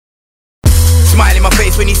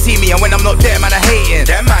when you see me, and when I'm not there, man, I hating.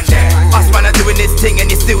 Them man there. Us man are doing this thing,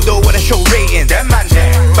 and you still don't wanna show ratings. Them man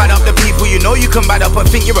there. Bad up the people, you know you can bad up and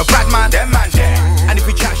think you're a bad man. Them man there. And if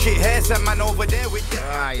we chat shit here, some man over there with you.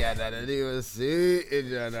 Ah, yeah, that was see it,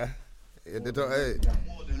 yeah. I'm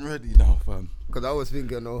more than ready now, fam. Because I was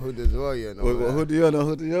thinking of hood as well, you know. What hoodie you? No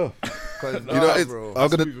hoodie you? Because, You know, it's, bro. I'm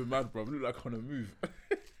gonna Moving mad, bro. Look like on a move.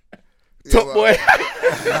 top boy.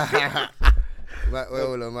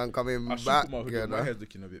 Man coming I should back, put my hoodie you on. My know. hair's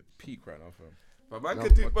looking a bit peak right now, fam. But man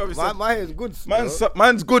can do. Bro, My hair's good still.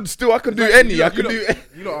 man's good still. I can do Like, any. you I lot- can you do. lot-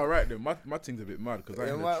 You lot alright then. My thing's a bit mad because I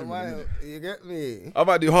Yeah, ain't had a trim in a minute. you get me? I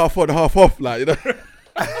might do half on, half off, like you know.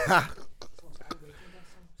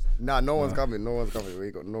 Nah, no one's coming. No one's coming.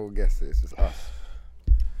 We got no guests. It's just us.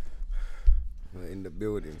 We're in the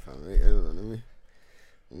building, fam. Wait, hold on,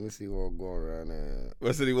 let me see what's going around there.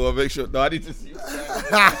 What's it? Want to make sure? No, I need to see.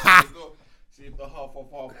 See if the half off,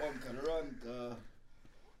 half on can run.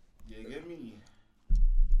 You get me?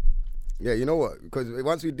 Yeah, you know what? Because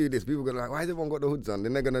once we do this, people are gonna like, why has everyone got the hoods on?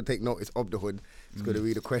 Then they're gonna take notice of the hood. It's gonna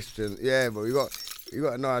be the question. Yeah, but you got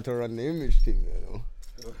to know how to run the image thing, you know.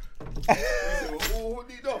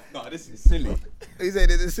 Nah, this is silly. He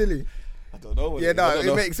said it's silly. I don't know. Yeah, no,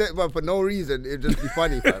 it makes sense, but for no reason, it'd just be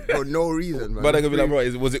funny, fam. For no reason, man. But they're gonna be like,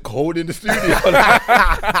 bro, was it cold in the studio?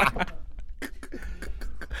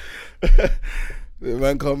 The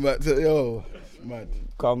man come back to yo, mad.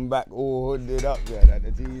 Come back all hooded up, yeah, that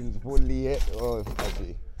the jeans fully hit. Oh,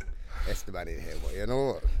 actually, Esteban in here, but you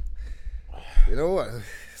know what?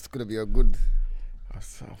 It's gonna be a good. I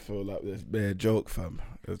feel like there's bare joke, fam.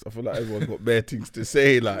 I feel like everyone's got bare things to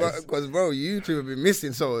say, like. Because, bro, you two have been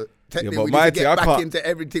missing, so technically but we my need to thing, get I back can't- into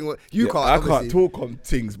everything. You Yeah, can't, I obviously. can't talk on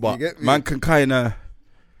things, but get me? man can kind of,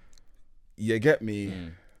 you get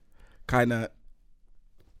me, kind of,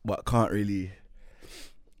 but can't really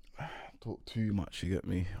talk too much. You get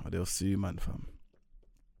me? Or they'll sue man, fam.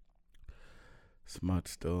 It's mad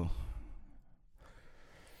still.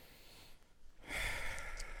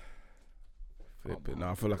 Flipping.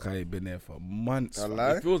 Now I feel like I ain't been there for months. I fam.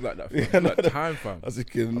 lie. It feels like that, fam. It feels like time, fam. I was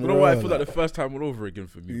thinking, I don't know why it feels like the first time all over again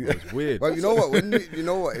for me, bro. It's weird. But you know what?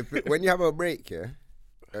 When you have a break, yeah,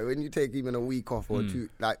 when you take even a week off or two,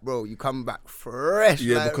 like, bro, you come back fresh.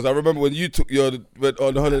 Yeah, like, because I remember when you went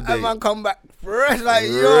on holiday. that man come back fresh, like,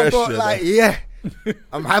 Fresh, yo, but you like, yeah.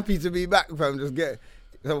 I'm happy to be back, fam.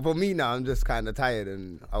 So for me now, I'm just kind of tired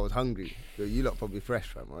and I was hungry. So you lot probably fresh,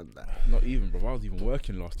 fam. Wasn't that? Not even, bro. I was even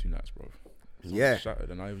working last 2 nights, bro. Yeah.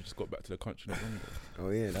 Shattered, and I just got back to the country not long ago. Oh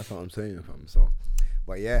yeah, that's what I'm saying, fam. So,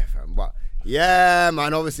 but yeah, fam. But yeah,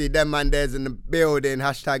 man. Obviously, them man there's in the building.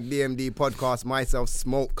 Hashtag DMD podcast. Myself,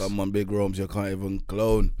 Smoke. Come on, big Rome's, you can't even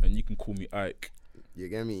clone. And you can call me Ike. You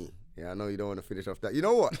get me? Yeah, I know you don't want to finish off that. You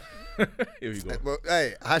know what? Here we go. But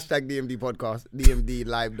hey, hashtag DMD podcast,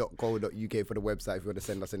 dmdlive.co.uk for the website if you want to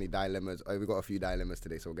send us any dilemmas. Oh, we got a few dilemmas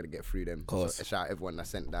today, so we're going to get through them. Course. So, shout out everyone that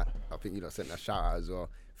sent that. I think you lot sent a shout out as well,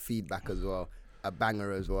 feedback as well, a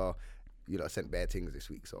banger as well. You lot sent bare things this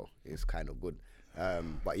week, so it's kind of good.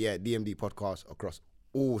 But yeah, DMD podcast across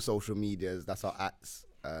all social medias. That's our ats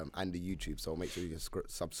and the YouTube. So make sure you can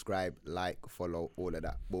subscribe, like, follow, all of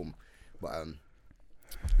that. Boom. But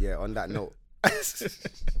yeah, on that note.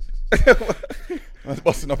 Man's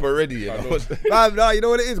busting up already, you know. Man, no, you know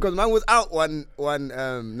what it is? Because man was out one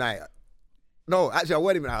night. No, actually, I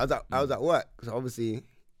wasn't even out. I was at work. So obviously,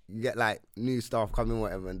 you get like new stuff coming,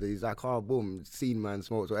 whatever. And he's like, oh, boom, scene man,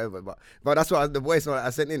 smokes, whatever. But that's what the voice I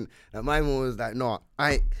sent in. Like, my one was like, no,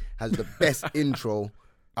 Ike has the best intro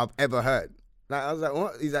I've ever heard. Like, I was like,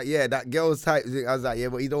 what? He's like, yeah, that girl's type. I was like, yeah,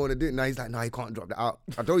 but he don't want to do it. No, he's like, no, he can't drop that out.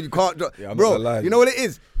 I told you, can't drop. Yeah, I'm not bro, gonna lie. you know what it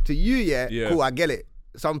is? To you, Yeah. cool, I get it.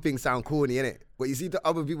 Some things sound corny, innit? But you see the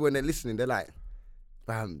other people when they're listening, they're like,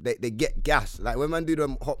 fam, they get gas. Like when man do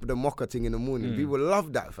the mocker thing in the morning, people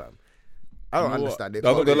love that, fam. I don't understand it.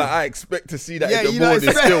 I'm not gonna lie, I expect to see that Yeah, in the you know, morning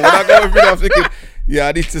expect- still. When I go through I'm thinking, yeah,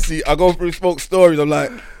 I need to see, I go through Smoke stories, I'm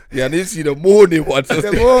like, yeah, I need to see the morning ones.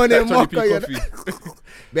 The morning Johnny mocker, P. you Coffee. know?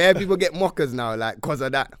 Bare people get mockers now, like, cause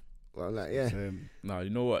of that. Well, I'm like, yeah. Nah, you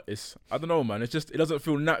know what? I don't know, man. It doesn't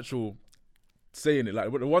feel natural saying it.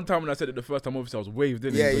 Like the one time when I said it the first time, obviously I was waved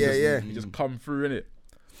in. Yeah, it. yeah. You just come through in it.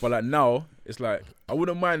 But like now, it's like I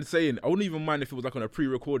wouldn't mind saying. I wouldn't even mind if it was like on a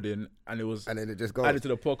pre-recording and it was And then it just goes. added to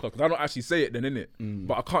the podcast because I don't actually say it then, innit?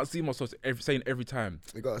 But I can't see myself saying every time.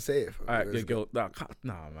 You gotta say it. fam. Alright, yeah, It's girl. Nah,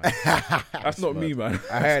 man. That's not me, man.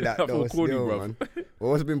 I heard that I though. feel corny, Still, bruv. man.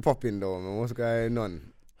 Well, what's been popping though, man? What's going on?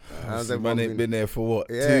 How's Man everyone ain't been there for what,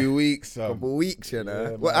 Yeah. 2 weeks? Couple weeks, you know. Yeah,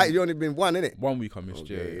 well, man. you only been one, innit? 1 week I missed,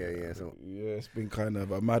 Yeah. So Yeah, it's been kind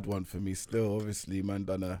of a mad one for me still. Obviously, man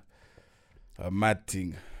done a mad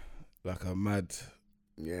thing. Like a mad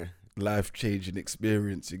Yeah. life-changing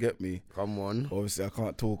experience. You get me? Come on. Obviously, I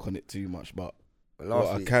can't talk on it too much, but Last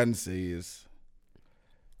what week. I can say is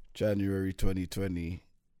January 2020,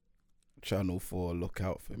 Channel 4, look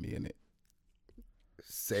out for me, innit?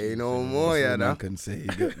 Say no more, That's yeah, all nah. man can say, you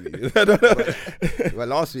get me? Well,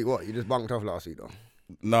 last week, what? You just bunked off last week, though.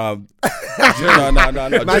 Nah.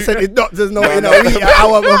 No. Man said his doctor's not in a week, an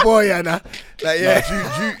hour before, yeah, nah. Like,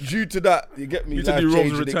 yeah. Due to that, you get me, You said you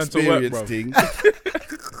rolled life-changing return to work, experience bruv.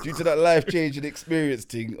 thing. Due to that life-changing experience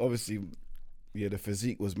thing, obviously, yeah, the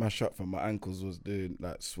physique was mashed up from my ankles was doing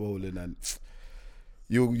like swollen, and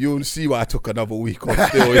you'll see why I took another week off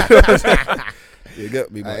still. You know what I'm saying? You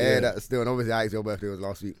get me, I but hear yeah. that still. And obviously, Alex, your birthday was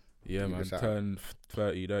last week. Yeah, Give man. a shout. Turned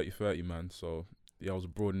 30, man. So, yeah, I was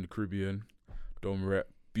abroad in the Caribbean. Dome rep.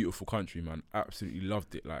 Beautiful country, man. Absolutely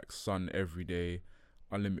loved it. Like, sun every day.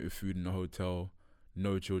 Unlimited food in the hotel.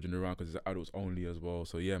 No children around because it's adults only as well.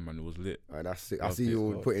 So, yeah, man, it was lit. Alright, that's sick. I Loved see it,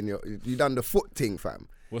 you bro. putting you done the foot thing, fam.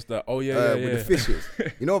 What's that? Oh, yeah, With the fishes.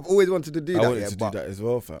 You know, I've always wanted to do I that, wanted yeah, to do but that as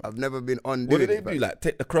well, fam. I've never been on What do doing they it, do? fam. Like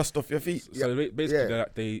take the crust off your feet? So basically, yeah.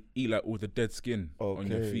 they eat like all the dead skin on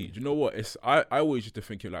your Okay. feet. Do you know what? I always used to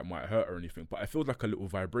think it like might hurt or anything, but it feels like a little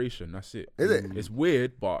vibration. That's it. Is it? It's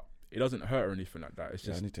weird, but it doesn't hurt or anything like that. It's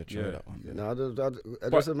Yeah, just I need to try that one. No, I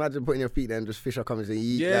just imagine putting your feet there and just fish are coming and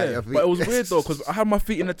eat Yeah, like your feet. but it was weird though because I had my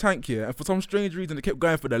feet in the tank here, and for some strange reason, they kept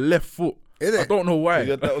going for the left foot. Is I it? don't know why.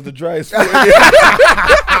 Yeah, that was the driest foot.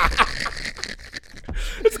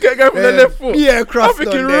 It's kept going for the left foot. Yeah, I'm crust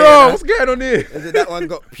thinking, on there, raw. nah. What's going on here? Is it that one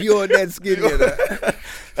got pure dead skin? Yeah,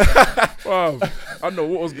 Fam, I don't know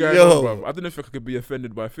what was going Yo. on, fam. I didn't think I could be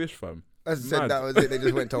offended by fish, fam. I said Mad. that was it. They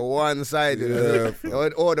just went to one side.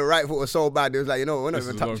 Or the right foot was so bad. It was like, you know, we're not This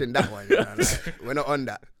even is long. touching that one. You know, like, we're not on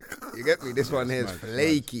that. You get me? This one here is mad, it's mad.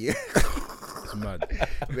 flaky. It's mad.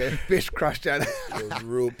 We're fish crushed. And It was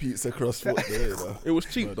real pizza crust foot there, you know. It was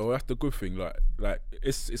cheap though. That's the good thing. Like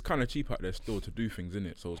it's kind of cheap out there still to do things in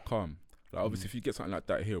it. So it's calm. Like obviously, if you get something like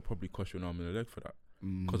that here, it'll probably cost you an arm and a leg for that.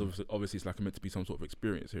 Because obviously, it's like meant to be some sort of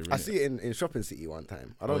experience here. I innit? see it in Shopping City one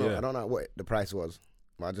time. I don't Oh, know. yeah. I don't know what the price was.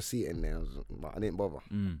 But I just see it in there. But I didn't bother.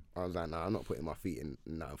 Mm. I was like, nah, I'm not putting my feet in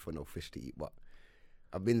nothing for no fish to eat. But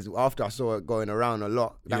I've been after I saw it going around a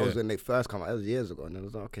lot. That Yeah. was when they first come out. That was years ago, and I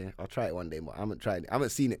was like, okay, I'll try it one day. But I haven't tried it. I haven't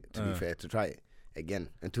seen it to be fair to try it again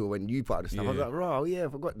until when you part of the stuff. I was Yeah. like, oh yeah, I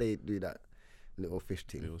forgot they do that little fish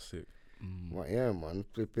thing. It was sick. But yeah, man,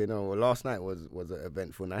 flipping. Well, last night was an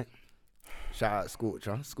eventful night. Shout out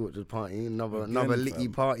Scorcher. Scorcher's party, another Again, litty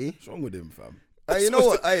fam. party. What's wrong with him, fam? Hey, you know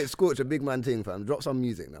what? Hey, Scorcher, big man thing, fam. Drop some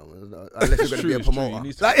music now, unless you're gonna be a It's true. promoter. You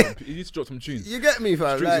need to, Like, you need to drop some tunes. you get me,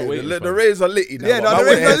 fam. Streets Like, are waiting. The rays are litty now. Yeah, but no, man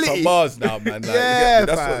the wanna rays are hear some litty. bars now, man. Like, you Yeah, get me?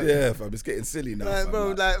 That's fam. what, yeah, fam. It's getting silly now, like, fam. bro,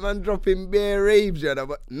 like. like man dropping bare raves, you know,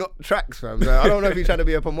 but not tracks, fam. So I don't know if you're trying to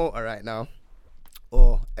be a promoter right now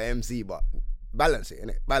or a MC, but balance it,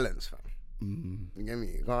 innit? Balance, fam. You get me?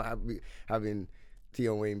 You can't be having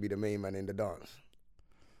Tion Wayne be the main man in the dance.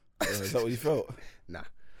 Is that what you felt? Nah.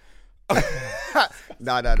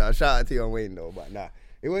 nah. Shout out to Tion Wayne though, but nah.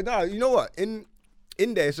 It was nah. You know what? In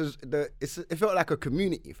there, it felt like a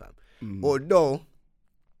community, fam. Although,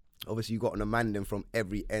 obviously, you got an Amandon from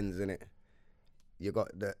every ends in it. You got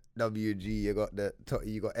the WG, you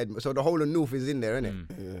got Edmund. So the whole of North is in there, innit?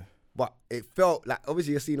 Yeah. But it felt like,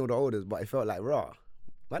 obviously, you've seen all the orders, but it felt like raw.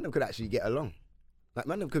 Man, them could actually get along. Like,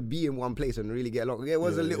 man, them could be in one place and really get along. Yeah, it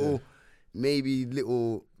was maybe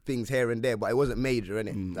little things here and there, but it wasn't major,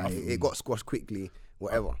 innit? Like, it got squashed quickly,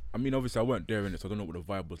 whatever. I mean, obviously, I weren't there in it, so I don't know what the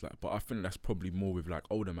vibe was like. But I think that's probably more with like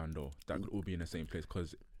older man though. That could all be in the same place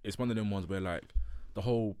because it's one of them ones where like the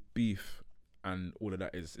whole beef and all of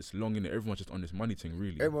that it's long in it. Everyone's just on this money thing,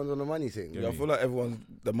 really. Everyone's on the money thing. Yeah, I feel like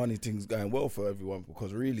the money thing's going well for everyone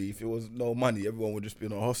because really, if it was no money, everyone would just be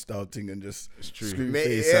on a hostile thing and just true. screw Mate,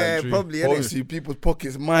 face. yeah, and probably, innit? obviously, people's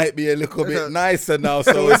pockets might be a little So- bit nicer now,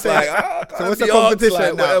 so it's like, So what's the the odds, competition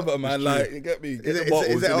like, now? whatever, man. Like, you get me? Get the It's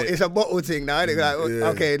bottles, innit? it's a bottle thing now, innit? Like, Yeah.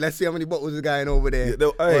 okay, let's see how many bottles are going over there.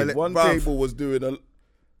 Yeah, hey, Well, one bruv, table was doing a.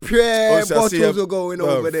 pure Obviously, I see bottles a- are going bruv.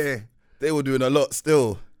 over there. They were doing a lot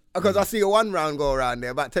still. Because I see a one round go around there.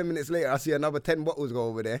 About 10 minutes later, I see another 10 bottles go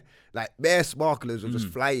over there. Like, bare sparklers were just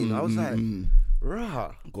flying. I was like,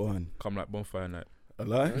 rah. Go on. Come like bonfire night. A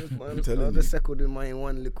lie? Man, I'm I telling you. just settled in my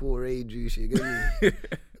one little Ray juice, you get me?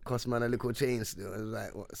 Cost man a little chain still. It was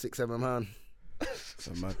like, what, 6-7 pounds? It's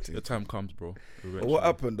a mad thing. The time comes, bro. But what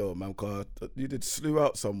happened though, man? Cause you did slew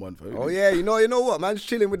out someone. For Oh, yeah, you know what? Man's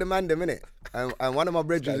chilling with the man them, innit? And one of my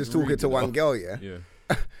brethren guy's is talking rude, to you one know? girl, yeah? Yeah.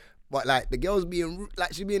 But like the girl's being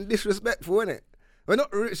like she being disrespectful, innit? Well, not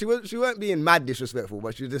she weren't being mad disrespectful,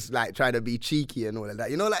 but she was just like trying to be cheeky and all of that.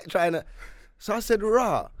 You know, like trying to. So I said,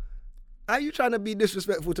 "Rah, Are you trying to be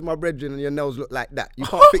disrespectful to my brethren and your nails look like that? You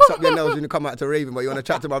can't fix up your nails when you come out to Raven, but you want to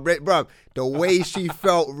chat to my bruv. The way she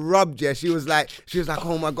felt rubbed, yeah, she was like,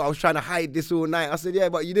 oh my God, I was trying to hide this all night. I said, yeah,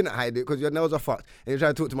 but you didn't hide it because your nails are fucked. And you're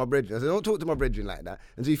trying to talk to my brethren. I said, don't talk to my brethren like that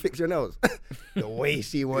until you fix your nails. The way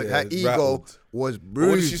she was, her ego rattled. was bruised.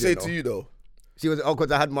 What did she say to you though? She was,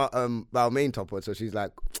 because I had my main top on, so she's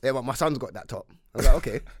like, yeah, but my son's got that top. I was like,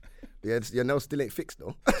 okay. Yeah, your nails still ain't fixed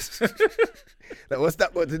though. Like, what's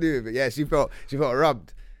that got to do with it? Yeah, she felt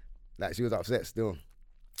rubbed. Like she was upset still.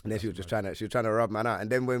 And then she was just trying to rub man out. And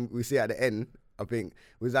then when we see at the end, I think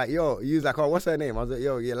we was like, yo, he was like, oh, what's her name? I was like,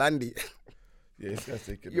 yo, Yolandi. Yeah, this guy's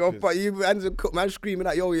taking Yo, but you man screaming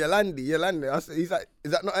at yo, Yolandi. I said, he's like,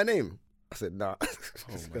 is that not her name? I said, nah.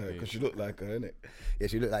 Because she looked like her, innit? Yeah,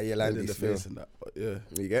 she looked like In Yolandi the still. face and that, but yeah.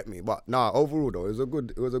 You get me? But nah, overall though,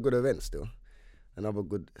 it was a good event still. Another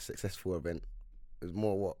good, successful event. It was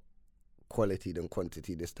more quality than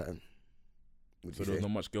quantity this time. So there was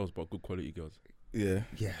not much girls, but good quality girls. Yeah.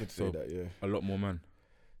 Yeah. Could say So- that, yeah. A lot more man.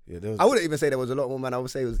 Yeah, there was I wouldn't even say there was a lot more, man. I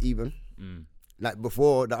would say it was even. Mm. Like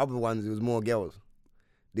before, the other ones, it was more girls.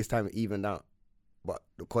 This time it evened out. But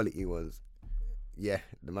the quality was, yeah,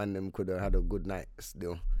 the man them could have had a good night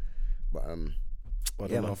still. But I don't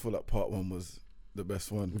yeah, know, man. I feel like part one was the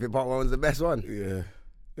best one. I think part one was the best one. Yeah.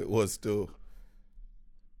 It was still.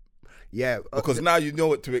 Yeah. Because now you know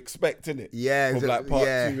what to expect, innit? Yeah. From like part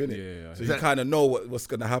yeah. 2, innit? Yeah. So you kind of know what's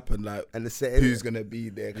going to happen, like And the setting. who's going to be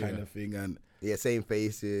there kind of thing. And Yeah, same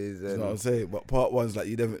faces. you know And what I'm saying? But part one's like,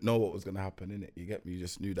 you didn't know what was going to happen, innit? You get me? You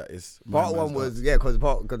just knew that it's... part my one man's was, dance. yeah,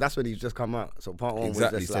 because that's when he's just come out. So part one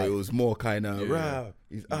Exactly, was just so like, it was more kind of, Yeah.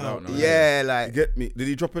 he's out out. now. yeah, You like, get me? Did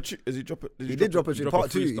he drop a... he did drop a drop a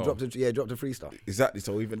part 2. He freestyle. dropped a freestyle. Exactly,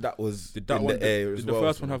 so even that was Did that in one? the air as Did the well.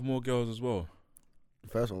 first so- one have more girls as well? The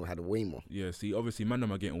first one had way more. Yeah. See, obviously, man,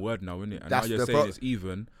 them are getting word now, innit? And That's now you're the saying pro- it's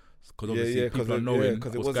even. Because Yeah, obviously yeah, people are knowing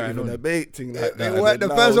because it what's wasn't going even on. a bait thing like It that. And weren't- then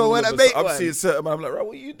the now first one all weren't of a sudden bait I'm one. seeing certain man, I'm like, right,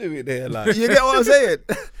 what are you doing there? Like, You get what I'm saying?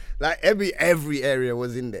 Like every area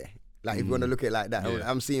was in there. Like if you want to look at it like that, Yeah.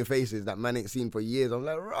 I'm seeing faces that man ain't seen for years. I'm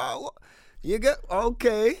like, right, what? You get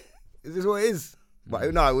okay? Is this what it is?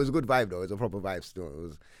 But no, it was a good vibe though. It was a proper vibe still. It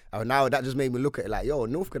was. Now that just made me look at it like, yo,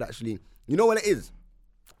 North could actually. You know what it is?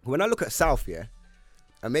 When I look at South, yeah,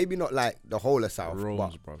 and maybe not like the whole of South,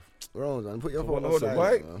 Rome's, but bruv. Rose, man, put your phone hold on, aside,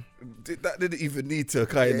 right? man. That didn't even need to Yeah,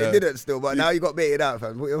 kind it of... didn't still, but now you got baited out,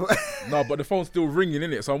 fam. Put your No, but the phone's still ringing,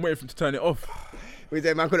 innit? So I'm waiting for him to turn it off. we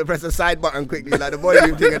say, man, could have pressed the side button quickly, like the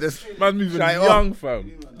volume thing, and just. Man's moving Shut it off. young,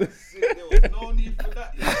 fam. There was no need for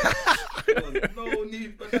that, There was no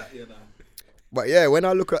need for that, you know. But yeah, when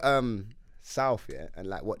I look at South, yeah, and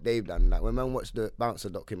like what they've done, like when man watched the Bouncer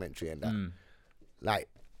documentary and that, like,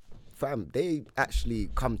 fam, they actually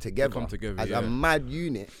come together, as yeah. a mad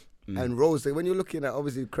unit. And Rose, when you're looking at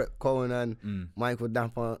obviously Crep Conan, Michael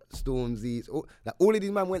Dapper, Stormzy, all of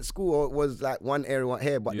these men went school or was like one area, one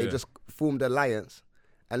here, but they Yeah. just formed an alliance.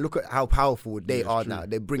 And look at how powerful they it's are true. now.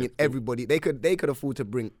 They're bringing everybody. They could afford to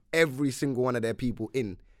bring every single one of their people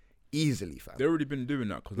in easily, fam. They've already been doing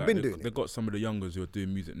that because They've like, been doing they've got some of the youngers who are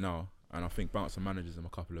doing music now, and I think Bouncer manages them, a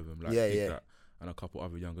couple of them, like Yeah, Big yeah. Dat and a couple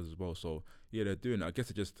other youngers as well. So yeah, they're doing it. I guess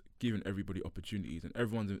they're just giving everybody opportunities, and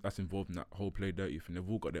everyone that's involved in that whole Play Dirty thing, they've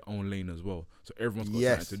all got their own lane as well. So everyone's got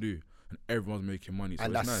Yes. something to do, and everyone's making money. So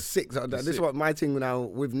And it's that's nice. sick. So It's this is sick. what my thing now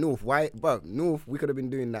with North. Why, bro? North, we could have been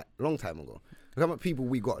doing that a long time ago. Look how much people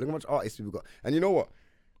we got. Look how much artists we got. And you know what?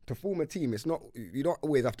 To form a team, it's not. You don't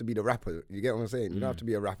always have to be the rapper. You get what I'm saying? You don't have to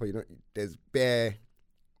be a rapper. You know, there's bare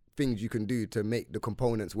things you can do to make the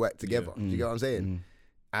components work together. Do you get what I'm saying?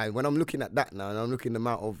 And when I'm looking at that now, and I'm looking at the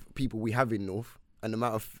amount of people we have in North and the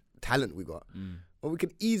amount of talent we got, well, we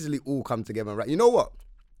could easily all come together and rap. You know what?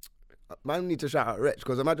 Man, need to shout out Wretch,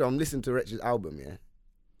 because imagine I'm listening to Wretch's album, yeah,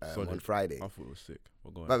 So on did- Friday. I thought it was sick.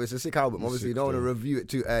 Well, go on. But it's a sick album. Obviously, you don't want to review it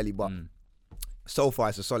too early, but so far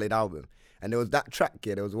it's a solid album. And there was that track,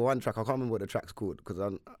 yeah, there was one track, I can't remember what the track's called, because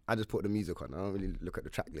I just put the music on. I don't really look at the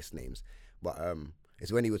track list names. But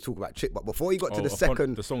it's when he was talking about Chip. But before he got to the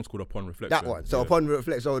second... the song's called Upon Reflection. That one. So yeah. Upon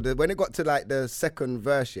Reflection. So when it got to like the second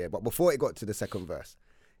verse, yeah, but before it got to the second verse,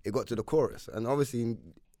 it got to the chorus. And obviously,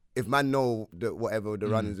 if man know whatever the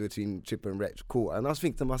runnings between Chip and Wretch, cool. And I was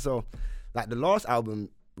thinking to myself, like the last album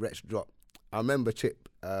Wretch dropped, I remember Chip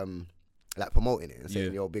like promoting it and saying,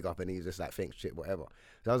 Yeah. yo, big up, and he's just like, thanks Chip, whatever.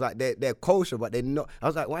 So I was like, they're kosher, but they're not. I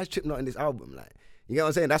was like, why is Chip not in this album? Like, you get what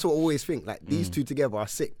I'm saying? That's what I always think. Like, these two together are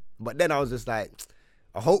sick. But then I was just like,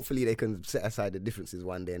 hopefully they can set aside the differences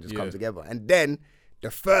one day and just come Yeah. together. And then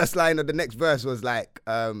the first line of the next verse was like,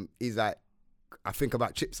 he's like, I think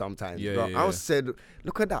about Chip sometimes. Yeah, bro. yeah, I yeah. said,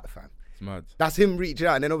 look at that, fam. mad. That's him reaching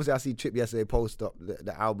out. And then obviously I see Chip yesterday post up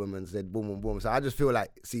the album and said boom, boom, boom. So I just feel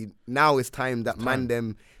like, see, now it's time that man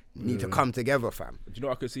them need to come together, fam. Do you know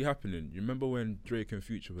what I could see happening? You remember when Drake and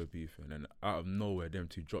Future were beefing, and out of nowhere, them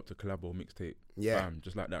two dropped a collabo mixtape? Yeah.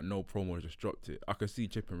 Just like that, no promo, just dropped it. I could see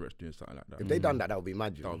Chip and Rich doing something like that. If they done that, that would be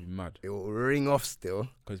mad. You That know? would be mad. It will ring off still.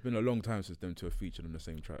 Because it's been a long time since them two have featured on the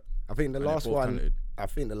same track. I think the And they're last both one. talented. I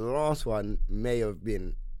think the last one may have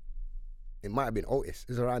been. It might have been Otis.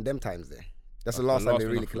 It's around them times there. That's the last time they thing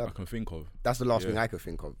really I collabed. can think of. That's the last Yeah. thing I could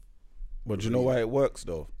think of. But do you know why it works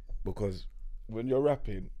though? Because when you're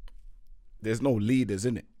rapping, there's no leaders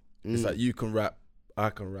in it. It's like you can rap, I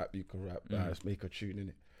can rap, you can rap. Let's make a tune in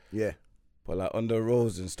it. Yeah. But like on the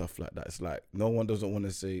roads and stuff like that, it's like no one doesn't want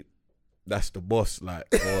to say that's the boss, like,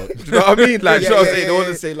 or do you know what I mean? Like, Yeah, you know what I'm yeah, saying? yeah, They want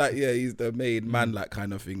yeah. to say like, yeah, he's the main man, like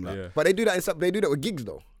kind of thing. Like, Yeah. But they do that in some. They do that with gigs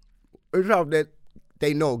though.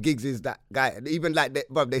 They know Giggs is that guy. Even like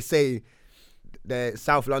they say the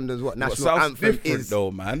South London's what but national South's anthem different is. though,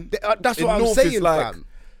 man. That's In what I'm North, saying, it's like, fam.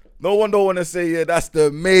 no one don't want to say, yeah, that's the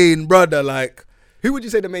main brother. Like, Who would you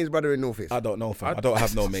say the main brother in North is? I don't know, fam. I don't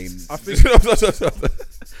have no main. I think-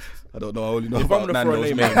 I don't know. I only know If I'm about gonna throw a Nando's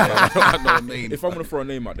name main. out I don't have no there, main. if I'm gonna throw a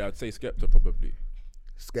name out there, I'd say Skepta probably.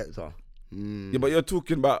 Skepta. Yeah, but you're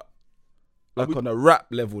talking about like on a rap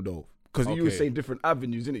level though, because you were Okay. saying different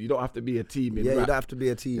avenues, innit? You don't have to be a team in Yeah, you rap. don't have to be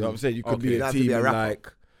a team. You know what I'm saying? You could Okay. be You a don't have to team be a in rapper.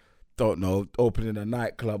 like, don't know, opening a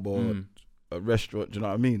nightclub or a restaurant. Do you know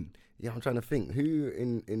what I mean? Yeah, I'm trying to think. Who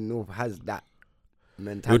in North has that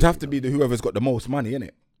mentality? It would have to though? be whoever's got the most money,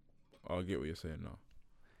 innit? I'll get what you're saying now.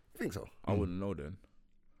 I think so. I wouldn't know then.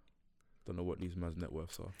 Don't know what these man's net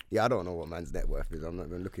worths are. Yeah, I don't know what man's net worth is. I'm not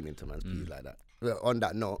even looking into man's P's like that. Well, on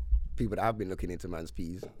that note, people that have been looking into man's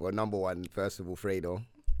P's, well, number one, first of all, Fredo,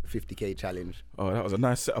 50K challenge. Oh, that was a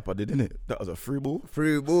nice setup I did, innit? That was a free ball.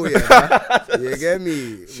 Through ball, yeah. Man. You get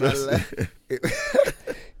me?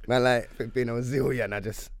 Man, like, flipping a zillion, I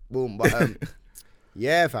just, boom. But,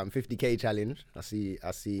 yeah, fam, 50K challenge. I see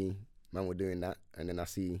man were doing that. And then I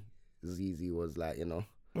see ZZ was like, you know,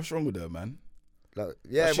 What's wrong with her, man? like,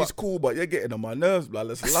 yeah, Like, she's cool, but you're getting on my nerves, blood.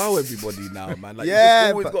 Let's allow everybody now, man. Like, you yeah,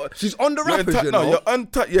 just always but got. she's on the You're rappers, you no,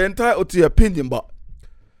 know. you're entitled to your opinion, but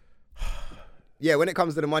Yeah, when it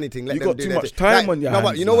comes to the money thing, let You them got do too their much thing. time Like, on your no, but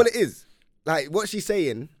hands, you know like. what it is? Like, what she's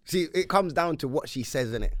saying, it comes down to what she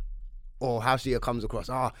says in it, or how she comes across.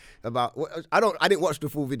 I didn't watch the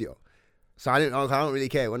full video, so I don't really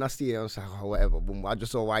care. When I see it, I was like, oh, whatever. Boom. I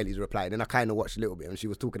just saw Wiley's reply, then I kind of watched a little bit, and she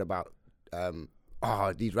was talking about,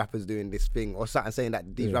 these rappers doing this thing, or something, saying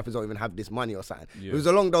that these rappers don't even have this money, or something. Yeah. It was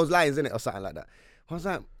along those lines, innit, or something like that. I was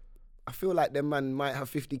like, I feel like them man might have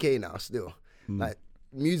 50K now still. Like,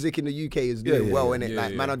 music in the UK is doing yeah, well, yeah. innit? Yeah,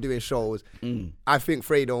 Like, man yeah. are doing shows. I think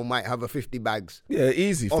Fredo might have a 50 bags yeah,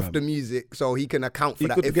 easy, fam. off the music, so he can account for He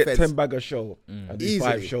that. could if get feds- 10 bag a show and do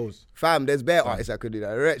 5 Easily. shows. Fam, there's bare artists that could do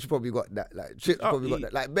that. Rich probably got that. Like, Chip's probably got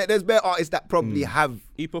that. Like, there's bare artists that probably have.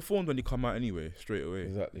 He performed when he come out anyway, straight away.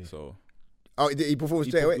 Exactly. So Oh, he performed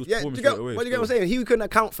He straight away. was Yeah, do performing you get straight away what you get? What I'm still. saying? He couldn't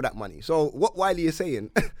account for that money. So what Wiley is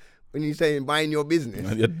saying when he's saying mind your business.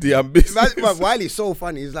 And your damn business. Bruv, Wiley's so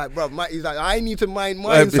funny. He's like, bro, he's like, I need to mind My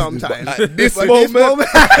mine business, sometimes. but at this But moment-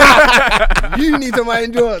 you need to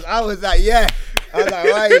mind yours. I was like, yeah. I was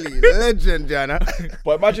like, Wiley, legend, Jana.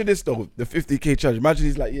 But imagine this though, the 50K challenge. Imagine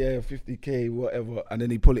he's like, yeah, 50K, whatever. And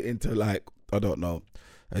then he pull it into like, I don't know,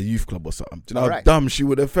 a youth club or something. Do you know how Alright. dumb she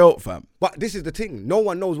would have felt, fam? But this is the thing. No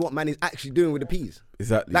one knows what man is actually doing with the peas.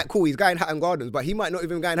 Exactly. Like, cool, he's going Hatton Gardens, but he might not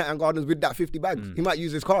even go in Hatton Gardens with that 50 bags. He might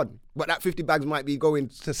use his card, but that 50 bags might be going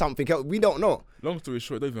to something else. We don't know. long story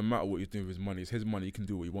short, it don't even matter what he's doing with his money. It's his money. He can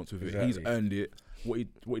do what he wants with it. He's Exactly. earned it. What he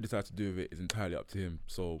decides to do with it is entirely up to him.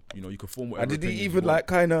 So you can form whatever. and did he opinions even you want. like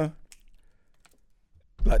kind of,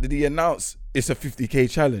 like, did he announce it's a 50K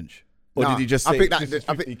challenge? Or Nah, did he just I say think that- this is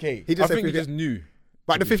I think 50K? He I just said think he 50, just knew.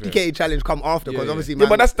 but the to be 50K challenge come after because Yeah, obviously, Yeah,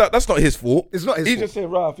 man. but that's not his fault. It's not his He fault. just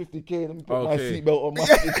said, "Rah, 50K. Let me put my Okay. seatbelt on my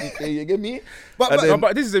 50K." You get me? But- And but- then-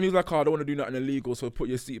 But this is him. He's like, I don't want to do nothing illegal, so put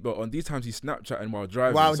your seatbelt on. These times he's Snapchatting while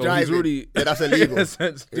driving. While so driving. he's already Yeah, that's illegal. in a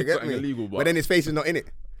sense, You doing get something me? illegal. But then his face is not in it.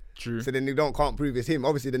 True. So then you can't prove it's him.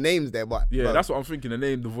 Obviously, the name's there, but Yeah, but- that's what I'm thinking. The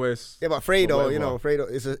name, the voice. Yeah, but Fredo, whatever.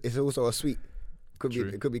 Fredo it's also a sweet. True.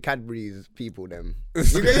 It could be Cadbury's people. Them. You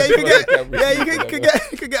could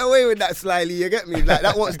get away with that slyly. You get me? Like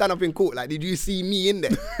that won't stand up in court. Like, did you see me in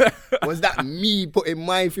there? Was that me putting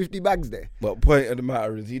my 50 bags there? But point of the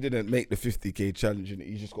matter is, he didn't make the 50K challenge, and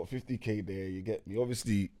he just got 50K there. You get me?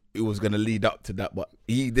 Obviously, it was gonna lead up to that, but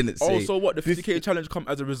he didn't say. Oh, so what? The 50k challenge come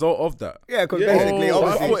as a result of that? Yeah, because Yeah. basically, Oh,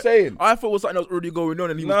 obviously, I'm saying. I thought it was something that was already going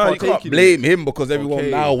on, and he No, was you can't partaking. blame him because everyone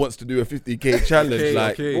Okay. now wants to do a 50k challenge. Okay,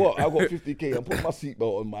 like, okay. what? I got 50k. I'm putting my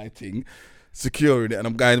seatbelt on my thing, securing it, and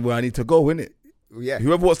I'm going where I need to go, innit? yeah.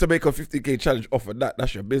 Whoever wants to make a 50k challenge off of that,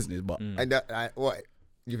 that's your business. But And what?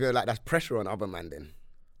 You feel like that's pressure on other man then?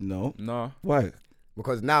 no, Nah. why?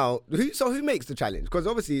 Because now, who makes the challenge? Because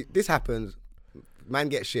obviously this happens, man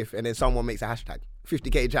gets shift, and then someone makes a hashtag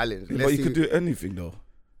 50k challenge. But Let's you see could do anything though.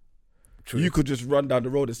 True. You could just run down the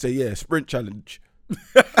road and say, "Yeah, sprint challenge." Do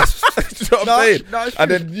you know what I'm saying? no, it's And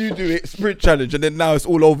true. then you do it, sprint challenge, and then now it's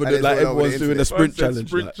all over. And it's Like all over the everyone's doing a internet. sprint I said challenge.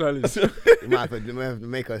 Sprint like, challenge. You might have to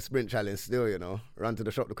make a sprint challenge still, you know. Run to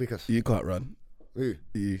the shop the quickest. You can't run. Who?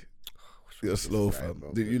 You're slow, right, fam.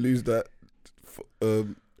 bro. Did you lose that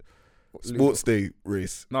sports day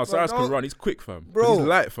race? No, Cyrus Bro, can run. He's quick, fam. Bro. He's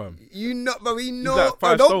light, fam. You know, but we know. like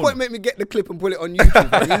 5 don't stone. point make me get the clip and put it on YouTube.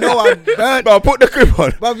 Bro. You know I'm burnt. No, put the clip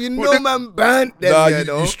on. But you Put know the- man burnt them, Nah, you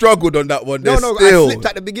know. you struggled on that one. No, There's no, still. I slipped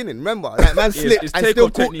at the beginning. Remember, like man slipped His and still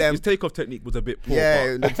takeoff caught technique. them. His takeoff technique was a bit poor.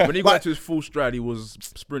 Yeah, but when he got into his full stride, he was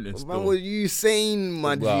sprinting. Man, Still. what you saying,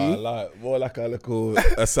 man? Wow, G? like more like a little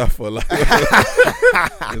a Safa, like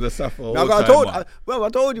it's a Safa. No, I told you what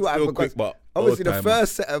Still happened. quick, 'Cause but obviously, the old-timer.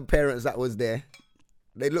 first set of parents that was there,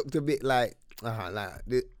 they looked a bit like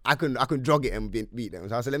I can jog it and beat them.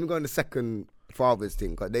 So I said, let me go on the second fathers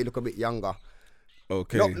thing because they look a bit younger.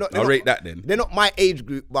 Okay, No, they're I'll not- rate that then. They're not my age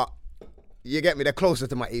group, but you get me. They're closer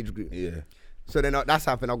to my age group. Yeah. So then that's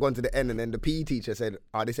happened. I've gone to the end, and then the PE teacher said,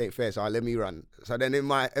 "Oh, this ain't fair." So let me run. So then in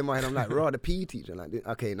my head, I'm like, "Raw, the PE teacher." Like,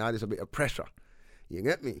 okay, now there's a bit of pressure. You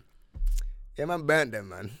get me? Yeah, man, burnt them,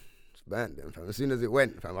 man. Just burnt them, fam. As soon as it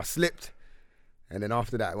went, fam, I slipped, and then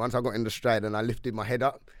after that, once I got in the stride and I lifted my head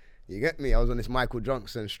up, you get me? I was on this Michael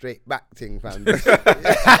Johnson straight back thing, fam.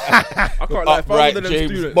 I can't lie. If I'm one Upright of them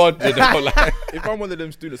James students, Bond, you know, like. if I'm one of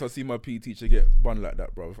them students, I see my PE teacher get bun like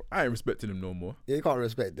that, bro. I ain't respecting him no more. Yeah, you can't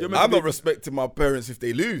respect them. You're I'm not respecting my parents if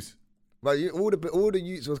they lose. But all the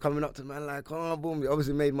youths was coming up to man like, oh, boom. It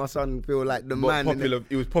obviously made my son feel like the But man. popular,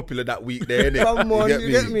 it was popular that week there, innit? Come on, you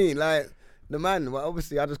get me? Like the man. Well,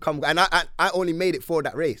 obviously, I just come and I only made it for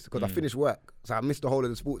that race because I finished work, so I missed the whole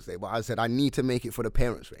of the sports day. But I said I need to make it for the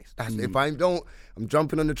parents' race. That's if I don't, I'm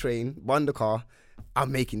jumping on the train, bun the car.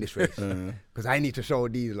 I'm making this race because I need to show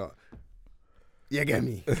these lot. You get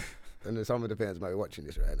me? And then some of the parents might be watching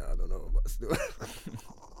this right now. I don't know, but still.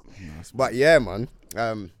 But yeah, man.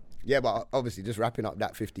 Yeah, but obviously, just wrapping up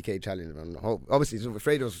that 50k challenge, man. Obviously, so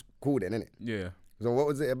Fredo's cool then, innit? Yeah. So what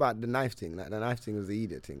was it about the knife thing? Like the knife thing was the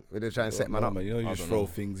idiot thing. We're just trying to set man up. You know, you I just don't throw know.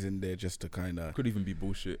 things in there just to kind of. Could even be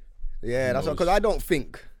bullshit. Yeah, that's knows? because I don't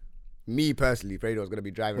think, me personally, Fredo's gonna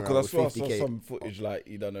be driving around Because I with saw 50k. some footage like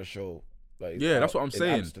he done a show. Like Yeah, that's out what I'm in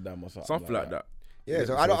saying. Amsterdam or Something like that. Yeah, so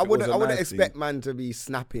So I if it wouldn't was a knife expect thing- man to be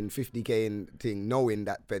snapping 50k and thing, knowing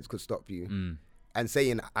that feds could stop you, Mm. and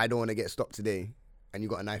saying I don't want to get stopped today, and you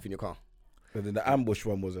got a knife in your car. But then the ambush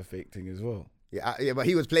one was a fake thing as well. Yeah, yeah, but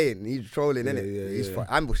he was playing. He's trolling, innit? yeah, He's yeah.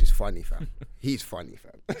 Ambush is funny, fam. He's funny,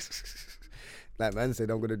 fam. Like man said,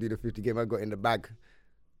 I'm gonna do the 50k. I got in the bag,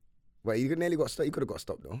 but he nearly got stopped. He could have got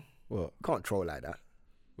stopped though. What? Can't troll like that.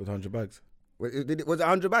 With 100 bags? Was it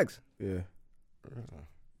 100 bags? Yeah.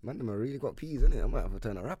 Man, them really got peas, innit? I might have to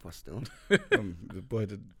turn a rapper still. The boy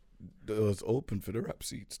that was open for the rap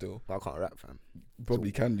seat still. But I can't rap, fam.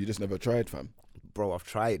 Probably can. You just never tried, fam. Bro, I've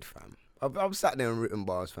tried, fam. I've sat there and written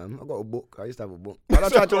bars, fam. I got a book. I used to have a book. But I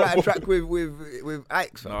tried to write a track with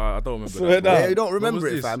Ike, fam. Nah, I don't remember Swear that. down. Yeah, you don't When remember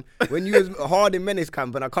was it, this? fam. When you was hard in Menace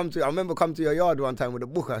camp, and I remember come to your yard one time with a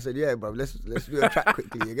book. I said, "Yeah, bro, let's do a track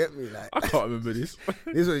quickly." You get me? Like I can't remember this.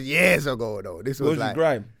 this was years ago, though. This What was was your like,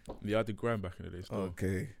 grime? Yeah, I did grind back in the day. Still.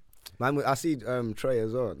 Okay. man. I see Trey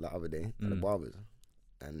as well the other day at the barbers,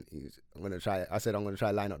 and I'm gonna try. I said I'm gonna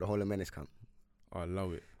try line up the whole of Menace camp. I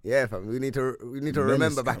love it. Yeah, fam. We need to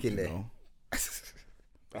remember back in there.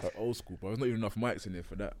 That's old school, bro. There's not even enough mics in there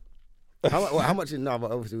for that. How much is now?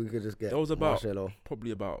 But obviously we could just get. That was about Marcello.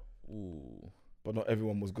 probably about. Ooh. But not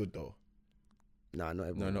everyone was good though. Nah, not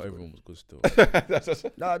everyone. No, not was everyone was good still.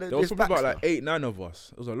 good. Nah, There was probably about like 8, 9 of us.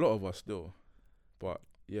 There was a lot of us still. But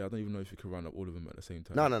yeah, I don't even know if you could round up all of them at the same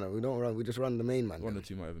time. No. We don't run. We just run the main man. One or gang.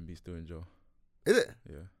 two might even be still in jail. Is it?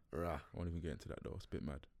 Yeah. Rah. I won't even get into that though. It's a bit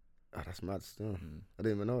mad. Ah, that's mad still. Mm. I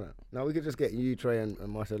didn't even know that. No, we could just get you, Trey, and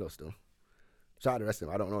Marcelo still. Shout out the rest of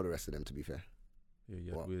them. I don't know the rest of them, to be fair. Yeah,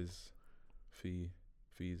 yeah. What? Wiz,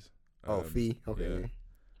 Fees. Oh, Fee. Okay.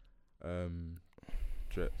 yeah.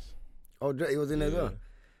 Dreps. Oh, Dre, he was in there as well.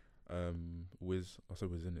 Wiz. I said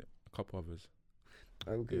Wiz in it. A couple others.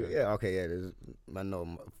 Okay. Yeah. Yeah. Okay. Yeah. There's man.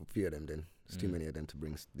 Know a few of them then. It's too many of them to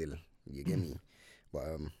bring still. You get me? But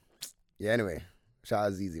yeah. Anyway, shout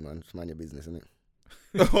out Zizi, man. Just mind your business, innit?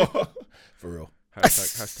 For real.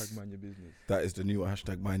 Hashtag mind your business. That is the new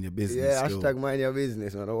hashtag mind your business. Yeah, still. hashtag mind your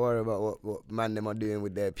business, man. Don't worry about what man them are doing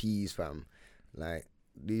with their peas, fam. Like,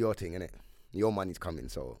 do your thing, innit? Your money's coming.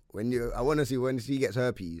 So I want to see when she gets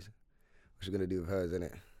her peas, what she's gonna do with hers,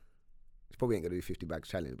 innit? She probably ain't gonna do 50 bags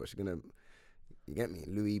challenge, but she's gonna, you get me?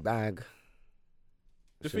 Louis bag.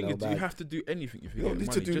 The thing Chanel is, do you bag. have to do anything if you You don't get need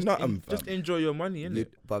money? to do nothing, Just fam. enjoy your money, innit?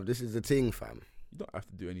 But this is the thing, fam. You don't have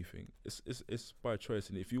to do anything. It's by choice,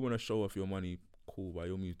 and if you want to show off your money, cool. By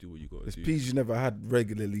all means, do what you got to It's do. peas you never had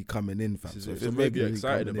regularly coming in, fam. This is So it. if So it's maybe regularly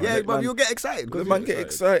excited coming about in, Yeah, but you'll get excited. the 'Cause man you- get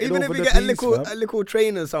excited even if over you the get peas, a little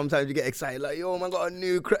trainer, sometimes you get excited. Like, yo, man, got a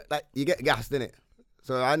new like you get gassed, innit?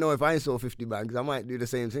 So I know if I saw 50 bags, I might do the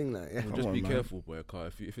same thing. Like, yeah. Well, Come just on, be man. careful, boy. Car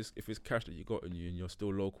if it's cash that you got on you and you're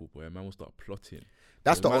still local, boy, man will start plotting.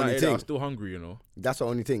 That's the Man out only here that thing. are still hungry, you know. That's the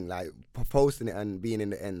only thing. Like posting it and being in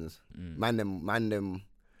the ends. Mm. Man them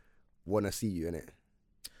wanna see you, innit?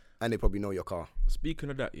 And they probably know your car. Speaking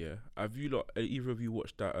of that, yeah, have you lot? Either of you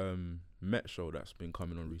watched that Met show that's been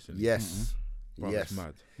coming on recently? Yes. Bruv, Yes. it's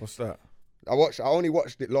mad. What's that? I only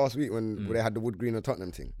watched it last week when they had the Wood Green and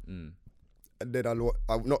Tottenham thing. Mm. And then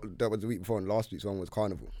that was the week before, and last week's one was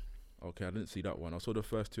Carnival. Okay, I didn't see that one. I saw the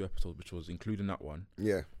first 2 episodes, which was including that one,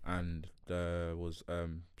 Yeah. and there was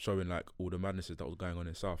showing like all the madnesses that was going on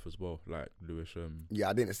in South as well, like Lewisham. Yeah,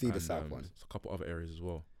 I didn't see the and, South one. A couple other areas as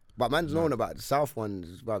well. But man's known about the South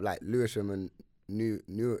ones, about like Lewisham and New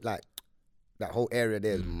like that whole area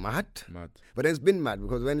there is mad. Mad. But it's been mad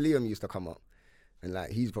because when Liam used to come up, and like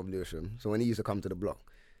he's from Lewisham, so when he used to come to the block,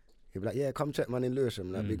 he'd be like, "Yeah, come check man in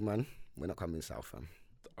Lewisham." Like, big man, we're not coming south, fam.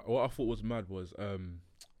 What I thought was mad was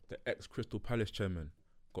the ex Crystal Palace chairman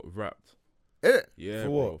got wrapped. Yeah. Yeah, For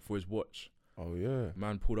bro, what? for his watch. Oh yeah.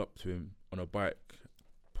 Man pulled up to him on a bike,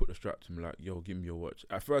 put the strap to him like, "Yo, give me your watch."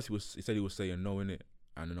 At first he said he was saying no in it,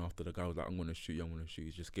 and then after the guy was like, "I'm gonna shoot you, I'm gonna shoot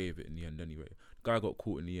you." He just gave it in the end anyway. The guy got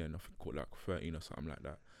caught in the end. I think caught like 13 or something like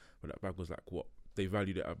that. But that bag was like what they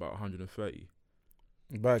valued it at about 130k.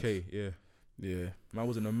 Bags. Yeah, Yeah. man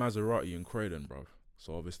was in a Maserati in Croydon, bro.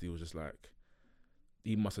 So obviously it was just like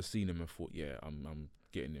he must have seen him and thought, "Yeah, I'm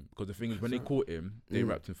getting him." Because the thing is, when they caught him, they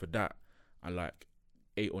wrapped him for that and like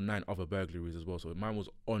 8 or 9 other burglaries as well. So man was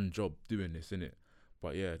on job doing this, innit?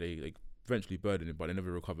 But yeah, they eventually burdened him, but they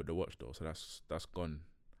never recovered the watch though. So that's gone.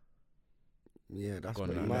 Yeah, that's Gone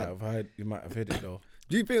pretty now. mad. You might have hit it though.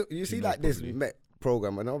 Do you feel you see knows like this probably. Met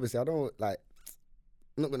program? And obviously, I don't like.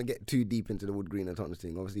 I'm not gonna get too deep into the Wood Green and Tottenham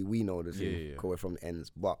thing. Obviously, we know the thing Yeah. we're from the ends,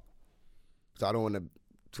 but so I don't want to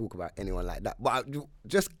talk about anyone like that. But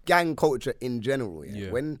just gang culture in general. Yeah?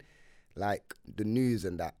 Yeah. When like the news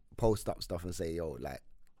and that post up stuff and say, "Yo, like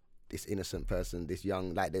this innocent person, this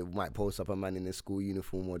young," like they might post up a man in a school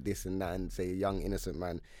uniform or this and that and say young innocent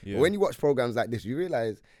man. Yeah. But when you watch programs like this, you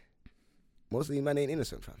realize most of these men ain't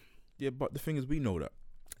innocent, fam. Yeah, but the thing is, we know that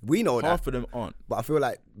We know that. half of them aren't. But I feel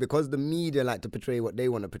like because the media like to portray what they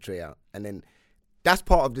want to portray out, and then that's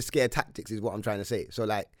part of the scare tactics is what I'm trying to say. So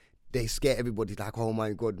like they scare everybody like, "Oh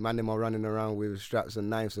my God, man them are running around with straps and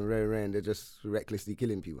knives and rare and they're just recklessly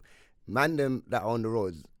killing people." Man them that are on the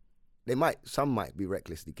roads, some might be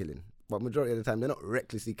recklessly killing. But majority of the time they're not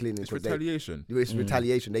recklessly killing. It's because retaliation. It's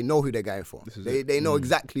retaliation. They know who they're going for. This is They it. know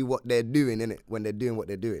exactly what they're doing innit, when they're doing what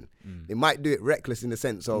they're doing. They might do it reckless in the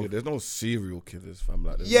sense of Yeah, there's no serial killers, fam.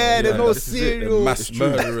 Like, there's no this is it. They're serial- mass It's true.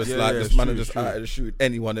 murderers. Yeah, like yeah, this it's man true, is just it's true. out to shoot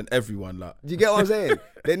anyone and everyone. Like, Do you get what I'm saying?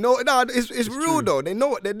 They know. No, it's real true. though. They know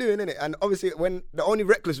what they're doing, innit? And obviously, when the only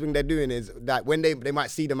reckless thing they're doing is that when they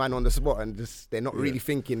might see the man on the spot and just they're not really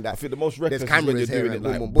thinking that. I think the most reckless there's is when cameras you're here doing and it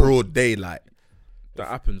boom, like boom, boom. broad daylight. That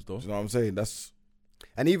happens though. Do you know what I'm saying? That's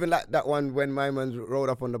And even like that one when my man rode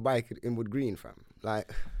up on the bike in Wood Green, fam. Like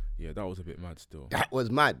Yeah, that was a bit mad still. that was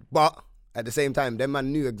mad. But at the same time, them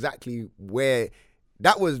man knew exactly where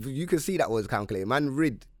that was. You could see that was calculated. Man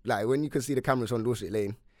rid like when you could see the cameras on Dorset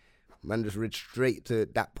Lane. Man just rid straight to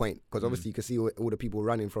that point because obviously you could see all the people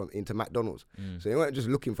running from into McDonald's. So they weren't just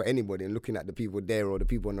looking for anybody and looking at the people there or the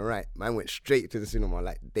people on the right. Man went straight to the cinema.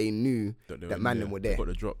 Like they knew that man them were there. Got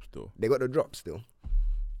the drops though. They got the drop still.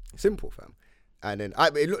 Simple, fam. And then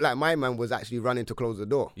it looked like my man was actually running to close the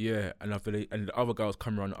door. Yeah, and after and the other guy was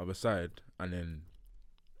coming around the other side, and then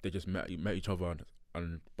they just met each other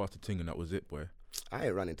and busted ting, and that was it, boy. I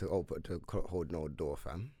ain't running to hold no door,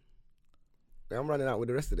 fam. Like, I'm running out with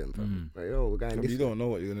the rest of them, fam. Like, yo, we're going Fam, this you don't know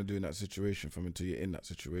what you're gonna do in that situation, fam, until you're in that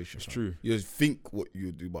situation. It's fam. true. You just think what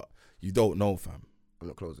you do, but you don't know, fam. I'm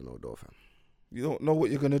not closing no door, fam. You don't know what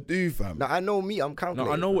you're gonna do, fam. Now I know me, I'm calculating.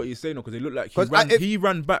 No, I know what he's saying because it looked like 'Cause he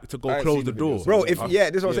ran back to I go ain't close seen the the door. videos. Bro, Yeah.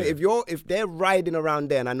 this is what I'm saying. If they're riding around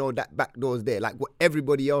there and I know that back door's there, like what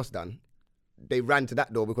everybody else done, they ran to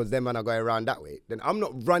that door because them man are going around that way. Then I'm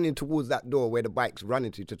not running towards that door where the bike's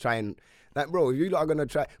running to try and like, bro, if you lot are gonna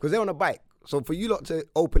try because they're on a bike. So for you lot to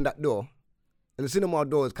open that door, and the cinema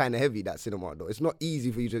door is kind of heavy. That cinema door, it's not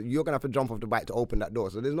easy for you to. You're gonna have to jump off the bike to open that door.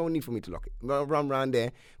 So there's no need for me to lock it. I'll run around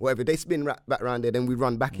there, whatever. They spin back around there, then we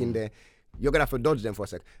run back in there. You're gonna have to dodge them for a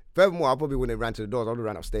sec. Furthermore, I probably wouldn't have ran to the doors. I would have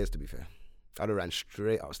ran upstairs. To be fair, I'd have ran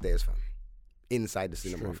straight upstairs, fam. Inside the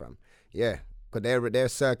cinema, fam. Yeah, because they're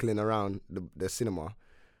circling around the cinema.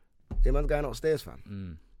 Yeah, man's going upstairs,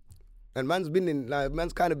 fam. And man's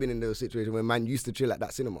kind of been in those situations where man used to chill at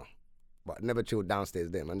that cinema, but never chilled downstairs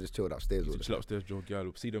there. Man just chilled upstairs. All the Chill time. upstairs, Joe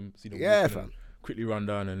Gallo. See them. Yeah, walking fam. and Quickly run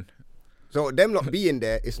down and So them not being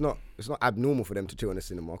there, it's not abnormal for them to chill in the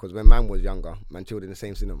cinema. Because when man was younger, man chilled in the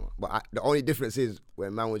same cinema. But the only difference is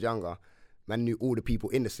when man was younger, man knew all the people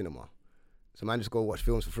in the cinema, so man just go watch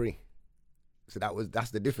films for free. So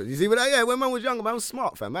that's the difference. You see, but when man was younger, man was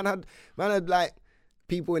smart, fam. Man had like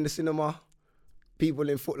people in the cinema, people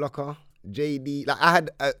in Foot Locker, JD. Like I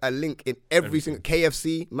had a link in every single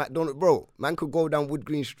KFC, McDonald's. Bro, man could go down Wood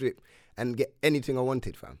Green Strip and get anything I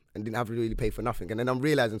wanted, fam, and didn't have to really pay for nothing. And then I'm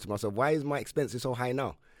realizing to myself, why is my expenses so high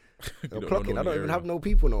now? I'm don't clocking. know I don't the even area. have no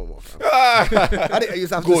people no more, fam. I used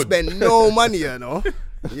to have to spend no money, you know.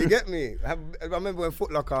 You get me? I remember when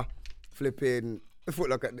Foot Locker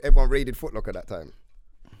everyone raided Foot Locker that time.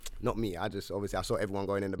 Not me. I saw everyone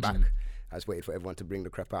going in the back. I just waited for everyone to bring the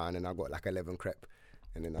crepe out, and then I got like 11 crepe,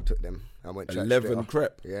 and then I took them. I went church 11 straight off.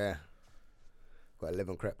 crepe? Yeah. Got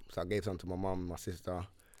 11 crepe. So I gave some to my mum, my sister.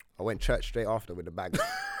 I went church straight after with the bag.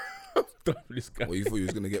 this guy. Well, you thought you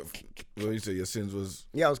was gonna get. Well, you said your sins was.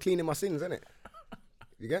 Yeah, I was cleaning my sins, innit?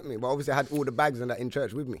 You get me? But obviously I had all the bags and that in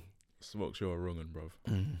church with me. Smoke show wrong,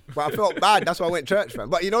 bruv. But I felt bad. That's why I went church, fam.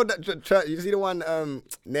 But you know that church, you see the one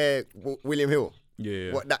near William Hill?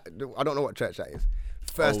 Yeah. What that? I don't know what church that is.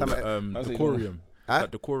 First time I Decorum. Huh?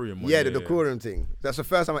 That Decorum one. Yeah, the decorum thing. That's the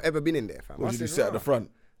first time I've ever been in there, fam. What I did you said, sit at the "Rah."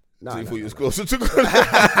 front? Nah, So you nah, thought you nah, was nah. closer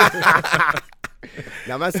to.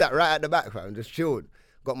 Now man sat right at the back, fam, just chilled,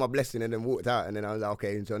 got my blessing and then walked out. And then I was like,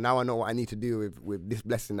 okay, so now I know what I need to do with this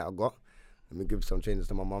blessing that I got. Let me give some changes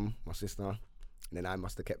to my mum, my sister. And then I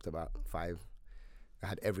must have kept about 5. I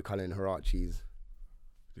had every colour in Hirachis.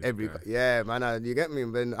 Yeah, man, you get me?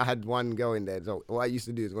 Then I had one girl in there. So what I used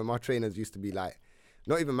to do is when my trainers used to be like,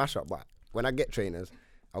 not even mash up, but when I get trainers,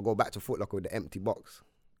 I'll go back to Foot Locker with the empty box.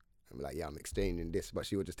 I'm like, yeah, I'm exchanging this. But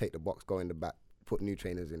she would just take the box, go in the back, put new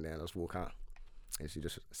trainers in there, and just walk out. And she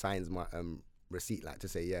just signs my receipt, like to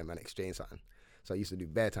say, yeah, man, exchange something. So I used to do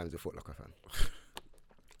bare times with Foot Locker, fam.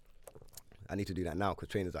 I need to do that now because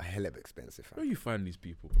trainers are hella expensive, fam. Where you find these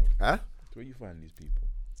people, bro? Huh? Where you find these people?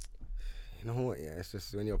 You know what, yeah, it's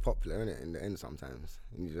just when you're popular, innit, in the end sometimes.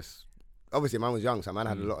 And you just, obviously, man was young, so man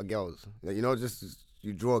had a lot of girls. You know, just,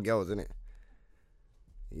 you draw girls, innit?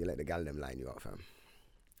 You let the gal them line you up, fam.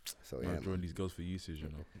 So, yeah, I'm drawing these girls for usage, you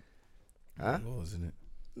know. Huh? Wasn't it?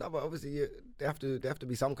 No, but obviously, they have to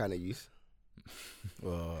be some kind of use.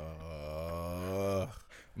 I'm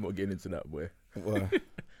not getting into that, boy. Well,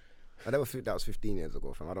 I never think that was 15 years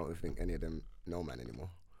ago, fam. I don't think any of them know man anymore.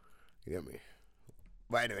 You get me?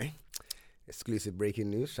 But anyway, exclusive breaking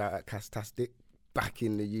news. Shout out Castastic. Back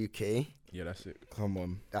in the UK. Yeah, that's it. come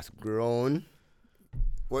on. That's grown.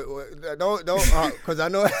 Wait, don't, because I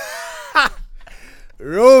know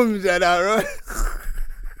Rooms and that, Rooms.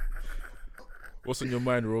 What's on your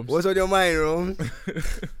mind, Roms? What's on your mind, Rooms?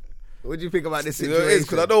 What do you think about this You know situation? it is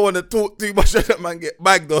because I don't want to talk too much of that man get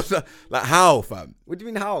bagged though. Like how, fam? What do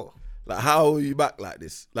you mean how? Like how are you back like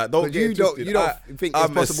this? Like don't 'Cause get you don't- twisted. you don't think it's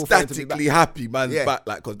I'm possible for him to be ecstatically back? happy man's Yeah. back,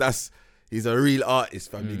 like because he's a real artist,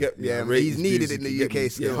 fam. You get me? Yeah, I man, rate he's his needed music, in the you get UK me?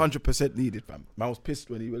 still. Yeah, 100% needed, fam. Man was pissed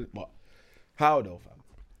when he was, but how though, fam?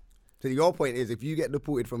 So your point is, if you get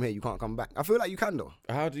deported from here, you can't come back. I feel like you can though.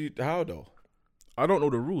 How though? I don't know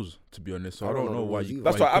the rules, to be honest, so I don't know the why rules you... either.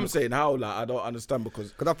 That's why what you I'm saying. How, like, I don't understand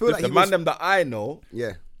because I feel like the he man was- them that I know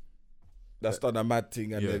Yeah, that's done a mad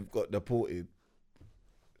thing and Yeah. they've got deported.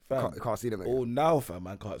 Fam, can't see them again. oh now, fam,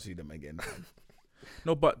 I can't see them again. Fam.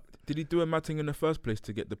 No, but did he do a mad thing in the first place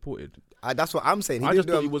to get deported? That's what I'm saying. He I didn't just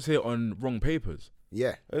do thought a- he was here on wrong papers.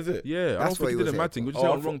 Yeah. Is it? Yeah, I That's don't what think he he did was a here mad thing. for. He was here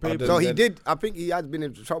Oh, on wrong I papers. So And he then- did. I think he has been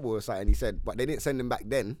in trouble or something. He said, but they didn't send him back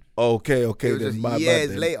then. Okay, It was then just my bad years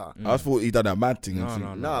then. later. I thought he done a mad thing. No, and shit.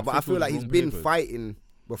 no, Nah, I but I think it feel was like he's wrong been papers. fighting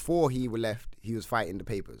before he left. He was fighting the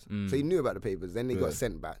papers, so he knew about the papers. Then they got Yeah.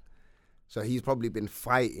 sent back. So he's probably been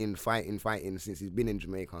fighting since he's been in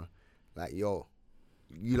Jamaica. Like, yo,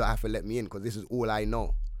 you lot have to let me in because this is all I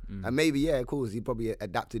know. And maybe, yeah, of course, he probably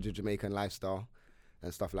adapted to Jamaican lifestyle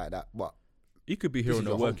and stuff like that. But he could be here This on is a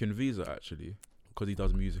your working visa actually, because he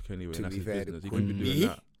does music anyway. To And that's be his fair, business. He could could be doing be.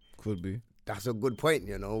 that. Could be. that's a good point,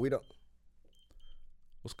 you know. We don't.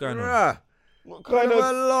 What's going on? Bruh, What kind of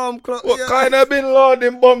alarm clock. What yeah. kind of Bin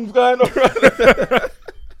Laden bombs going on?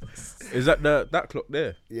 Is that that clock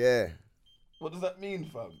there? Yeah, What does that mean,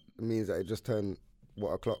 fam? it means that it just turned what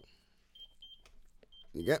o'clock.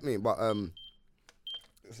 You get me? But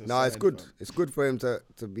no, it's good. It's good for him to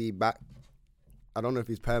be back. I don't know if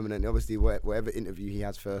he's permanent. Obviously, whatever interview he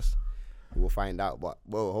has first, we'll find out. But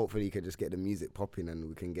well, hopefully he can just get the music popping and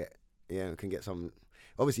we can get some.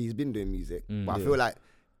 Obviously, he's been doing music, but I feel like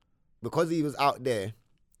because he was out there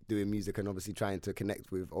doing music and obviously trying to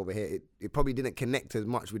connect with over here, it probably didn't connect as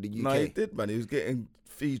much with the UK. No, he did, man. He was getting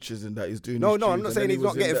features and that. He's doing. No, his I'm tunes, not and saying then he's he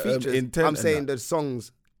not was in getting the, features. Intent I'm and saying that. the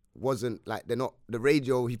songs wasn't like they're not the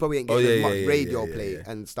radio. He probably ain't getting as much radio play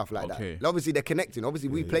and stuff like Okay. that. Obviously they're connecting. Obviously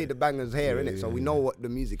we played the bangers here, innit? So we know what the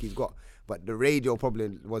music he's got. But the radio probably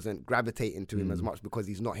wasn't gravitating to him as much because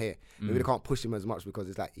he's not here. Maybe they can't push him as much because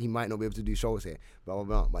it's like he might not be able to do shows here. Blah blah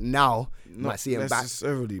blah. But now you might see him back. Not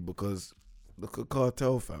necessarily because look at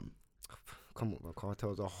Cartel, fam. Come on, man.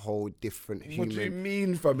 Cartel's a whole different What do you human.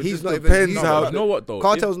 mean, fam? It He's just not even depends human. how. You know what though?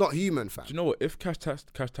 Cartel's not human, fam. Do you know what? If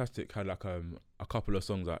Cashtastic had like a couple of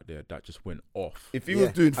songs out there that just went off, If he Yeah. was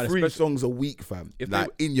doing And 3 especially- songs a week, fam, If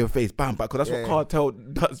like they- in your face, bam, bam, because that's Yeah. what Cartel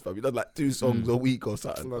does, fam. He does like 2 songs a week or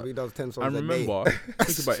something. Bro, he does 10 songs and a day. remember,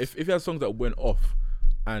 think about it, if he had songs that went off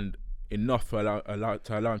and enough to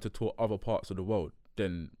allow him to tour other parts of the world,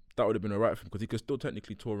 then that would have been alright for him because he could still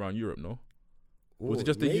technically tour around Europe, no? Or was it Ooh,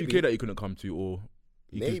 just the maybe. UK that he couldn't come to, or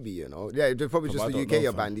he could- Maybe, you know. Yeah, it's probably But just I the don't UK know,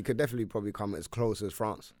 your fam. band. He could definitely probably come as close as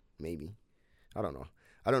France. Maybe. I don't know.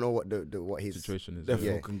 I don't know what what his situation is? Therefore,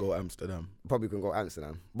 Yeah. can go Amsterdam. probably can go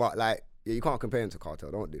Amsterdam. But like, yeah, you can't compare him to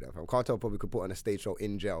Cartel. Don't do that, fam. Cartel probably could put on a stage show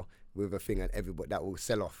in jail with a thing and everybody that will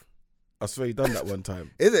sell off. I swear he done that one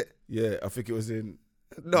time. Is it? Yeah, I think it was in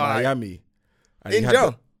No, Miami. And in he had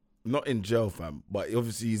jail? not in jail, fam, but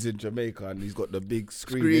obviously he's in Jamaica and he's got the big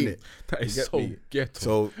screen, Screen. in it. That is You get so me? ghetto.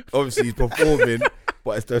 So obviously he's performing,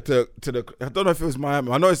 but it's to the. I don't know if it was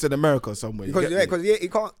Miami. I know it's in America somewhere. you Because get me? because he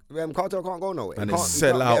can't. Cartel can't go nowhere. And he it's can't,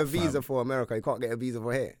 sell he can't get out, a visa fam. for America. He can't get a visa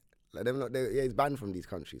for here. Like them, he's banned from these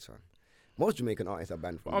countries, fam. Most Jamaican artists are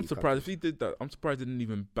banned from. I'm these surprised if he did that. I'm surprised they didn't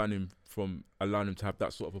even ban him from allowing him to have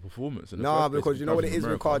that sort of a performance. In the Nah, first place because if you he know what comes it is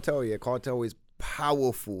from with America. Cartel, yeah? Cartel is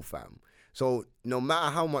powerful, fam. So no matter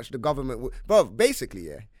how much the government would... Bro, basically,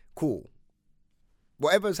 yeah, cool.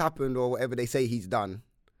 Whatever's happened or whatever they say he's done,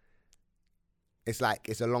 it's like,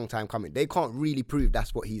 it's a long time coming. They can't really prove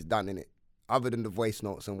that's what he's done, innit? Other than the voice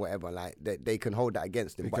notes and whatever, like, they can hold that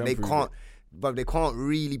against him. They But can they prove can't... But they can't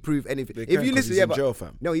really prove anything. They If can, you 'cause listen, he's yeah, in but... jail,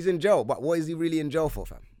 fam. No, he's in jail, but what is he really in jail for,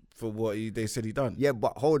 fam? For what they said he done. Yeah,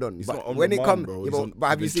 but hold on. He's but not on when it remand, comes, bro. yeah, He's but, on- but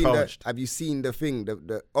have you he's been seen charged. have you seen the thing?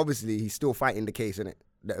 The obviously he's still fighting the case, innit?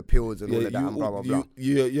 The appeals and all of that and blah blah blah.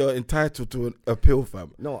 You're entitled to an appeal,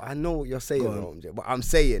 fam. No, I know what you're saying, Go on. though, MJ, but I'm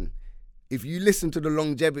saying if you listen to the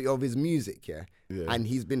longevity of his music, yeah, and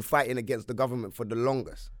he's been fighting against the government for the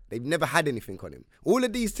longest. They've never had anything on him. All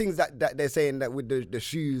of these things that they're saying that with the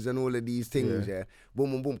shoes and all of these things, yeah,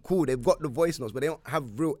 boom, boom, boom, cool. They've got the voice notes, but they don't have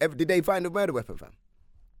real. Did they find the murder weapon, fam?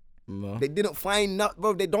 No. They didn't find that,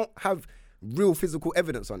 bro. They don't have real physical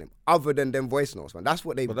evidence on him other than them voice notes, man. That's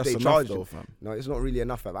what they But that's enough charged though, him. fam. No, it's not really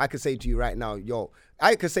enough, fam. I could say to you right now,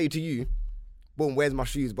 I could say to you, boom, where's my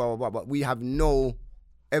shoes, blah, blah, blah, but we have no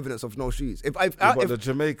evidence of no shoes. But the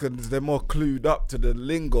Jamaicans, they're more clued up to the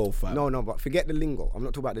lingo, fam. No, but forget the lingo. I'm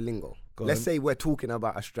not talking about the lingo. Go Let's on. say we're talking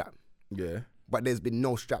about a strap, Yeah. but there's been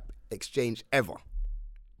no strap exchange ever.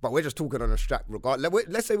 But we're just talking on a strap, regardless.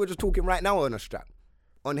 Let's say we're just talking right now on a strap.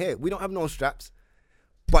 On here, we don't have no straps,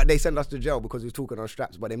 but they send us to jail because we're talking on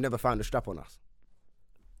straps, but they've never found a strap on us.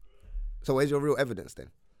 So where's your real evidence then?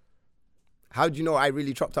 How do you know I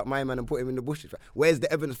really chopped up my man and put him in the bushes? Where's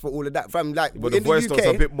the evidence for all of that? Fam, like, But the in voice the notes are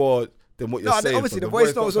a UK, bit more than what you're No, saying. obviously fam. the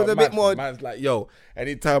voice notes was are a bit mad, more- fam. Man's like, yo,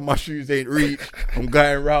 anytime my shoes ain't reached, I'm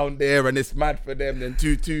going round there and it's mad for them. Then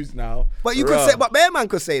 2-2s now. but you could say, but Bearman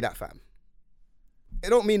could say that, fam. It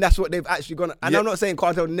don't mean that's what they've actually gone. And Yeah. I'm not saying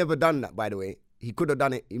Cartel never done that, by the way. He could have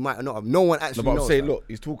done it. He might not have. No one No, actually but I'm knows. saying, fam. look,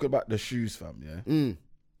 he's talking about the shoes, fam. Yeah. Mm.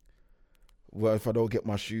 Well, if I don't get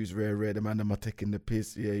my shoes rare, the man them are taking the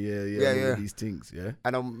piss. Yeah. Yeah. All these things, yeah.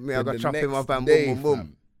 And I'm Then gonna the chop him next up and day, boom, boom, boom.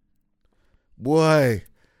 fam, boy,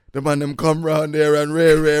 the man them come round there and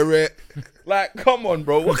rare. Like, come on,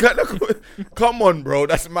 bro. What kind of? Come on, bro.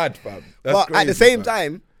 That's mad, fam. That's But at the crazy, same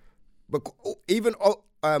fam. time, even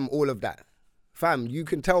all of that, fam, you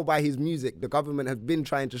can tell by his music, the government has been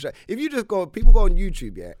trying to show. If you just go, people go on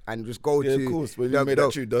YouTube, and just go Yeah, to. of course. When you made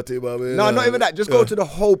that tune, Dirty Bobby. No, not even that. Just go to the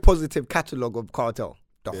whole positive catalogue of Cartel.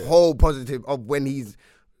 The whole positive of when he's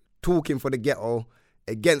talking for the ghetto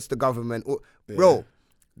against the government. Bro,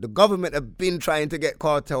 the government have been trying to get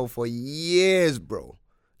Cartel for years, bro.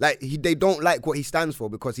 Like, they don't like what he stands for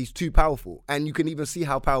because he's too powerful. And you can even see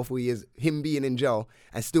how powerful he is, him being in jail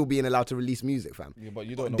and still being allowed to release music, fam. Yeah, but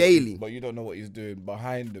you don't know daily. But you don't know what he's doing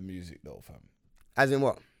behind the music, though, fam. As in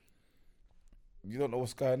what? You don't know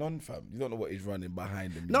what's going on, fam. You don't know what he's running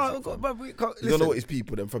behind the music. No, fam. but we can't, You don't know what his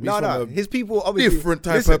people them from. No, He's no. from a His people obviously different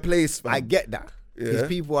type of place, fam. I get that. Yeah. His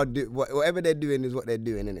people are whatever they're doing is what they're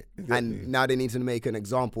doing, innit? Exactly. And now they need to make an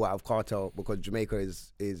example out of Cartel because Jamaica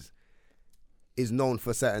is known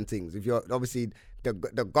for certain things. If you're obviously the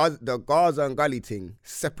Gaza and Gully thing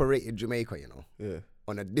separated Jamaica, you know, Yeah.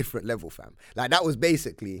 on a different level, fam. Like that was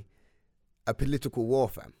basically a political war,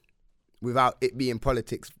 fam. Without it being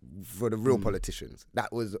politics for the real politicians.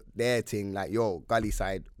 That was their thing, like, yo, Gully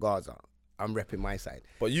side, Gaza. I'm repping my side.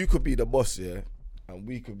 But you could be the boss, yeah, and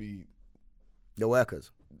we could be The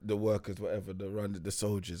workers. the workers, whatever, the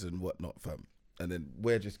soldiers and whatnot, fam. And then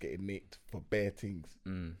we're just getting nicked for bare things.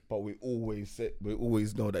 But we always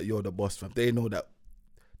know that you're the boss, fam. They know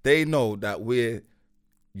that we're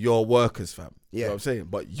your workers, fam. You know what I'm saying?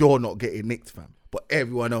 But you're not getting nicked, fam. But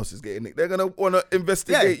everyone else is getting nicked. They're gonna wanna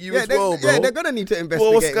investigate you as well, bro. Yeah, they're gonna need to investigate.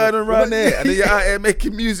 Well, what's going on around there? And then you're out here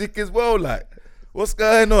making music as well, like. What's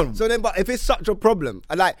going on? So then, but if it's such a problem,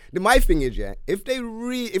 and like my thing is, if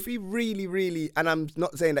he really, and I'm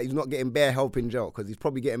not saying that he's not getting bare help in jail, because he's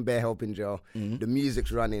probably getting bare help in jail. The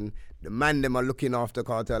music's running, the man them are looking after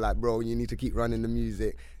Cartel, like, bro, you need to keep running the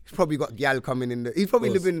music. He's probably got gal coming in. He's probably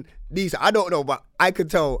living decent. I don't know, but I could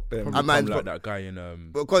tell a man's like that guy in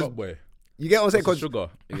because Top Boy. you get what I'm saying? Cause, Sugar.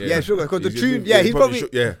 yeah, Sugar. Because the tune, he's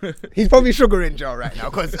he's probably Sugar in jail right now,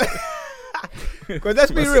 because. Because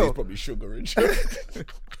let's be real. He's probably sugar in jail. Yeah,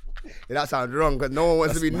 that sounds wrong because no one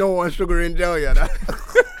wants to be no one sugar in jail, yeah.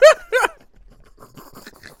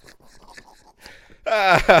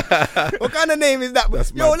 What kind of name is that?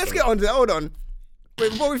 That's Yo, mad, let's bro. get on to that. Hold on.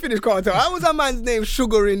 Wait, before we finish Cartel, how was that man's name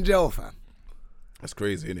Sugar in jail, fam? That's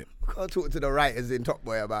crazy, innit? Can't talk to the writers in Top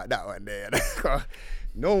Boy about that one there.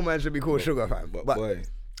 No man should be called Sugar, fam.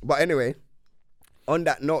 But anyway, on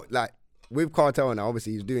that note, like with Cartel now,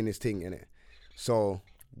 obviously he's doing his thing, innit? So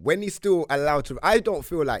when he's still allowed to, I don't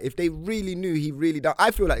feel like if they really knew he really done,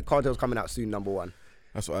 I feel like Cartel's coming out soon, number one.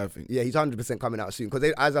 That's what I think. Yeah, he's 100% coming out soon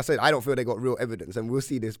because, as I said, I don't feel they got real evidence, and we'll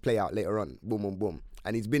see this play out later on. Boom, boom, boom.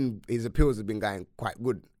 And his appeals have been going quite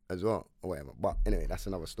good as well, or whatever. But anyway, that's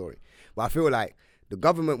another story. But I feel like the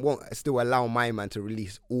government won't still allow my man to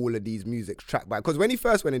release all of these music track by, because when he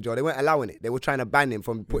first went in jail, they weren't allowing it. They were trying to ban him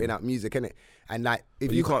from putting out music, innit? And like, if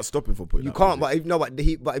But you can't stop him from putting. you out can't.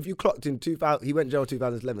 music. But if you clocked in 2000, he went jail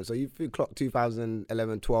 2011. So if you clocked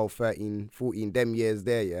 2011, 12, 13, 14, them years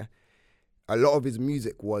there, yeah, a lot of his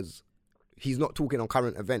music he's not talking on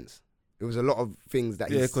current events. It was a lot of things that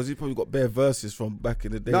because he probably got bare verses from back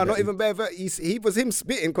in the day. No, not even bare verses. He was him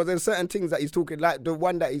spitting, because there's certain things that he's talking, like the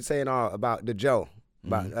one that he's saying about the jail.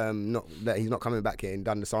 But not that he's not coming back here and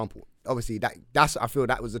done the sample. Obviously, that's I feel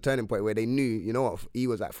that was the turning point where they knew, you know what, he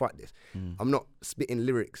was like, fuck this. I'm not spitting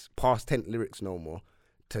lyrics, past tense lyrics no more,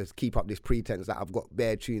 to keep up this pretense that I've got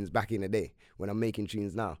bare tunes back in the day when I'm making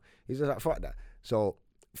tunes now. He's just like, fuck that. So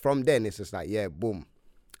from then it's just like, yeah, boom,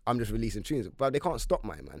 I'm just releasing tunes. But they can't stop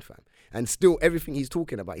my man, fam. And still, everything he's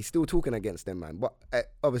talking about, he's still talking against them, man. But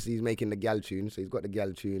obviously he's making the gal tune, so he's got the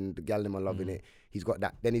gal tune, the gal them are loving it. He's got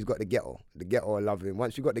that. Then he's got the ghetto. The ghetto are loving him.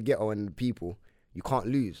 Once you got the ghetto and the people, you can't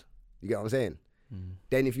lose. You get what I'm saying?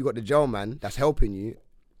 Then if you got the jail man that's helping you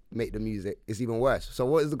make the music, it's even worse. So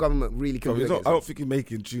what is the government really Fam, doing? I don't think he's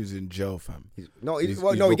making tunes in jail, fam. He gets to go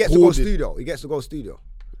recorded. studio. He gets to go studio.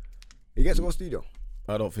 He gets to go studio.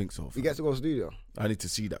 I don't think so. He Fam. gets to go studio. I need to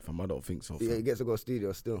see that, fam. I don't think so. Fam. Yeah, he gets to go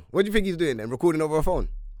studio still. What do you think he's doing then? Recording over a phone?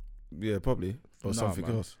 Yeah, probably or something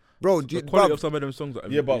man. else. Bro, The quality of some of them songs.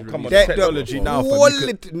 That Yeah, but he's come on, released- the technology now, fam, you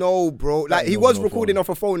Quality, no, bro. Like he no, was no recording phone. off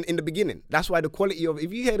a phone in the beginning. That's why the quality of,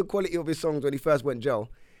 if you hear the quality of his songs when he first went jail,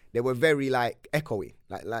 they were very like echoey,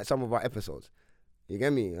 like some of our episodes. You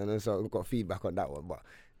get me? And then so we've got feedback on that one, but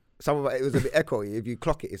some of it was a bit echoey. If you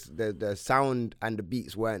clock it, it's the sound and the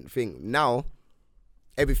beats weren't thing. Now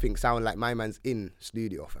everything sound like my man's in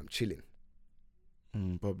studio, fam, chilling.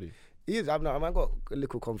 Probably. He is. I've got a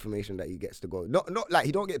little confirmation that he gets to go. Not like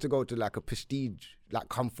he don't get to go to like a prestige, like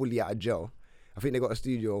come fully out of jail. I think they got a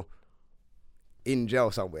studio in jail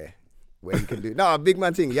somewhere where he can do. No, a big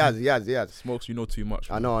man thing. He has. Smokes, you know too much.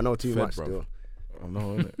 I know too Fed, much bruv. still. I know,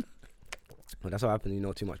 innit? Well, that's what happened. You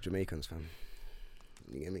know too much Jamaicans, fam.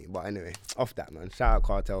 You get me? But anyway, off that, man. Shout out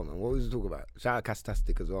Cartel, man. What was we talking about? Shout out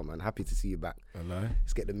Castastic as well, man. Happy to see you back. Hello.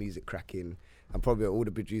 Let's get the music cracking. And probably all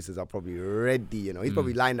the producers are probably ready, you know. He's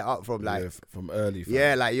probably lined it up from like... Yeah, from early. Fam.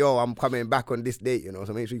 Yeah, like, yo, I'm coming back on this date, you know.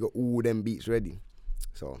 So make sure you got all them beats ready.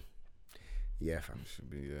 So, yeah, fam. Should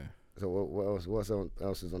be, yeah. So what else? What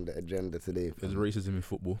else is on the agenda today? There's racism in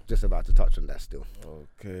football. Just about to touch on that still.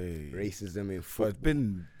 Okay. Racism in But football. it's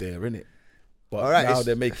been there, innit? But All right, now it's-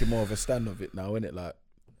 they're making more of a stand of it now, innit? Like,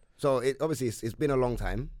 So obviously it's been a long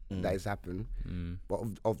time that it's happened. But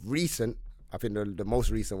of recent, I think the most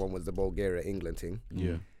recent one was the Bulgaria-England thing.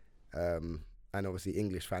 Yeah. And obviously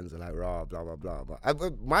English fans are like, rah, blah, blah, blah.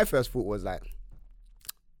 But my first thought was like,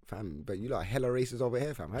 fam, but you lot are hella racist over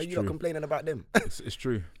here, fam. How It's you lot true. complaining about them? It's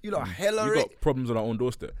true. You lot are hella You racist. got problems on our own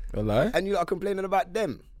doorstep. a lie? And you lot are complaining about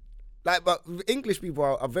them. Like, but English people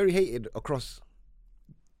are very hated across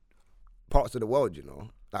parts of the world, you know.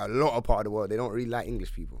 Like a lot of part of the world, they don't really like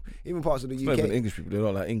English people. Even parts of the It's not UK. even English people. They're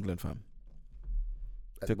not like England, fam.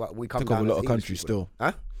 But we come Took over down a lot as of English countries people. still.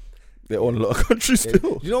 Huh? They're on a lot of countries Yeah.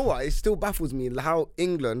 still. You know what? It still baffles me how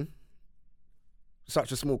England,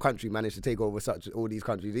 such a small country, managed to take over all these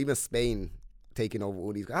countries. Even Spain taking over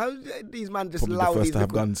all these. How these man just Probably allow the first these to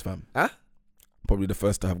have little- guns, fam. Huh? Probably the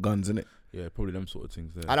first to have guns, innit? Yeah, probably them sort of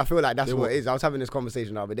things there. And I feel like that's They what were- it is. I was having this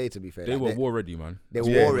conversation the other day. To be fair, They like, were war ready, man. They were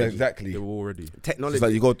Yeah, war ready. exactly. They were war ready. Technology. It's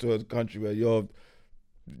like you go to a country where you're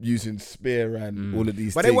using spear and all of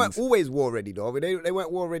these But things. they weren't always war ready though. They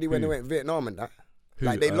weren't war ready when they went Vietnam and that. Who,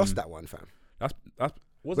 Like they lost that one, fam. That's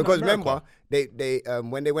wasn't Because that America? remember they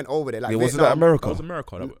when they went over there, like Yeah, wasn't Vietnam, that America? That was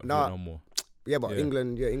America. That Nah. Vietnam War. Yeah, but Yeah.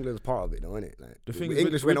 England's part of it, though, isn't it? Like The thing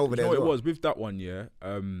English is, went over there. You know as what well. it was with that one, yeah.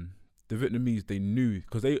 The Vietnamese, they knew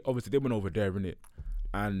because they obviously they went over there, innit?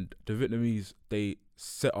 And the Vietnamese, they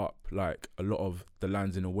set up like a lot of the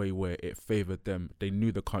lands in a way where it favoured them. They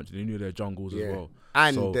knew the country, they knew their jungles as well.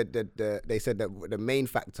 And So- they said that the main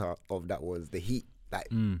factor of that was the heat. Like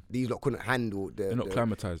these lot couldn't handle They're not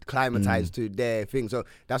climatized. climatized to their thing. So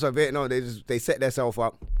that's why Vietnam they set themselves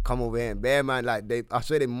up, come over here and bear man. Like I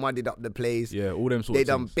swear they muddied up the place. Yeah, all them sorts They of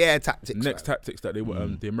done things. bare tactics. Next man. tactics that they were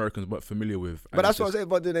the Americans weren't familiar with. But that's what I'm saying.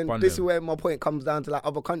 But then fund this is them. where my point comes down to like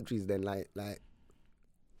other countries. Then like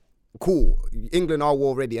cool, England are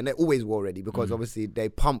war ready and they're always war ready because obviously they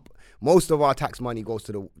pump most of our tax money goes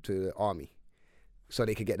to the army, so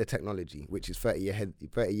they could get the technology, which is 30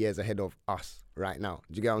 years ahead of us right now.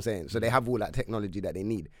 Do you get what I'm saying? So they have all that technology that they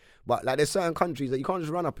need. But like there's certain countries that you can't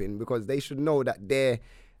just run up in because they should know that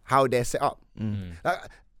how they're set up. Like,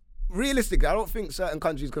 realistically, I don't think certain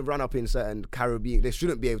countries could run up in certain Caribbean. They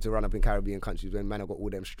shouldn't be able to run up in Caribbean countries when man have got all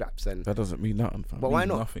them straps and. That doesn't mean nothing, fam. But why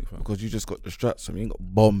not? Nothing, fam. Because you just got the straps, fam. You ain't got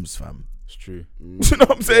bombs, fam. It's true. you know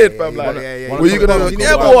what I'm saying, fam? yeah, Like, yeah. what you gonna Bombs, do? you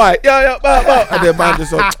Yeah, need boy. Yeah, bow. And then man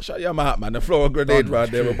just shut your mouth, man. The floor a grenade right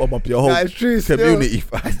there will bomb up your whole Nah, it's true still. community,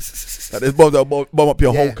 fam. Like, there's bombs that bomb up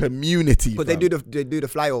your Yeah. whole community, Because fam. they do the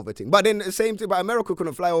flyover thing. But then the same thing, but America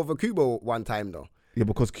couldn't fly over Cuba one time though. Yeah,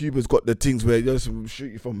 because Cuba's got the things where you just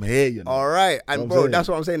shoot you from here, you know. All right. And Know what I'm bro, saying? that's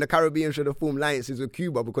what I'm saying. The Caribbean should have formed alliances with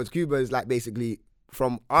Cuba because Cuba is like basically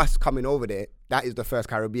from us coming over there, that is the first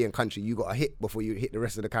Caribbean country you got to hit before you hit the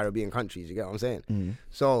rest of the Caribbean countries. You get what I'm saying?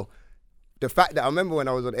 So the fact that I remember when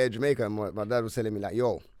I was on Air Jamaica and my dad was telling me like,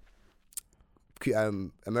 yo,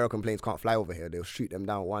 American planes can't fly over here. They'll shoot them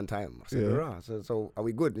down one time. I said, Yeah. "Rah." So are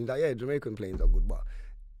we good? And he's like, yeah, Jamaican planes are good, but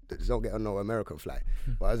they just don't get on no American flight.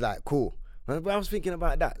 But I was like, cool. But I was thinking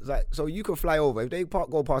about that. It's like, so you can fly over. If they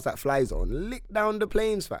go past that fly zone, lick down the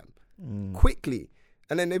planes, fam. Quickly.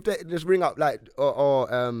 And then if they just ring up like,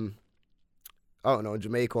 or I don't know,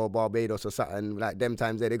 Jamaica or Barbados or something, like them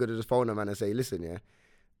times there, they could have just phone them and say, listen, yeah,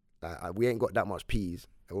 like, we ain't got that much peas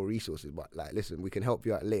or resources, but like, listen, we can help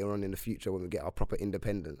you out later on in the future when we get our proper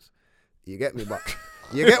independence. You get me? But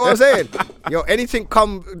you get what I'm saying? Yo, anything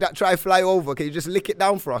come that try fly over, can you just lick it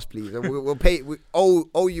down for us, please? And we'll pay, we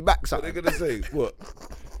owe you back What they something. gonna say? What?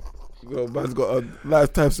 Well, man's got a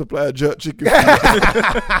lifetime supply of jerk chicken.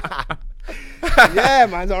 Yeah,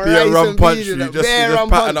 man, all Be right. a rum punch. You just pattern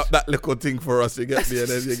punch. up that little thing for us. You get me, and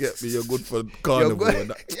then you get me. You're good for carnival. You're And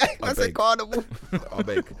good. that. Yeah, I I said beg. carnival.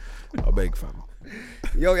 I beg, fam.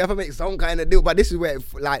 Yo, you have to make some kind of deal. But this is where,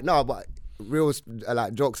 like, no, but real,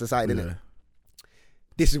 like, jokes aside, innit? Yeah.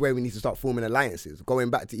 This is where we need to start forming alliances. Going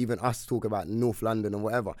back to even us talk about North London and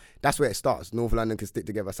whatever. That's where it starts. North London can stick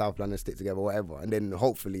together, South London stick together, whatever. And then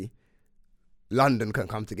hopefully London can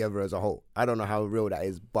come together as a whole. I don't know how real that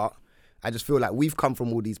is, but I just feel like we've come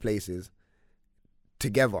from all these places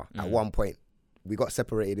together at one point. We got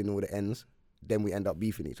separated in all the ends. Then we end up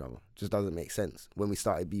beefing each other. Just doesn't make sense. When we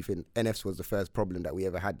started beefing, NFs was the first problem that we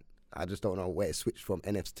ever had I just don't know where it switched from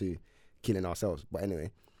NFs to killing ourselves. But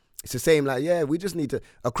anyway, it's the same. Like, yeah, we just need to,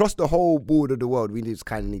 across the whole board of the world, we just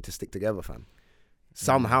kind of need to stick together, fam.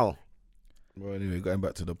 Somehow. Well, anyway, going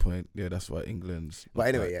back to the point, yeah, that's why England's. But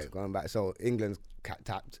anyway, yeah, going back. So England's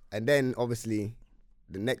tapped. And then, obviously,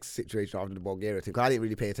 the next situation after the Bulgaria thing, because I didn't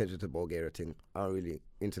really pay attention to the Bulgaria thing. I don't really,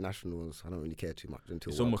 internationals, I don't really care too much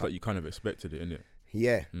until It's World almost Cup. like you kind of expected it, innit?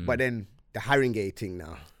 Yeah, but then the Haringey thing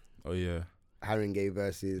now. Oh yeah, Haringey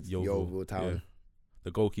versus Yeovil Town. Yeah.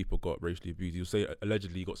 The goalkeeper got racially abused. You say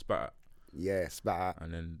allegedly he got spat at, Yeah, spat out.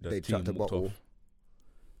 and then the They team chucked a walked bottle. off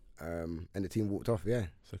And the team walked off, yeah.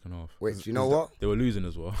 second half. Which, you know what? They were losing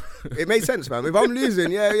as well. It makes sense, man. If I'm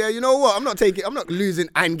losing, yeah, you know what? I'm not losing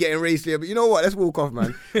and getting racially, but you know what? Let's walk off,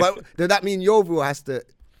 man. But does that mean Yeovil has to?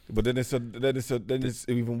 But then it's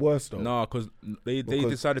even worse though. Nah, because they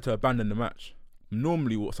decided to abandon the match.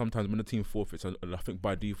 Normally, sometimes when the team forfeits, I think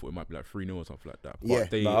by default it might be like 3-0 or something like that. But Yeah.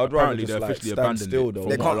 they Nah, I'd rather apparently just, they like, officially stand abandoned still, it though. from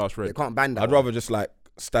They what I can't. last read. They can't ban that. I'd rather just like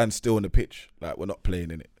stand still on the pitch, like we're not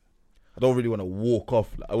playing in it. I don't really want to walk off.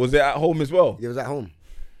 Like, was it at home as well? It was at home.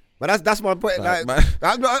 But that's my point. Like,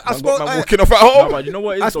 Like, man, I spoke. man walking off at home. No, but you know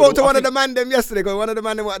what? it is I though? spoke to I one of think- the man them yesterday. Because one of the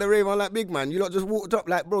man them were at the rave. I'm like, big man, you lot just walked up.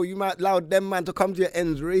 Like, bro, you might allow them man to come to your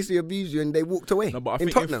ends, racially abuse you, and they walked away. No, but I in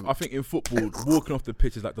think Tottenham. I think in football, walking off the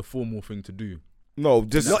pitch is like the formal thing to do. No,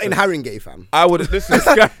 just Not in Haringey, fam. I would listen.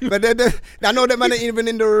 But I know that man ain't even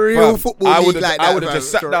in the real football I league would have like that. I would have fam.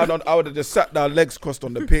 just sat down on. I would have just sat down, legs crossed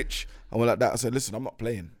on the pitch, and went like that. I said, "Listen, I'm not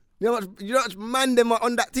playing." You know how much man them are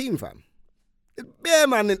on that team, fam. Yeah,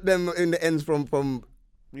 man, them in the ends from.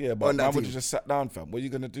 Yeah, On but that I would team. have just sat down, fam. What are you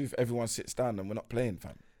gonna do if everyone sits down and we're not playing,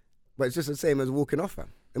 fam? But it's just the same as walking off,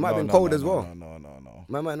 fam. It might No, have been no, cold no, as no, well. No.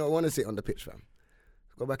 Man might not want to sit on the pitch, fam.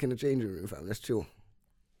 Go back in the changing room, fam. Let's chill.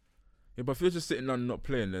 Yeah, but if you're just sitting down and not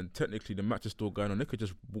playing, then technically the match is still going on. They could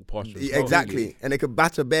just walk past you. as Yeah, well. exactly. And they could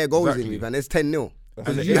batter bare goals in Exactly. you, man. It's 10-0. And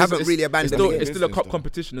And it you is- haven't It's- really It's abandoned still, the game. it's still a It's cup still-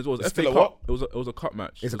 competition as well. It's It's FA still a Cup. what? It was a cup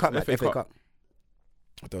match. It's a It cup was match, an FA Cup.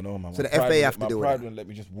 I don't know, man. So My the FA pride have to my deal with pride that. wouldn't let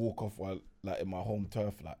me just walk off while like in my home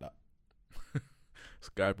turf like that.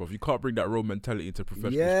 Sky, bro. You can't bring that road mentality into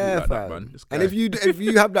professional Yeah, sport like fam. that, man. It's And if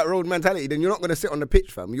you have that road mentality, then you're not going to sit on the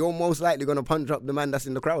pitch, fam. You're most likely going to punch up the man that's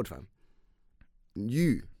in the crowd, fam.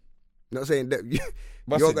 You. Not saying that you,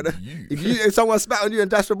 But I you're said gonna. you. If someone spat on you and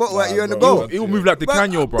dash the bottle Nah, at you in the bro, goal, He will move like the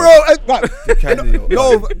Canyo, bro. Canyo.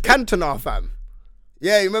 no, Cantona, fam.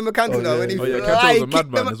 Yeah, you remember Cantona Oh, yeah. when he Oh, yeah, Cantona's a kicked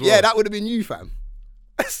madman them- as well. Yeah, that would have been you, fam.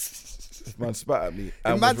 Man spat at me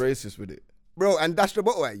and man- was racist with it. Bro, and dash the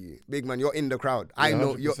bottle at you, big man. You're in the crowd. I Yeah,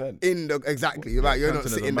 know you're 100%. in the exactly. You're you're not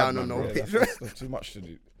Cantona's a sitting down madman, on no bro. pitch. That's too much to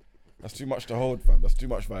do. That's too much to hold, fam. That's too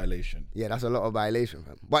much violation. Yeah, that's a lot of violation,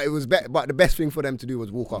 fam. But it was but the best thing for them to do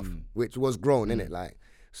was walk off, which was grown, innit? Like,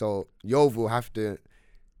 so Yeovil have to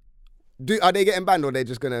are they getting banned or are they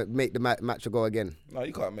just gonna make the match go again? No,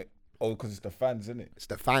 you can't make. Oh, because it's the fans, isn't it? It's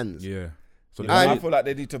the fans. Yeah. So I And- feel like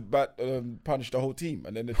they need to punish the whole team,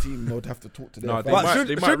 and then the team would have to talk to their no, they fans. But might, should-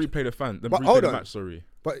 they might replay the fan. but Replay hold the on. match. Sorry.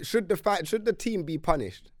 But should the team be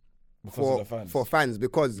punished Because of the fans. for fans?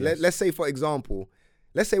 Because Yes. let's say, for example,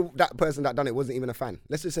 let's say that person that done it wasn't even a fan.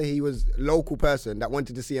 Let's just say he was a local person that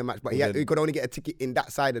wanted to see a match, but Well, then- he could only get a ticket in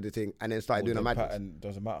that side of the thing and then started doing a the match. pattern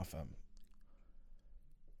doesn't matter, fam.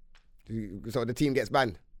 So the team gets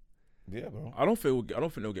banned. Yeah, bro. I don't think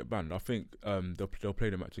they'll get banned. I think they'll play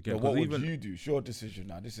the match again. But what 'Cause would even you do? It's your decision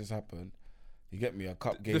now. This has happened. You get me a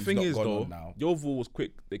cup game. the thing not is gone though, on now. Yeovil was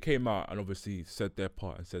quick. They came out and obviously said their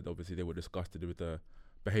part and said obviously they were disgusted with the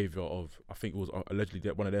behaviour of, I think it was allegedly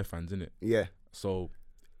one of their fans, innit? Yeah. So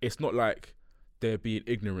it's not like they're being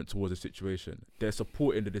ignorant towards the situation. They're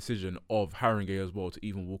supporting the decision of Haringey as well to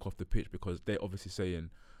even walk off the pitch because they're obviously saying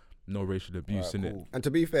no racial abuse, Alright, innit? cool. And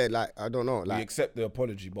to be fair, like I don't know, We like accept the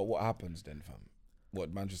apology, but what happens then, fam?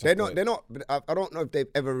 What Manchester? they're not. I don't know if they've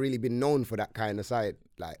ever really been known for that kind of side.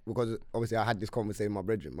 Like because obviously I had this conversation with my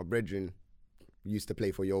brethren. My brethren used to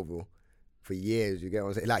play for Yeovil for years. You get what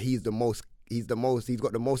I'm saying? Like he's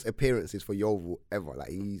got the most appearances for Yeovil ever.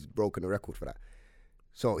 Like he's broken the record for that.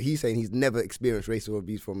 So he's saying he's never experienced racial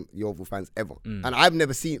abuse from Yeovil fans ever. And I've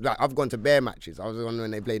never seen, like I've gone to Bear matches. I was on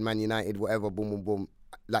when they played Man United, whatever, boom, boom, boom.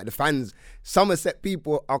 Like the fans, Somerset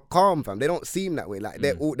people are calm, fam. They don't seem that way. Like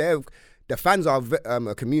the fans are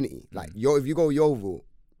a community. Like if you go Yeovil,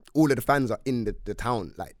 all of the fans are in the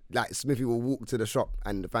town. Like Smithy will walk to the shop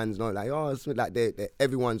and the fans know, like, oh, Smith, like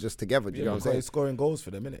everyone's just together. Do you know what I'm saying? He's scoring goals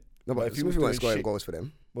for them, innit? No, but if he Smithy was wasn't doing scoring shit- goals for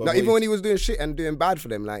them. Well, No, but even he's- when he was doing shit and doing bad for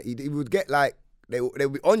them, like he would get like they would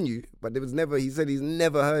be on you, but there was never. He said he's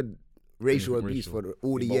never heard racial Anything abuse racial. for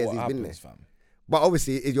all the But years what he's been there. happens, fam? But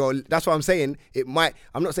obviously, that's what I'm saying. It might.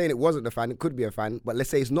 I'm not saying it wasn't a fan. It could be a fan. But let's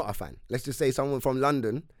say it's not a fan. Let's just say someone from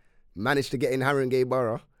London managed to get in Haringey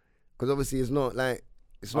Borough, because obviously it's not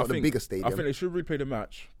the biggest stadium. I think they should replay the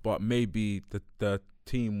match, but maybe the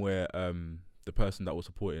team where the person that was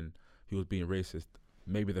supporting who was being racist,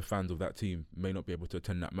 maybe the fans of that team may not be able to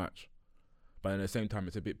attend that match. But at the same time,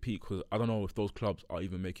 it's a bit peak because I don't know if those clubs are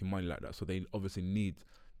even making money like that. So they obviously need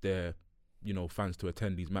their, fans to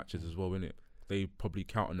attend these matches as well, innit? They probably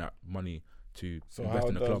count on that money to invest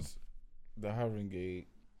in the club. The Haringey,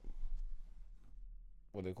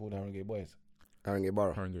 what they call the Haringey Boys? Haringey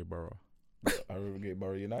Borough. Haringey Borough. Haringey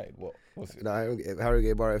Borough United. What's it? No,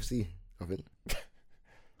 Haringey Borough FC, I think.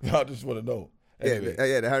 I just want to know. Anyway. The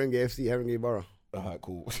Haringey FC, Haringey Borough. Alright,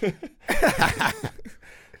 cool.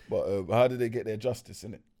 But how did they get their justice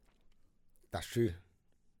in it? That's true.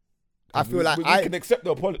 I feel like we can accept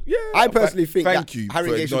the apology. Yeah, I personally think thank that you Haringey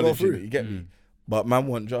for should go acknowledging through. it, you get me? But man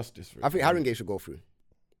want justice for it. I think Haringey should go through.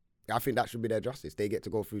 I think that should be their justice. They get to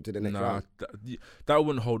go through to the next round. That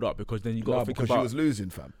wouldn't hold up because then you got to think because about. she was losing,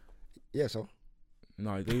 fam. Yeah, so.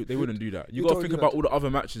 No, they wouldn't do that. You Who got to told think you about that? all the other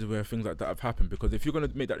matches where things like that have happened. Because if you're going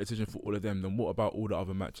to make that decision for all of them, then what about all the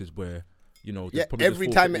other matches where, Yeah, every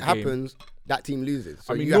time it happens, that team loses.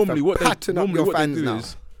 So I mean, you have normally to what pattern up your they fans do now.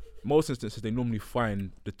 is, most instances, they normally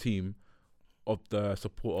find the team of the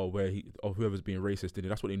supporter of whoever's being racist in it.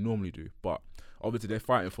 That's what they normally do. But obviously they're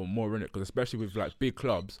fighting for more in it because especially with like big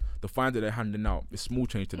clubs, the fines that they're handing out is small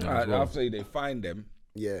change to them as well. I'll say they find them.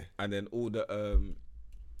 Yeah. And then all the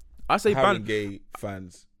I say Haringey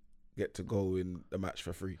fans get to go in the match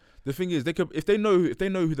for free. The thing is, they could if they know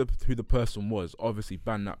who the person was, obviously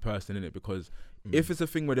ban that person in it because if it's a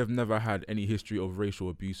thing where they've never had any history of racial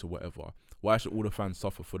abuse or whatever, why should all the fans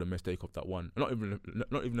suffer for the mistake of that one? Not even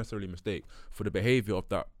necessarily mistake, for the behaviour of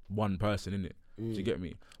that one person in it. Do you get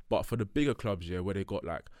me? But for the bigger clubs, yeah, where they got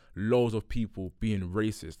like loads of people being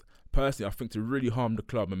racist, personally, I think to really harm the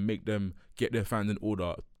club and make them get their fans in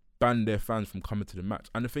order, ban their fans from coming to the match.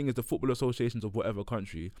 And the thing is, the football associations of whatever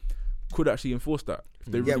country could actually enforce that if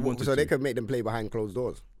they really wanted so to. they could make them play behind closed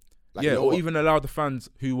doors. Like, or even allow the fans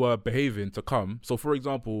who were behaving to come. So, for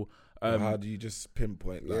example, how do you just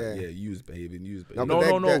pinpoint use behaving?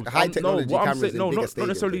 No. High technology what I'm cameras saying, in not bigger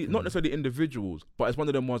necessarily stadiums. not necessarily individuals, but it's one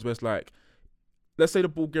of them ones where it's like, let's say the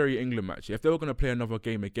Bulgaria-England match. Yeah, if they were going to play another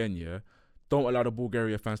game again, yeah, don't allow the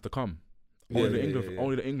Bulgaria fans to come. Only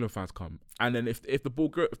the England fans come. And then if the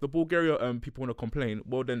Bulgaria people want to complain,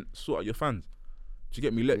 well then sort out your fans. Do you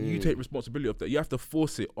get me? Let you take responsibility of that. You have to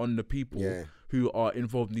force it on the people who are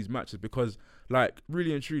involved in these matches because, like,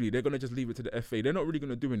 really and truly, they're gonna just leave it to the FA. They're not really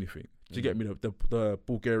gonna do anything. Do you get me? The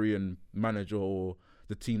Bulgarian manager or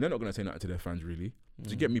the team, they're not gonna say nothing to their fans, really.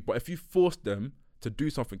 Do you get me? But if you force them to do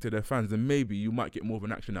something to their fans, then maybe you might get more of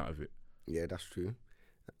an action out of it. Yeah, that's true.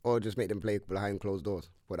 Or just make them play behind closed doors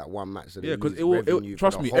for that one match. So yeah, because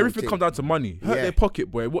trust me, everything comes down to money. Hurt their pocket,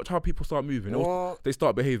 boy. Watch how people start moving. They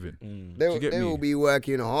start behaving. They will be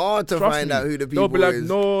working hard to find out who the people They'll be like, is.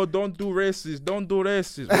 no, don't do racist,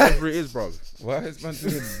 whatever it is, bro. Why is man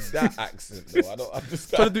doing that accent though? I don't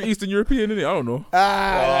understand. Trying to do Eastern European, innit? I don't know.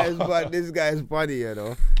 But this guy is funny, you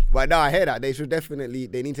know. But no, I hear that.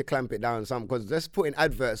 They need to clamp it down some because just putting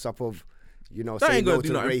adverts up of, that ain't gonna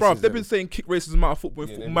do nothing, bro. They've been saying kick racism out of football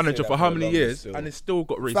manager for how many years, and it's still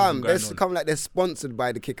got racism going on. Come like they're sponsored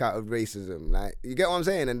by the kick out of racism. Like, you get what I'm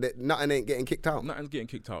saying? And nothing ain't getting kicked out. Nothing's getting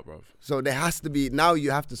kicked out, bro. So there has to be, now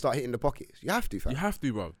you have to start hitting the pockets. You have to, fam. You have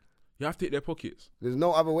to, bro. You have to hit their pockets. There's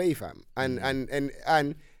no other way, fam.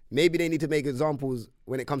 And maybe they need to make examples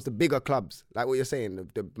when it comes to bigger clubs, like what you're saying,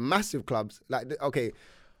 the massive clubs. Like,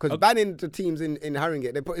 because banning the teams in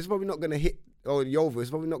Haringey, it's probably not going to hit, or Yeovil,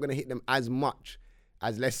 it's probably not going to hit them as much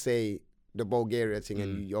as, let's say, the Bulgaria thing,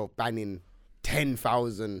 and you're banning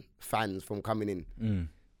 10,000 fans from coming in.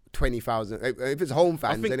 20,000. If it's home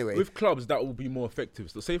fans, I think anyway. With clubs, that will be more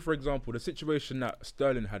effective. So, say for example, the situation that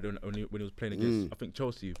Sterling had when he was playing against, I think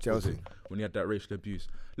Chelsea, when he had that racial abuse.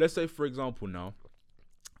 Let's say, for example, now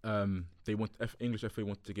English FA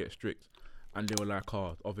wanted to get strict, and they were like,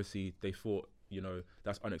 obviously they thought,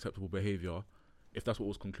 that's unacceptable behaviour. If that's what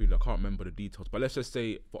was concluded, I can't remember the details. But let's just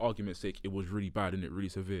say, for argument's sake, it was really bad and really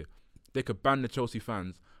severe. They could ban the Chelsea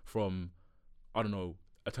fans from, I don't know,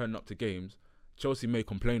 turning up to games. Chelsea may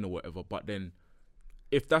complain or whatever, but then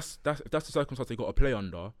if that's the circumstance they got to play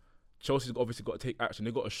under, Chelsea's obviously got to take action.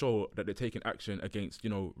 They got to show that they're taking action against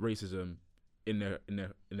racism in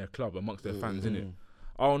their club amongst their fans, innit?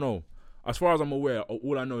 I don't know. As far as I'm aware,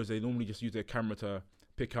 all I know is they normally just use their camera to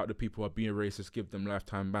pick out the people who are being racist, give them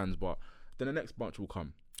lifetime bans, but then the next bunch will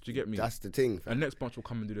come. Do you get me? That's the thing. And next bunch will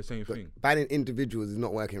come and do the same thing. Banning individuals is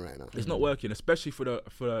not working right now. It's not working, especially for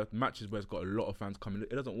the matches where it's got a lot of fans coming.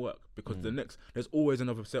 It doesn't work because there's always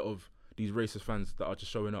another set of these racist fans that are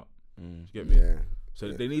just showing up. You get me? Yeah.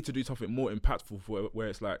 So they need to do something more impactful for where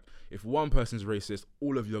it's like, if one person's racist,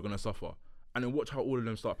 all of you are gonna suffer, and then watch how all of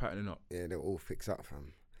them start patterning up. Yeah, they'll all fix up,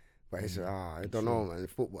 fam. But it's I don't know, man.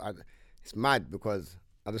 Football, it's mad because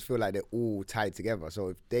I just feel like they're all tied together.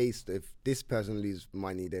 So if this person loses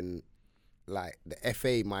money, then like the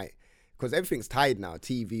FA might, because everything's tied now.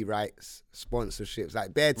 TV rights, sponsorships,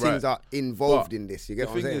 like bare things are involved in this. You get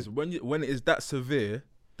what I'm saying? The thing is, when it is that severe,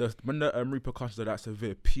 when the repercussions are that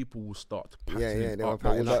severe, people will start patterning they will up.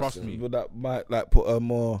 pattern up. Trust me. But that might like put a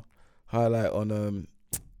more highlight on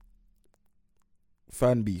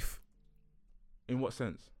fan beef. In what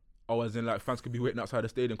sense? Oh, as in like fans could be waiting outside the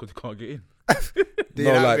stadium because they can't get in.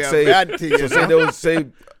 No, like say, bad thing, so say they would say,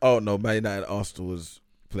 oh no, Man United Arsenal was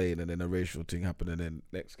playing, and then a racial thing happened, and then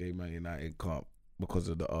next game Man United can't because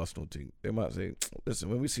of the Arsenal thing. They might say, listen,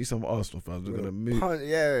 when we see some Arsenal fans, we're gonna move.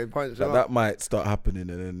 Punch Like, that might start happening,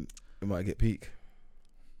 and then it might get peak.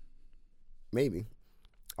 Maybe.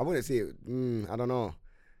 I wouldn't see it. I don't know.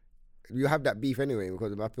 You have that beef anyway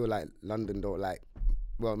because I feel like London don't like.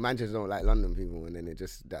 Well, Manchester don't like London people, and then it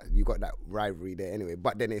just that you got that rivalry there anyway.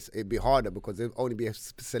 But then it'd be harder because there'll only be a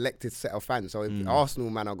selected set of fans. So if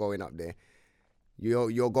Arsenal man are going up there,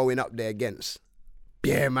 you're going up there against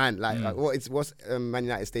man. Like what's Man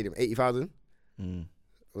United Stadium? 80,000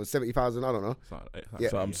 or 70,000? I don't know.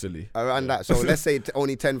 So I'm silly around that. So let's say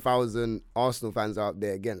only 10,000 Arsenal fans are up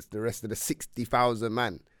there against the rest of the 60,000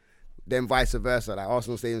 man. Then vice versa, like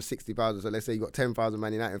Arsenal Stadium 60,000. So let's say you got 10,000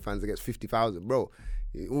 Man United fans against 50,000, bro.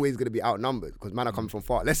 You're always going to be outnumbered because man are coming from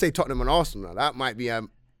far. Let's say Tottenham and Arsenal. That might be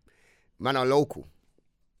man are local.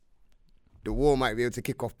 The war might be able to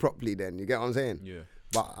kick off properly then. You get what I'm saying? Yeah.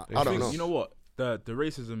 But I don't know. You know what? The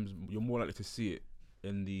racism, you're more likely to see it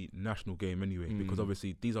in the national game anyway, because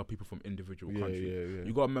obviously these are people from individual countries.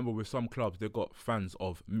 You got to remember with some clubs they've got fans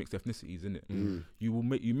of mixed ethnicities in it.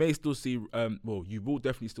 You may still see you will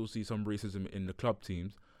definitely still see some racism in the club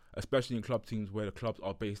teams, especially in club teams where the clubs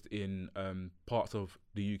are based in parts of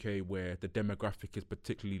the UK where the demographic is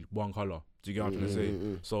particularly one colour. Do you get what I'm trying to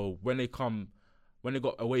say? So when they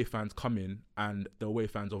got away fans come in and the away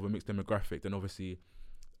fans of a mixed demographic, then obviously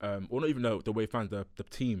or not even the away fans, the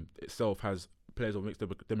team itself has players of mixed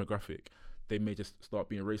demographic, they may just start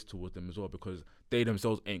being racist towards them as well because they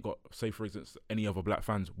themselves ain't got, say for instance, any other black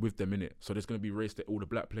fans with them in it. So there's going to be race to all the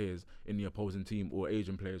black players in the opposing team or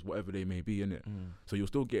Asian players, whatever they may be in it. So you'll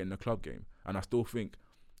still get in the club game. And I still think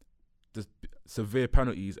the severe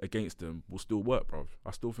penalties against them will still work, bro.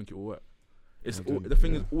 I still think it will work. The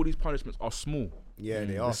thing is, all these punishments are small. Yeah,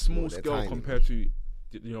 they They're are small they're scale tiny. compared to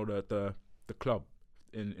the club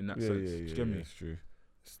in that sense. Do you get me? It's true.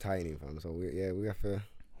 It's tiny, fam. So we have to.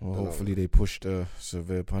 Well, hopefully they push the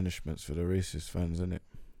severe punishments for the racist fans, innit?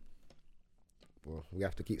 Well, we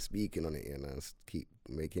have to keep speaking on it, and keep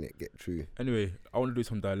making it get true. Anyway, I want to do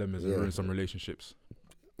some dilemmas and ruin some relationships.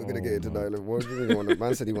 We're gonna get into dilemma. What do you want?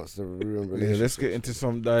 Man said he wants to ruin relationships. Yeah, let's get into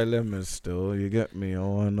some dilemmas still. You get me? I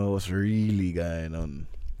want to know what's really going on.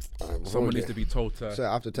 Someone needs to be told to. So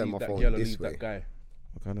I have to turn my leave that phone girl or this leave way. that guy.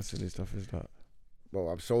 What kind of silly stuff is that? Well,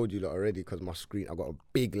 I've showed you that already because my screen, I got a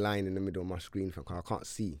big line in the middle of my screen because I can't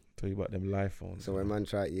see. Tell you about them live phones. So when man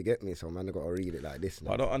try, you get me. So man, I got to read it like this.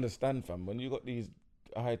 Now. I don't understand, fam. When you got these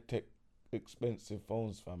high tech, expensive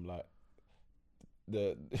phones, fam, like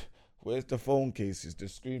where's the phone cases, the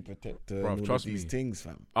screen protector, Bro, and all trust of these me. things,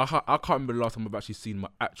 fam? I can't remember the last time I've actually seen my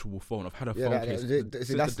actual phone. I've had a phone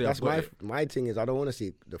case. That's my thing is I don't want to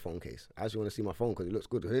see the phone case. I just want to see my phone because it looks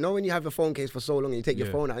good. You know when you have a phone case for so long and you take your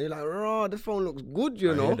phone out and you're like, oh, this phone looks good,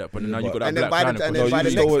 you know. But now you got that and then black by the line. time, No, you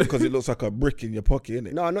stole it because it looks like a brick in your pocket,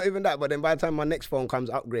 innit? No, not even that. But then by the time my next phone comes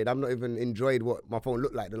upgrade, I've not even enjoyed what my phone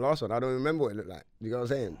looked like. The last one, I don't remember what it looked like. You know what I'm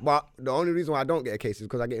saying? But the only reason why I don't get a case is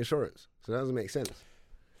because I get insurance. So that doesn't make sense.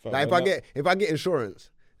 Fam, Like if I get insurance,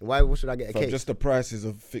 why should I get a fam, case? just the prices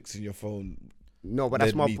of fixing your phone. No, but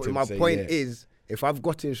that's led my me to my say, point yeah. is if I've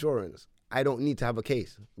got insurance, I don't need to have a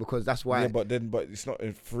case because that's why. Yeah, but it's not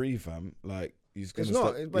free, fam. Like he's gonna It's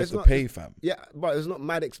not, stop. but You it's have to not- pay, fam. Yeah, but it's not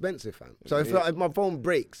mad expensive, fam. So if my phone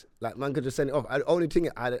breaks, like man could just send it off. The only thing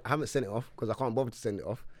I haven't sent it off because I can't bother to send it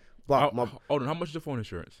off. But Hold on, how much is the phone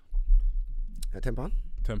insurance? £10.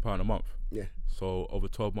 £10 a month. Yeah. So over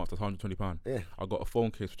 12 months, that's £120. Yeah. I got a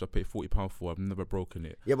phone case which I paid £40 for. I've never broken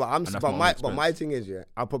it. Yeah, but And that's not an my expense. thing is, yeah,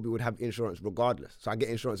 I probably would have insurance regardless. So I get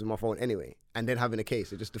insurance with my phone anyway, and then having a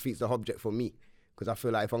case, it just defeats the object for me. Because I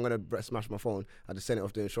feel like if I'm gonna smash my phone, I just send it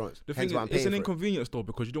off to insurance. The Hence thing why is, I'm it's paying an for it. inconvenience though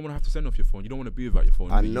because you don't want to have to send off your phone. You don't want to be without your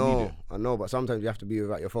phone. I You need it. know, but sometimes you have to be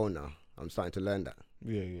without your phone now. I'm starting to learn that.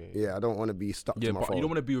 Yeah. Yeah, I don't want to be stuck Yeah, to my but phone. you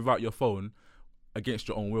don't want to be without your phone against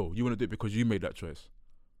your own will. You want to do it because you made that choice.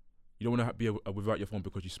 You don't want to be without your phone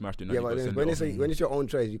because you smashed it. Now Yeah, you but gotta then send it off. when it's your own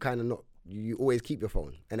choice, you kind of not. You always keep your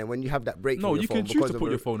phone, and then when you have that break, No, from your you phone can choose because to of put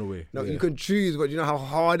a- your phone away. No, Yeah. you can choose, but you know how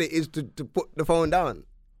hard it is to put the phone down.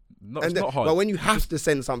 No, And it's then- not hard. But when you have to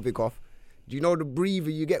send something off, do you know the breather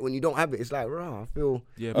you get when you don't have it? It's like, rah, I feel.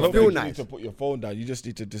 Yeah, I but don't feel think you nice. need to put your phone down. You just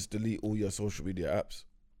need to just delete all your social media apps.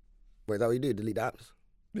 Wait, is that what you do? Delete the apps?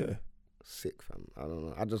 Yeah. Sick, fam. I don't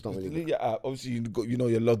know. I just don't Just really. delete your app. Obviously, you know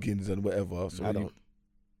your logins and whatever. So I when don't. you-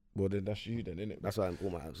 well, then that's you, then, innit? That's why I'm all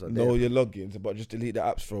my apps. Are Know there. your logins, but just delete the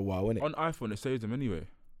apps for a while, innit? on iPhone, it saves them anyway.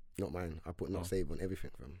 Not mine. I put not Oh. save on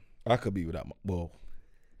everything, fam. I could be without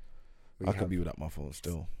We I have- could be without my phone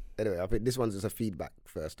still. Anyway, I think this one's just a feedback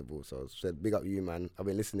first of all. So I said, big up you, man. I've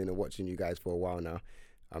been listening and watching you guys for a while now.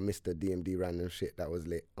 I missed the DMD random shit that was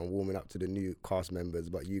lit. I'm warming up to the new cast members,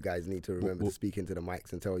 but you guys need to remember to speak into the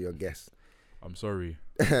mics and tell your guests. I'm sorry.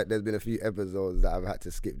 There's been a few episodes that I've had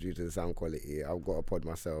to skip due to the sound quality. I've got a pod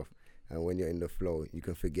myself, and when you're in the flow, you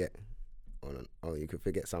can forget. You can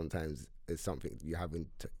forget sometimes it's something you have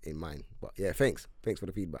in mind. But yeah, thanks for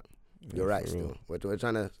the feedback. You're right. for Still, real. we're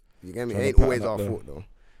trying to. You get me? It Trying to ain't pattern always up our the- fault though.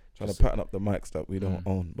 Trying to pattern up the mics that we don't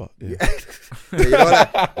own, but yeah.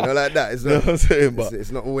 Yeah, you know like that. It's You know not, what I'm saying? But,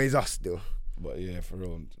 it's not always us still. but yeah, for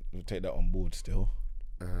real, we'll take that on board still.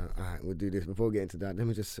 All right, we'll do this. Before getting to that, let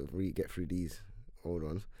me just get through these. Hold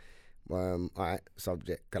on. All right,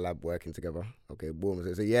 subject, collab, working together. Okay,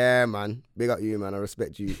 boom. So yeah, man. Big up you, man. I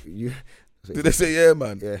respect you. Did they say yeah,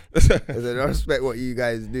 man? Yeah. I said, I respect what you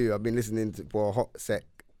guys do. I've been listening for a hot sec,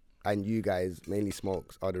 and you guys, mainly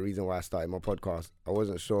Smokes, are the reason why I started my podcast. I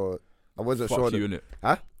wasn't sure. Fuck you, innit?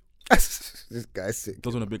 Huh? This guy's sick.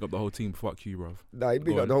 Doesn't want to big up the whole team. Fuck you, bruv. Nah, he big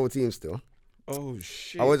Go up on. the whole team still. Oh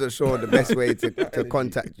shit! I wasn't sure the best way to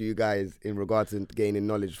contact you guys in regards to gaining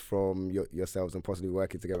knowledge from yourselves and possibly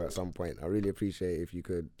working together at some point. I really appreciate if you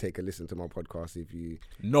could take a listen to my podcast. If you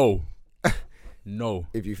No. No.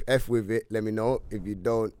 if you F with it, let me know. If you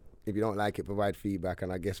don't like it, provide feedback,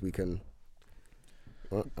 and I guess we can.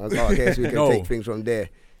 I guess we can No. take things from there.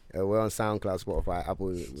 We're on SoundCloud, Spotify,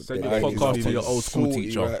 Apple. Send your iTunes. podcast to your old school Salty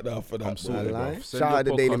teacher. right now for that. I'm bro. sorry, Lie. bruv. Send Shout your out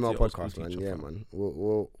the Daily podcast Mail to your old school podcast, man. teacher, Yeah, fam. man.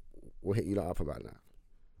 We'll hit you lot up about that.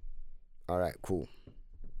 All right, cool.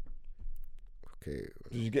 Okay.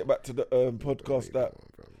 Did you get back to the podcast that?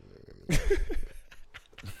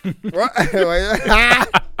 What?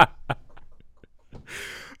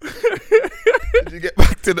 Did you get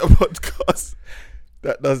back to the podcast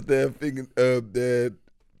that does their thing, their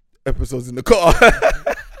episodes in the car?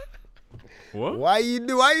 What? Why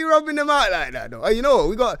you rubbing them out like that though? Oh, you know what?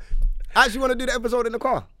 We got actually want to do the episode in the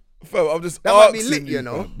car. Fam, I'm just That might be asking lit, you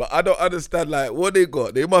know. fam. But I don't understand like what they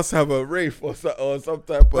got. They must have a Wraith or some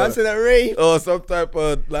type That's of an array. or some type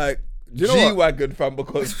of like you know what? G-Wagon, fam,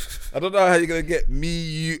 because I don't know how you're gonna get me,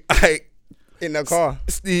 you, In the car.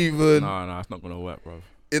 Steven Nah, it's not gonna work, bruv.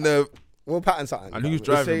 in a We'll pattern something. And who's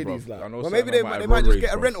driving, Mercedes, bruv? like- I know Well, some maybe man they have might road just rage,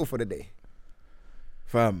 get a bruv. rental for the day.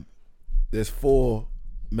 fam. There's 4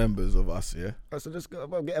 members of us, yeah. So just get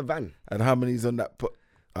a van. And how many's on that?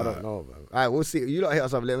 I don't know, bro. All right, we'll see. You lot hit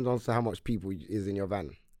us up. Let us know how much people is in your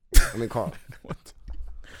van. I mean, car. What?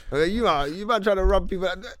 You might try to rub people.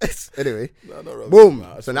 Anyway, No, not rubbish, boom. man.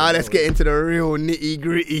 I So swear, now let's no. get into the real nitty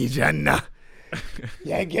gritty, Janna.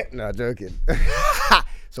 No, joking.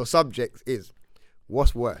 So subject is,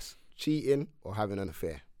 what's worse, cheating or having an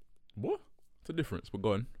affair? What? What's the difference? We're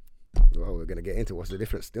gone. Well, we're gonna get into what's the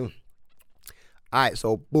difference still. All right,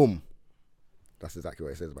 so boom. That's exactly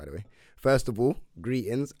what it says, by the way. First of all,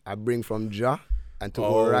 greetings. I bring from Ja and to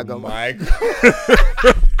Oh Ragam. my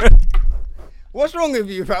god. What's wrong with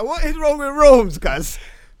you, fam? What is wrong with Rome's, cuz?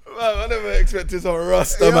 Man, I never expected some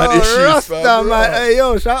Rasta Yo, man issues, Rasta, fam. man. Hey,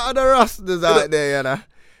 yo, shout out the Rastas out there, you know.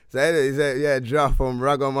 So anyway, he said, yeah, Ja from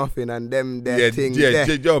Ragamuffin and them there Yeah, thing yeah,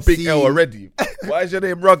 there. you're a big See, L already. Why is your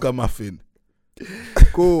name Ragamuffin?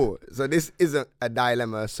 Cool. So this isn't a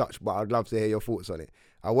dilemma as such, but I'd love to hear your thoughts on it.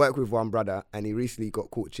 I work with one brother and he recently got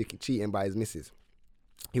caught cheating by his missus.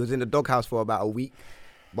 He was in the doghouse for about a week,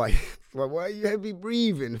 but why are you heavy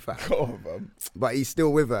breathing, fam? Come on, fam. But he's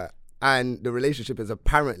still with her and the relationship is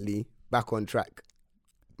apparently back on track.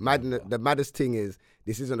 The maddest thing is,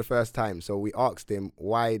 this isn't the first time, so we asked him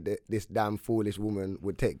why this damn foolish woman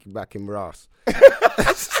would take back him ass.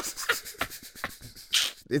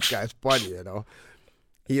 This guy's funny, you know.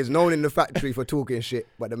 He is known in the factory for talking shit,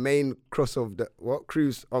 but the main cruise of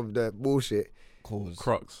the bullshit, Cause.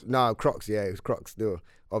 Crocs. no, Crocs, yeah, it was Crocs still,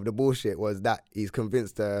 of the bullshit was that he's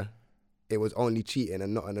convinced her it was only cheating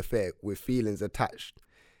and not an affair with feelings attached,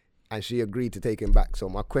 and she agreed to take him back. So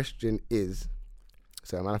my question is,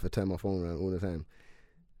 so I might have to turn my phone around all the time.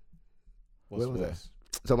 What's Where was worse?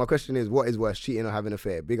 So my question is, what is worse, cheating or having an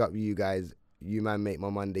affair? Big up you guys. You man make my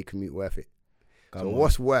Monday commute worth it. Come So on.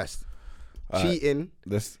 what's worse, All right, cheating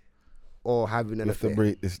let's or having an have to affair?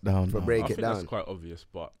 break this down. For now. break I it think down. that's quite obvious,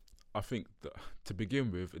 but I think that to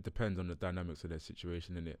begin with, it depends on the dynamics of their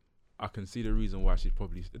situation, innit? I can see the reason why she's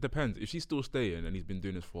probably. It depends. If she's still staying and he's been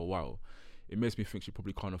doing this for a while, it makes me think she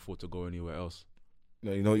probably can't afford to go anywhere else.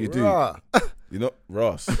 No, you know what you do. Rah. You know,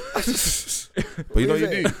 Ross. But you know what you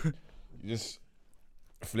is do. You just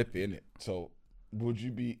flip it, innit? So, would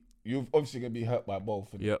you be? You're obviously gonna be hurt by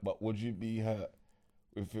both. innit? Yep. But would you be hurt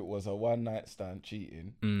if it was a one night stand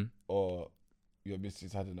cheating, or your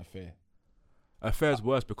missus had an affair? Affair's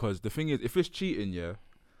worse because the thing is, if it's cheating, yeah,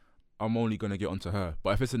 I'm only gonna get onto her.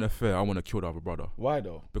 But if it's an affair, I want to kill the other brother Why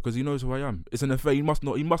though? because he knows who I am. It's an affair. He must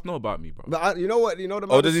know. He must know about me, bro. But you know what? You know the.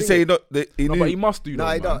 Oh, does he say he not? He No, knew? but he must do No,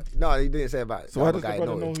 that, he man. don't. No, he didn't say about it. So why does the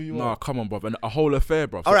brother know who you Nah, are? come on, bro. And a whole affair,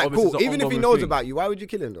 bro. All right, cool. Even if he knows about you, why would you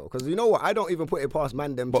kill him though? Because you know what? I don't even put it past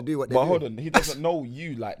man them to do what they do. But hold on, he doesn't know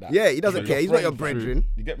you like that. Yeah, he doesn't He's care. He's not your friend. brethren.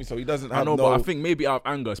 You get me? So he doesn't I have know, no. but I think maybe out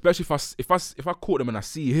of anger, especially if I caught him and I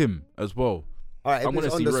see him as well, All right, if I'm it's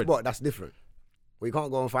gonna on see the red. spot, that's different. We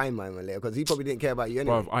can't go and find my man later because he probably didn't care about you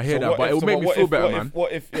anyway. bro. I hear So that, what but if- it will so make what me feel if- better, what man. if-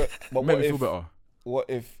 What if? But Make what me feel if? better. What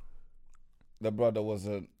if the brother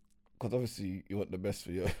wasn't? Because obviously you want the best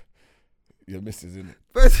for your missus, innit?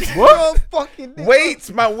 What? Fucking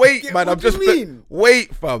Wait, man, wait, Yeah, man. what I'm do you just mean?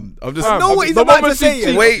 wait, fam. I'm just. I know I'm what he's just- about to say.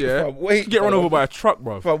 cheats, Wait, yeah, fam, wait, get run fam. over by a truck,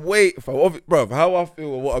 bro. Fam, wait, fam. Bro, how I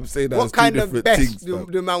feel and what I'm saying. What is kind two of different best things, do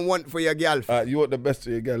fam. the man want for your girl? You want the best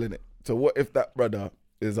for your girl, innit? So what if that brother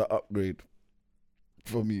is an upgrade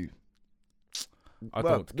from you? I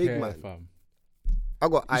Bro, don't big care, man. fam. I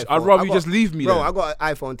got iPhone. I'd rather I you got- just leave me, Bro, then. I got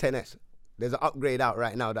an iPhone 10s. There's an upgrade out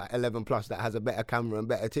right now, that 11 Plus, that has a better camera and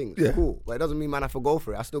better things. Yeah. Cool. But it doesn't mean man I have to go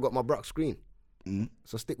for it. I still got my Brock screen. Mm.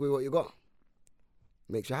 So stick with what you got.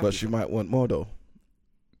 Makes you happy. But she might want more though.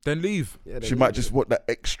 Then leave. Yeah, there She you might go. just want that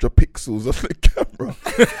extra pixels on the camera.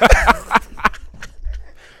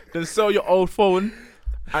 Then sell your old phone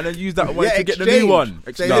and then use that money Yeah, to get the exchange. new one.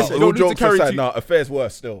 Say, No, listen, you all don't need to jokes carry aside, two. no, affair's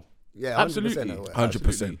worse still. Yeah, 100%. Absolutely. aware. 100%.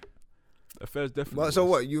 Absolutely. Affairs definitely. But so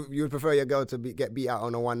worse. what? You would prefer your girl to get beat out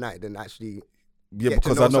on a one night than actually Yeah, get to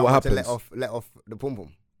because I know what someone happens. to let off the pum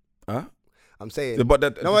pum? Huh? I'm saying. Yeah, but the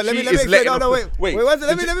No, let me cheat let me is explain. letting No, off no, the- wait,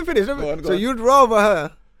 let me finish. Go on. So you'd rather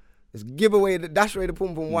her just give away dash away the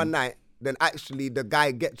pum pum one night than actually the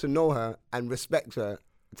guy get to know her and respect her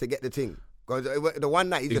to get the thing. Because the one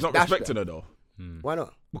night he He's just not dashed respecting her. her though, Why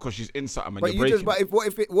not? because she's in something and But you're you just. breaking.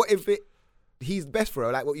 But what if it he's best for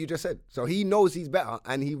her, like what you just said. So he knows he's better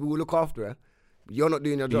and he will look after her. You're not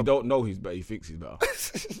doing your You job. don't know he's better. He thinks he's better.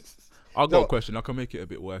 I've got No. a question. I can make it a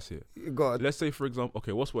bit worse here. God. Let's say, for example,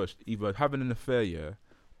 okay, what's worse? Either having an affair, yeah,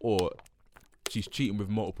 or she's cheating with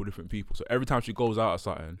multiple different people. So every time she goes out or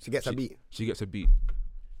something, She gets a beat. She gets a beat.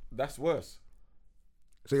 That's worse.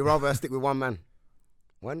 So you rather stick with one man.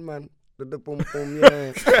 One man. The pum pum,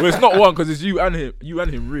 yeah. Well, it's not one because it's you and him. You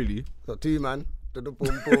and him, really. So two man. The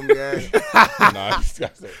pum pum, yeah. Nah, this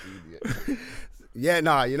guy's an idiot. Yeah,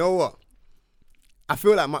 nah, you know what? I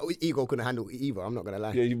feel like my ego couldn't handle either. I'm not gonna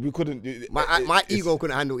lie. Yeah, we couldn't. My ego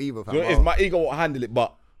couldn't handle either. Fam. You know, it's my ego won't handle it,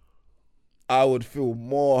 but I would feel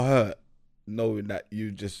more hurt knowing that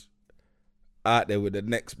you just out there with the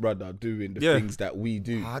next brother doing the Yeah. things that we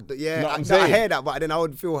do. Yeah, You know what I'm I saying? hear that, but then I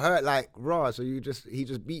would feel hurt like raw. So he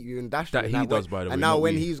just beat you and dashed That you. he and does, by the way, And now not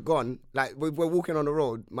when we. he's gone, like we're walking on the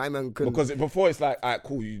road, my man couldn't. Because before it's like, alright,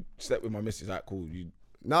 cool, you slept with my missus, alright, cool, you.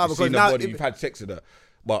 Nah, you've because seen now the body, if- you've had sex with her.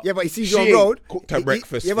 But Yeah, but he sees she you on ain't road. Cooked her He-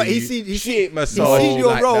 breakfast. yeah, but for he you. sees She ain't he massaged sees you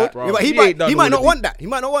on like road. that. Yeah, but She he ain't might done not all want the- that. He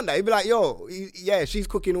might not want that. He'd be like, yo, yeah, she's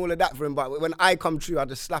cooking all of that for him, but when I come true, I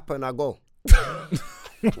just slap her and I go.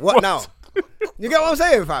 What now? You get what I'm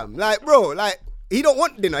saying, fam? Like, bro, like he don't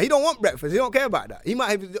want dinner. He don't want breakfast. He don't care about that. He might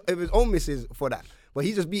have his own missus for that. But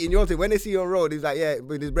he's just beating your thing. When they see you on road, he's like, yeah,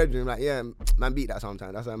 with his brethren, like, yeah, man, beat that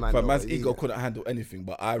sometimes. That's how man. But know, man's but he- ego couldn't handle anything.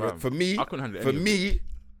 But Fam, for me, I couldn't handle for any of me,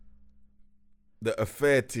 the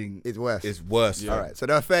affair thing It's worse. is worse. All fam. right. So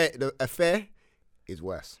the affair is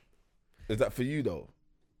worse. Is that for you though?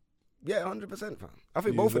 Yeah, 100%, fam. I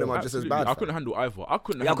think You both of them know, are just as Absolutely. bad. I fam. couldn't handle either. I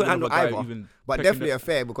couldn't Yeah, I couldn't handle another guy either. even But pecking definitely the- a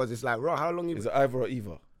fair because it's like, bro, how long you Is it either or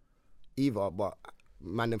either? either, but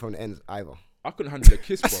man them from the ends either. I couldn't handle a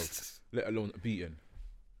kiss, bro. Let alone a beating.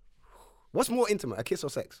 What's more intimate, a kiss or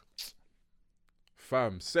sex?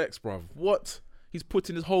 Fam, sex, bruv. What? He's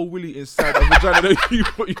putting his whole willy inside a vagina that you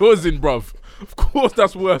put yours in, bruv. Of course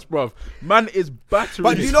that's worse, bruv. Man is battering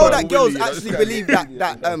But do his you know whole that girls willy. actually believe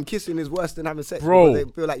that kissing is worse than having sex? Bro. Because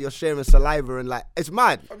they feel like you're sharing saliva and like it's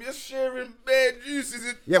mad. I'm just sharing bad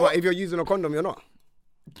juices. Yeah, but if you're using a condom, you're not.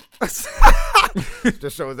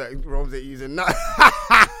 Just shows that Rome's ain't using nut.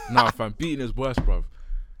 Nah, fam, beating is worse, bruv.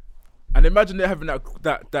 And imagine they're having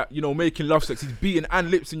that making love sex. He's beating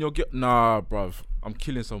and lips in your Nah, bruv, I'm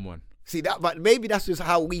killing someone. See that, but maybe that's just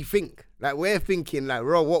how we think. Like we're thinking, like,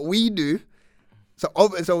 bro, what we do.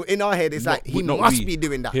 So in our head, it's like he must be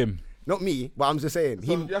doing that. Him, not me. But I'm just saying,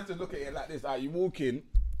 So you have to look at it like this. Like, you walk in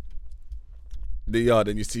the yard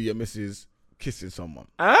and you see your missus kissing someone.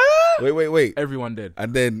 Wait. everyone dead.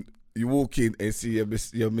 And then you walk in and see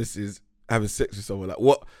your missus having sex with someone. Like,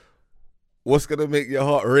 what's gonna make your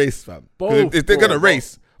heart race, fam? 'Cause Both, if they're bro, gonna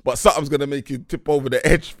race, but something's gonna make you tip over the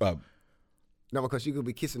edge, fam. no, because you could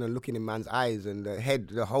be kissing and looking in man's eyes and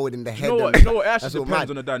the holding the head. You know what? and- It that's actually all depends mad.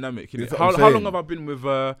 on the dynamic. innit? That's what How I'm long saying. have I been with?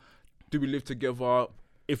 Do we live together?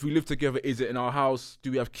 If we live together, is it in our house?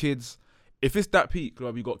 Do we have kids? If it's that peak,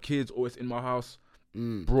 like we got kids or it's in my house,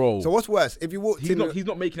 bro. So what's worse, if you walked he's in?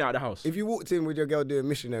 not making it out of the house. If you walked in with your girl doing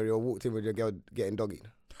missionary or walked in with your girl getting doggied.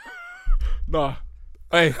 Nah.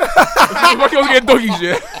 Hey, my girl's getting doggies,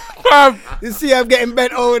 yeah. Fam, You see, I'm getting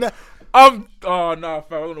bent over. There. oh nah,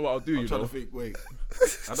 fam. I don't know what I'll do. I'm You trying know. to think. Wait,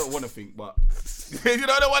 I don't want to think, but you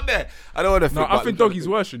know the one there. I don't want to think. No, but I I'm think trying to doggy's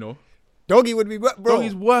worse. You know, Doggy would be, bro.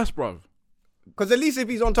 doggy's worse, bruv. Because at least if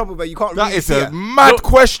he's on top of her, you can't That really is see a her. mad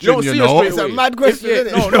question, You don't you see her know. straight It's a away. mad question, If- isn't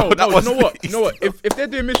it? No, No, that you was- know what? You know what? If they're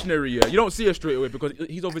doing missionary, yeah, you don't see her straight away because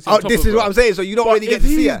he's obviously. Oh, on top this of is her. what I'm saying. So you don't But really get if to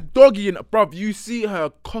see he's her. doggying, bruv, you see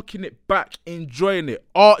her cocking it back, enjoying it,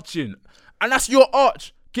 arching, and that's your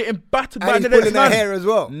arch getting battered by And the he's next pulling her man. hair as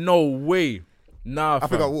well. No way. Nah, I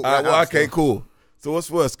think I walked Alright, right well, out okay, still. cool. So what's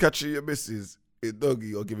worse, catching your missus in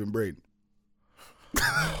doggy or giving brain?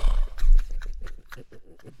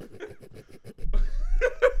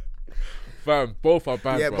 fam. Both are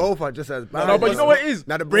bad. Yeah, bruv. both are just as bad. No, but you know what it is?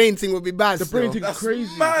 Now the brain thing would be bad. The brain still. thing's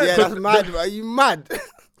crazy. Yeah, that's mad. Bro. Are you mad?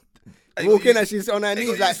 Walk in and she's on her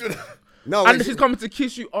knees like, no, And wait, she's coming to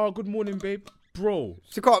kiss you. Oh, good morning, babe, bro.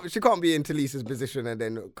 she can't be in Talisa's position and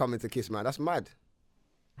then coming to kiss, man. That's mad.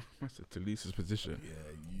 That's a Talisa's position.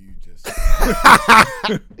 You just.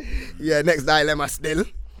 Yeah, next dilemma still.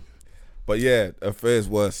 But yeah, affair's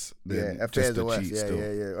worse than Yeah, just affairs a are worse. cheat Yeah, still.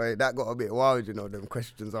 yeah. Wait, that got a bit wild, you know. Them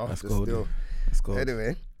questions after Let's go. still. Let's go.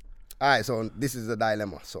 Anyway, all right. So this is the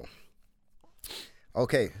dilemma. So,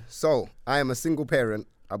 okay. So I am a single parent.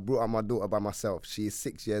 I brought up my daughter by myself. She is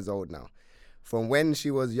 6 years old now. From when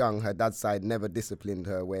she was young, her dad's side never disciplined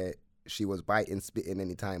her, where she was biting, spitting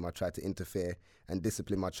any time I tried to interfere and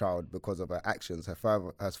discipline my child because of her actions. Her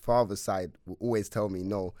father's side will always tell me,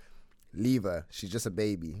 no, leave her. She's just a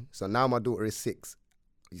baby. So now my daughter is 6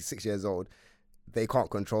 years old. They can't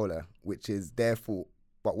control her, which is their fault.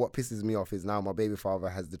 But what pisses me off is now my baby father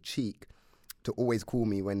has the cheek to always call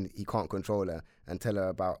me when he can't control her and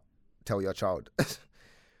tell your child.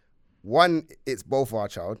 One, it's both our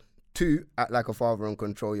child. Two, act like a father and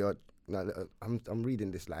control your. No, I'm reading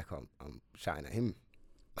this like I'm shouting at him.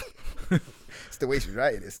 It's the way she's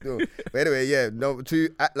writing it still. But anyway, yeah. No, two,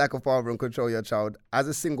 act like a father and control your child. As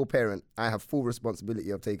a single parent, I have full responsibility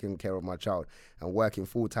of taking care of my child and working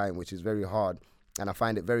full time, which is very hard. And I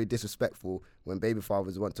find it very disrespectful when baby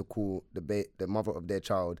fathers want to call the mother of their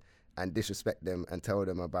child and disrespect them and tell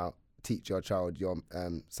them about teach your child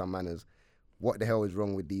some manners. What the hell is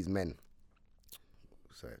wrong with these men?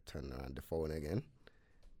 So turn around the phone again.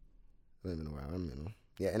 I don't even know where I am, you know.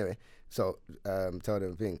 Yeah, anyway. So tell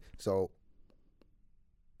them thing. So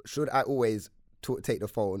should I always take the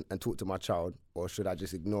phone and talk to my child, or should I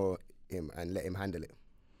just ignore him and let him handle it?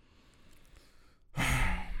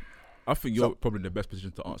 I think you're probably in the best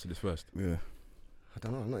position to answer this first. Yeah. I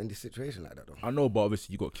don't know. I'm not in this situation like that though. I know, but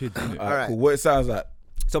obviously you got kids, innit? All right, right. cool. What it sounds like.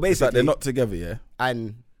 So It's basically, like they're not together, yeah?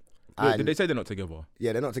 and Wait, did they say they're not together?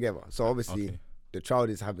 yeah, they're not together. So obviously, Okay. the child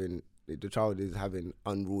is having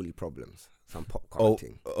unruly problems. Some pop Oh,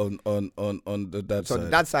 thing. on the dad's So side. the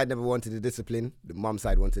dad's side never wanted the discipline. The mum's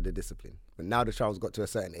side wanted the discipline. But now the child's got to a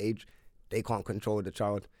certain age, they can't control the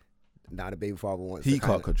child. Now the baby father wants. He to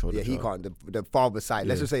can't kinda- control the Yeah, he child. can't. The father's side.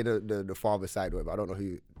 Let's Yeah. just say the father's side. Whatever. I don't know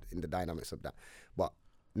who in the dynamics of that. But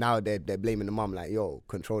now they're blaming the mum like, yo,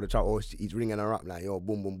 control the child. Or he's ringing her up like, yo,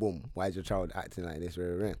 boom, boom, boom. Why is your child acting like this?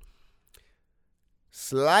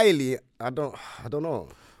 Slyly, I don't know.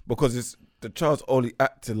 Because it's the child's only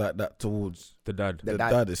acting like that towards The dad. the dad.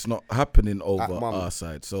 dad. It's not happening over mum. our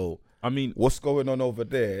side. So I mean, what's going on over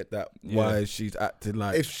there? Yeah. Why she's acting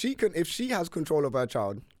like If she has control of her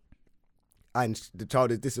child, and the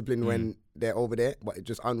child is disciplined when they're over there, but it's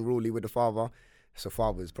just unruly with the father, it's the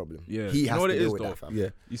father's problem. yeah. He You has know what to it deal is, with though? that, fam. yeah.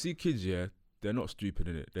 You see kids, yeah, they're not stupid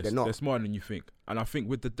in it. They're not. They're smarter than you think. And I think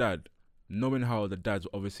with the dad, knowing how the dad's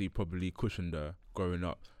obviously probably cushioned her growing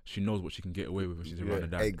up, she knows what she can get away with when she's around the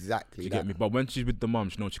dad. Exactly. You get me? But when she's with the mum,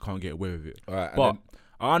 she knows she can't get away with it. All right, But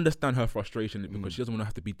I understand her frustration because she doesn't want to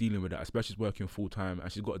have to be dealing with that, especially she's working full time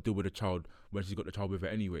and she's got to deal with a child when she's got the child with her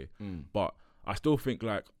anyway. But I still think,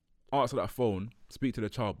 like, answer that phone, speak to the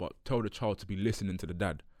child, but tell the child to be listening to the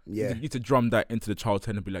dad. Yeah. You need to drum that into the child's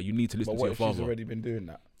head and be like, you need to listen But to what your if she's father. already been doing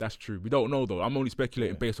that? That's true. We don't know though. I'm only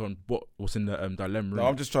speculating based on what's in the dilemma. No,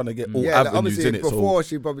 I'm just trying to get all Yeah, avenues obviously in it. before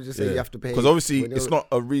she probably just said you have to pay. Because obviously when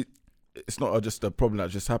it's not just a problem that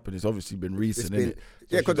just happened. It's obviously been recent, been- innit?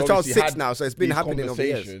 yeah, So 'cause the she's child's obviously 6 had now, so it's been these happening over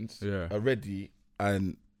years. conversations already,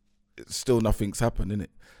 and still nothing's happened, innit?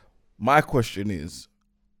 My question is,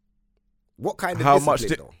 What kind of how discipline,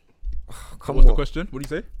 much though? So what's the question? What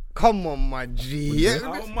do you say? Come on, my G. Yeah,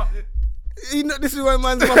 how much? you know, this is why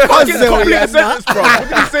man's my cousin. Complete sentence, bro. What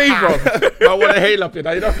did you say, bro? I want to hail up it.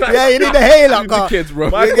 You know? Yeah, you need the hail up, The car. kids, bro.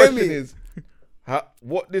 My You get question me? is,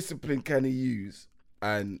 what discipline can he use,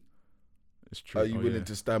 and It's true. are you willing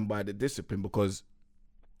to stand by the discipline? Because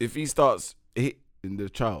if he starts hitting the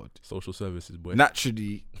child, social services, boy?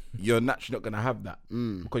 naturally, you're naturally not gonna have that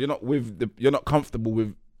because you're not comfortable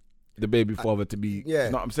with the baby father to be. Yeah,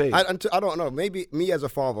 You know what I'm saying? I don't know. Maybe me as a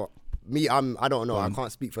father, I don't know. I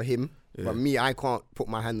can't speak for him, but me, I can't put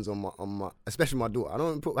my hands on my, especially my daughter. I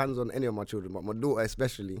don't put hands on any of my children, but my daughter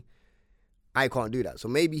especially, I can't do that. So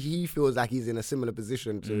maybe he feels like he's in a similar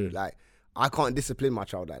position to like, I can't discipline my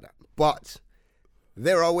child like that. But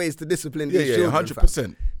there are ways to discipline these children.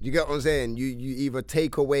 100%. You get what I'm saying? You either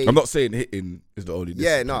take away. I'm not saying hitting is the only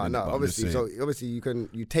discipline. Yeah, no. innit, but I'm just Obviously, saying. so obviously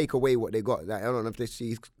you take away what they got. Like, I don't know if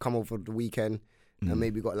she's come over for the weekend and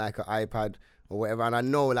maybe got like an iPad or whatever. And I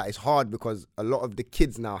know like it's hard because a lot of the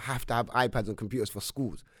kids now have to have iPads and computers for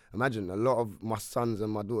schools. Imagine a lot of my sons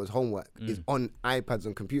and my daughter's homework is on iPads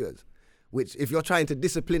and computers. Which, if you're trying to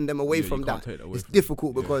discipline them away Yeah, from you can't that, take that away it's from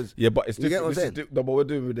difficult because Yeah, but it's You get what different. I'm saying? No, but we're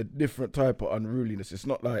doing with a different type of unruliness. It's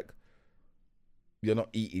not like you're not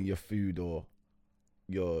eating your food or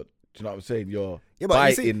you're. Do you know what I'm saying? You're Yeah, but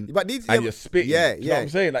you see- biting but these- and yeah, you're spitting. yeah, Do you know what yeah. I'm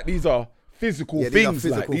saying? Like these are physical Yeah, these are things.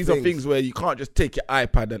 physical These are things. things where you can't just take your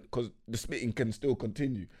iPad and because the spitting can still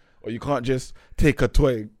continue, or you can't just take a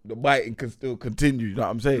toy. The biting can still continue. You know what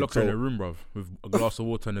I'm saying? Lock her in a room, bruv, with a glass of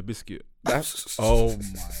water and a biscuit That's oh my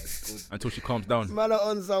god. until she calms down. man are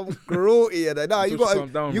on some cruelty. And nah, you Until she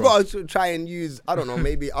calms got down, you bro. got to try and use, I don't know,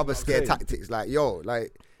 maybe other scare saying. tactics. Like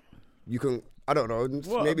like you can, I don't know,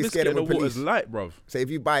 What? maybe A scare biscuit them in the with water's police. light, bruv. Say if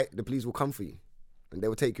you bite, the police will come for you, and they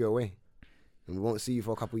will take you away, and we won't see you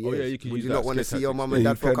for a couple of Oh, years. yeah, you can Would use you that not want to scare see your tactics. mum Yeah, and you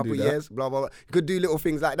dad for a can couple do of that. years? Blah blah blah. You could do little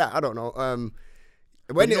things like that. I don't know.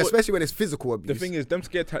 you When know what- especially when it's physical abuse. The thing is, them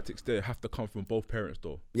scare tactics there have to come from both parents,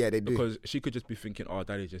 though. yeah, they do. Because she could just be thinking, oh,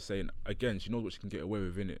 daddy's just saying, again, she knows what she can get away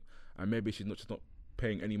with, innit? And maybe she's not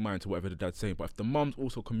paying any mind to whatever the dad's saying. But if the mum's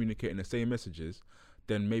also communicating the same messages,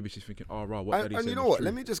 then maybe she's thinking, oh, right, what daddy's And saying you know is what? true.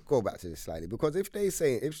 Let me just go back to this slightly because if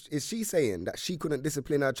is she saying that she couldn't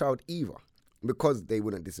discipline her child either because they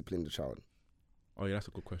wouldn't discipline the child? Oh, yeah, that's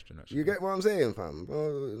a good question, actually. You get what I'm saying, fam?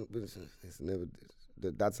 Well, it's never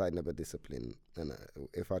the dad side never discipline, and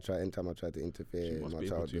if anytime I try to She interfere in must my be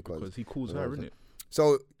able child to because he calls you know her, what I'm innit?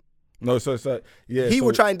 so No, so yeah. he so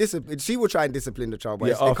will try and discipline. She will try and discipline the child, but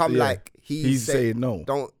Yeah, it's become after, yeah. like He's saying no.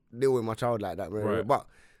 Don't deal with my child like that, Right. But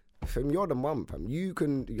fam, you're the mum, fam. You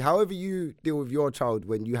can, however you deal with your child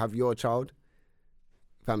when you have your child,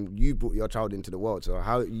 fam. You brought your child into the world, so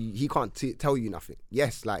he can't tell you nothing.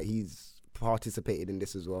 Yes, like he's participated in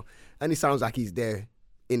this as well, and it sounds like he's there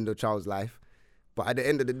in the child's life. But at the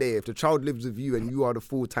end of the day, if the child lives with you and you are the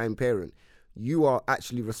full-time parent, you are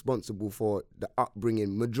actually responsible for the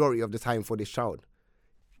upbringing majority of the time for this child.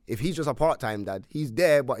 If he's just a part-time dad, he's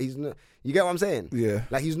there, but he's not. You get what I'm saying? Yeah.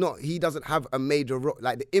 Like he's not. He doesn't have a major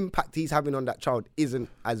like the impact he's having on that child isn't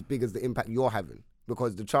as big as the impact you're having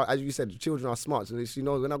because the child, as you said, the children are smart. So she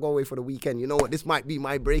knows when I go away for the weekend, you know what? This might be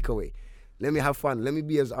my breakaway. Let me have fun. Let me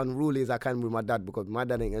be as unruly as I can with my dad because my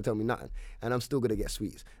dad ain't gonna tell me nothing, and I'm still gonna get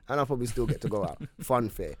sweets, and I'll probably still get to go out, fun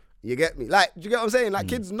fair. You get me? Like, do you get what I'm saying? Like,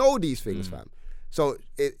 kids know these things, fam. So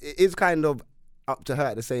it is kind of up to her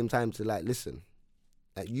at the same time to like listen.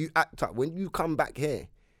 Like you act up when you come back here.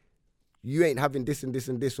 You ain't having this and this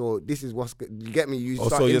and this, or this is what's. You get me? You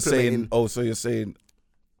start So you're implementing. saying, so you're saying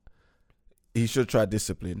he should try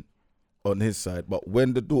discipline on his side, but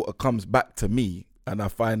when the daughter comes back to me and I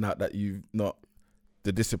find out that you've not,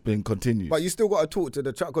 the discipline continues. But you still got to talk to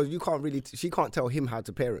the child because you can't really. She can't tell him how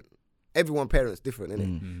to parent. Everyone parents different,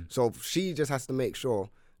 innit? So she just has to make sure,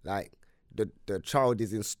 like, the child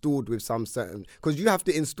is installed with some certain. Because you have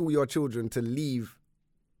to install your children to leave.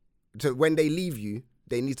 To when they leave you,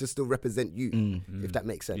 they need to still represent you, if that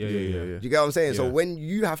makes sense. Yeah. Do you get what I'm saying? So Yeah. when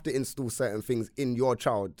you have to install certain things in your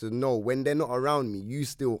child to know when they're not around me, you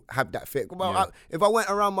still have that fear. Well, Yeah. if I went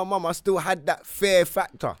around my mum, I still had that fear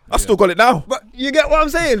factor. I still got it now. But you get what I'm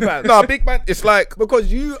saying, fam? No, big man. It's like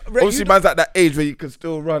Because you obviously man's at that age where you can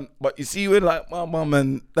still run, but you see when like my mum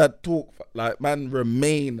and dad talk, like man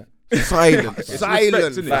remain silent, silent,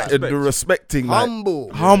 respect, innit? like Respect. the respecting, like,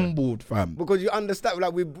 humbled, fam. because you understand,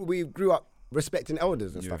 like we grew up respecting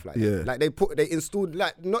elders and stuff like that. Yeah. Like they installed,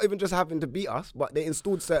 like not even just having to beat us, but they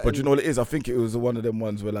installed certain. But you know what it is? I think it was one of them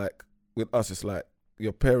ones where like with us, it's like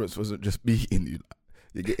your parents wasn't just beating you. Like,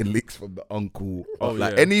 you're getting licks from the uncle. Oh,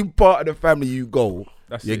 Like yeah. any part of the family you go,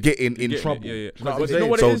 That's you're it. getting in You're getting trouble. it, yeah. You know But what I'm you know saying?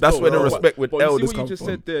 what it So is, that's though, where the bro? respect with But you see elders what you comes just from.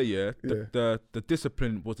 said there, yeah. The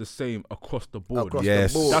discipline was the same across the board. Across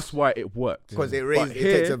Yes. the board. That's why it worked. because it But takes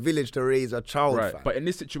here- a village to raise a child. right. fam. But in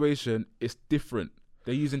this situation, it's different.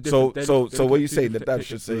 They're using So different. so what you saying that dad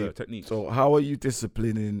should say? techniques. So how are you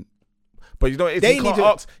disciplining? But you know, if They he need can't to-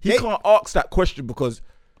 ask, he they- can't ask that question because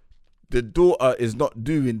the daughter is not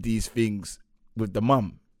doing these things with the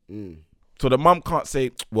mum. So the mum can't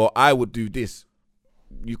say, "Well, I would do this."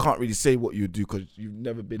 You can't really say what you do because you've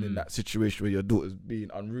never been in that situation where your daughter's being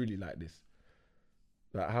unruly like this.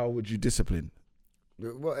 Like, how would you discipline?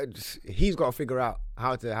 Well, he's got to figure out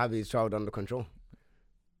how to have his child under control.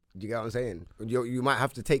 Do you get what I'm saying? You might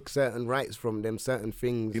have to take certain rights from them, certain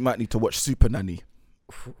things. You might need to watch Super Nanny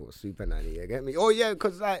Super nanny, you get me? Oh yeah,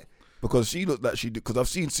 because like. because she looked like she did. Because I've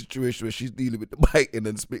seen situations where she's dealing with the biting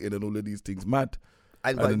and spitting and all of these things, mad. But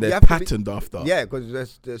And then you they're have to be- patterned after. Yeah,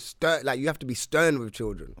 because there's stern, like you have to be stern with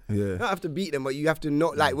children. Yeah. You don't have to beat them, but you have to know,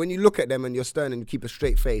 like when you look at them and you're stern and you keep a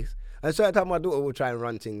straight face. And certain time my daughter will try and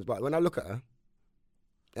run things, but when I look at her,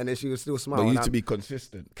 and then she will still smile. But you and need to I'm be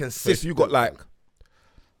consistent. So consistent. if you got like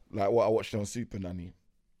what I watched on Super Nanny,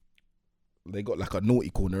 they got like a naughty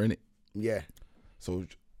corner in it. Yeah. So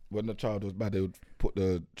when the child was bad, they would put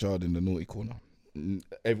the child in the naughty corner.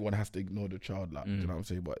 Everyone has to ignore the child, like, you know what I'm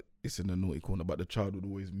saying? But it's in the naughty corner. But the child would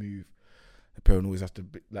always move. The parent always has to,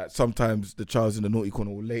 like, sometimes the child's in the naughty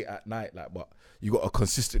corner or late at night, like, but you got to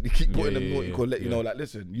consistently keep putting them naughty corner, let you know, like,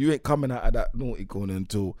 listen, you ain't coming out of that naughty corner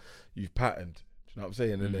until you've patterned. Do you know what I'm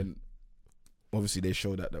saying? And then obviously they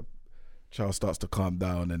show that the child starts to calm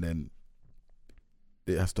down and then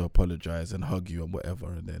it has to apologize and hug you and whatever.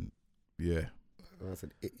 And then, yeah. I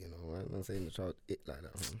said it, you know, right? I'm saying the child it like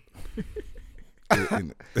that. I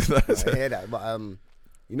I hear that, but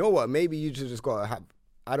you know what? Maybe you just gotta have.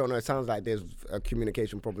 I don't know. It sounds like there's a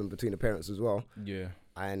communication problem between the parents as well, Yeah.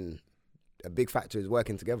 and a big factor is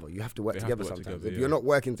working together. You have to work They have together to work sometimes. together, If you're yeah. not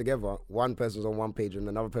working together, one person's on one page and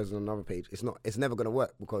another person's on another page. It's never gonna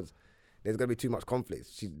work because there's gonna be too much conflict.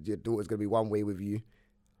 Your daughter's gonna be one way with you,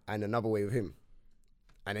 and another way with him,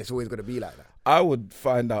 and it's always gonna be like that. I would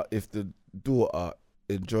find out if the daughter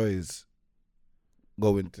enjoys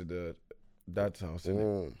going to the dad's house, innit?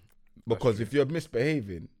 Mm. Because if you're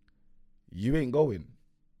misbehaving, you ain't going.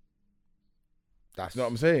 That's You know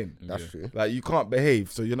what I'm saying? That's Yeah. true. Like, you can't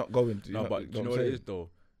behave, so you're not going to. No, but do you know what I'm it saying? is though?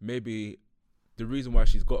 Maybe the reason why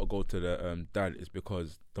she's got to go to the dad is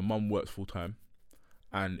because the mum works full time,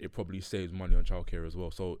 and it probably saves money on childcare as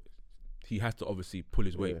well. So he has to obviously pull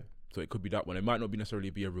his weight. Yeah. So it could be that one. It might not be necessarily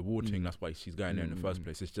be a reward thing. That's why she's going there in the first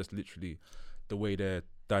place. It's just literally the way their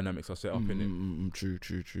dynamics are set up in it. True.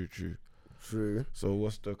 True. So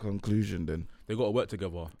what's the conclusion then? They got to work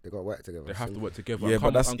together. They gotta work together. They have to work together. Yeah, and but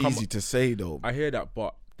come- that's and come- easy to say though. I hear that,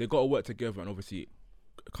 but they got to work together and obviously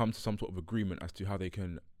come to some sort of agreement as to how they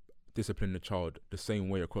can discipline the child the same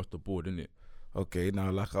way across the board, innit? Okay, now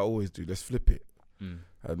like I always do, let's flip it.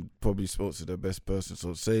 And probably spoke to the best person.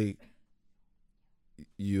 So say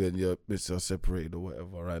you and your mister are separated or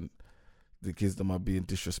whatever, and the kids them are being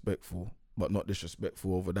disrespectful, but not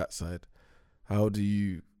disrespectful over that side. How do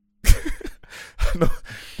you? no.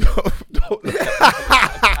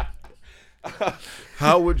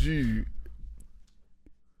 How would you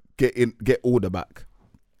get order back?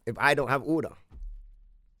 If I don't have order,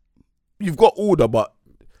 You've got order, but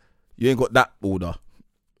you ain't got that order.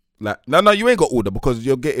 Like, no, you ain't got order because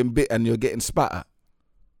you're getting bit and you're getting spat at.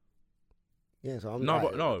 yeah. So I'm No, like,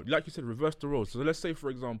 but no, like you said, reverse the roles. So let's say,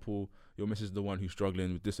 for example, your missus is the one who's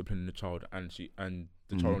struggling with disciplining the child, and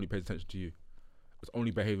the child only pays attention to you. It's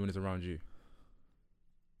only behaving when it's around you.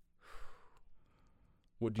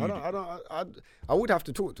 What do you do? I would have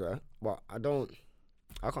to talk to her, but I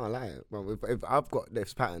can't lie. Well, if I've got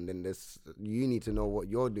this pattern, then you need to know what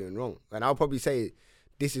you're doing wrong, and I'll probably say,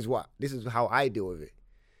 this is how I deal with it.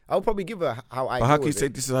 I'll probably give her how I. But deal how can you with say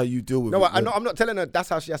it. this is how you deal with No, it? I'm not telling her that's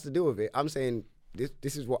how she has to deal with it. I'm saying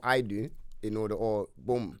this is what I do, in order, or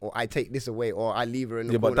boom, or I take this away, or I leave her in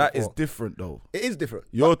the Yeah, corner. but that is different though. It is different.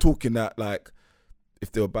 You're talking that like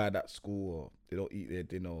if they were bad at school or they don't eat their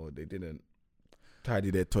dinner or they didn't tidy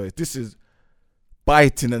their toys. This is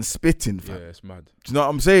biting and spitting, fam. Yeah, it's mad. Do you know what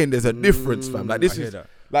I'm saying? There's a difference, fam. Like I this hear is that.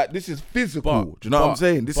 like this is physical. But- Do you know what I'm but-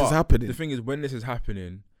 saying? This is but happening. The thing is, when this is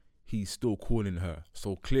happening, he's still calling her.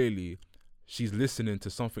 So clearly, she's listening to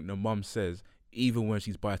something the mum says, even when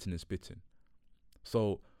she's biting and spitting.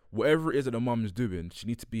 So whatever it is that the mum is doing, she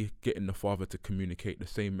needs to be getting the father to communicate the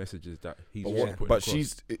same messages that he's putting But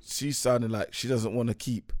across. she's sounding like she doesn't want to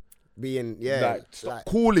keep Being like stop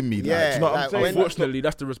calling me. Like, yeah, do you know what I'm like, saying? when- Unfortunately,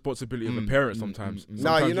 that's the responsibility of a parent sometimes. Nah,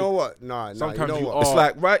 Sometimes you know what? Nah, sometimes you know you what? are- It's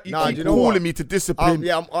like right, you Nah, keep you know calling what? me to discipline.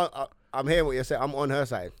 Yeah, I'm hearing what you're saying. I'm on her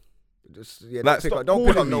side. Just Like, don't pick stop up, don't pick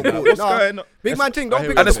up calling no me, like, balls. what's Nah, going on? big man thing. I Don't hear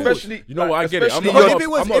pick what up And the you're balls. especially, You know what? I get it. I'm especially not, your- I'm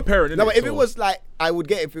not, I'm not a parent. No, innit? but if it So- was like, I would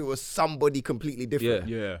get it if it was somebody completely different.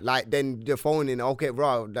 Yeah. Like then the phone in, okay,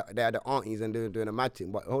 bro, they're the aunties and they're doing a mad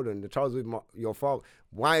thing. But hold on, the child's with your father.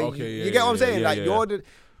 Why? Okay, you yeah, get what I'm yeah, saying? yeah, Like yeah. you're the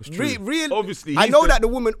true. real. Obviously, I he's know the- that the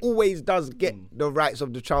woman always does get the rights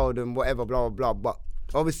of the child and whatever, blah blah blah.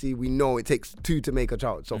 But obviously, we know it takes two to make a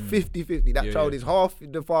child. So 50-50. That Yeah, child yeah. is half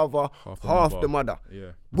the father, half the mother.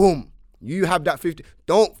 Yeah. Boom. You have that 50.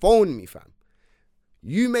 Don't phone me, fam.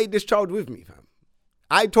 You made this child with me, fam.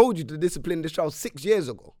 I told you to discipline this child 6 years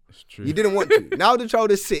ago. It's true. You didn't want to. Now the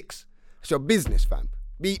child is 6. It's your business, fam.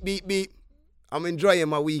 Beep, beep, beep. I'm enjoying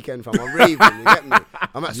my weekend, fam. I'm raving, you get me?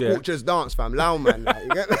 I'm at Yeah. Scorcher's dance, fam. Loud man, like, you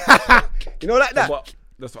get me? You know, like that. But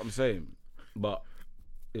that's what I'm saying. But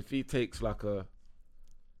if he takes like a,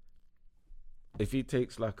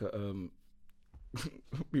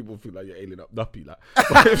 people feel like you're ailing up Duppy, like.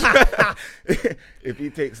 If he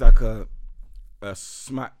takes like a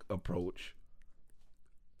smack approach,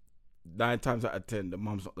 9 times out of 10, the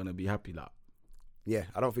mum's not gonna be happy, like. Yeah,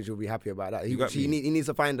 I don't think she'll be happy about that. You got me? He needs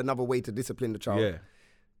to find another way to discipline the child. Yeah.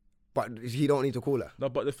 But he don't need to call her. No,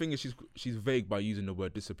 but the thing is, she's vague by using the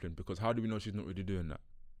word discipline, because how do we know she's not really doing that?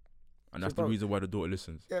 And that's the reason why the daughter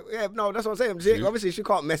listens. Yeah, no, that's what I'm saying. She, obviously, she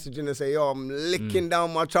can't message in and say, "Yo, I'm licking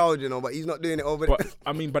down my child," you know, but he's not doing it over there. But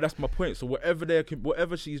I mean, but that's my point. So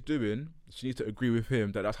whatever she's doing, she needs to agree with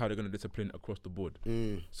him that that's how they're gonna discipline across the board.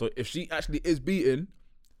 So if she actually is beating,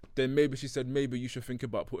 then maybe she said maybe you should think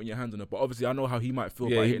about putting your hands on her. But obviously, I know how he might feel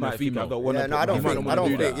Yeah, by he hitting a might think I female. don't wanna Yeah, no, I put don't my think. hand I on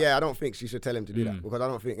don't her. think. Yeah, I don't think she should tell him to do that, because I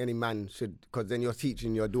don't think any man should. Because then you're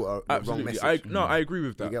teaching your daughter the wrong Absolutely, message. I agree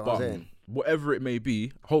with that. get what I'm but saying? whatever it may be,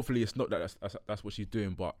 hopefully it's not that's what she's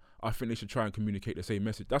doing. But I think they should try and communicate the same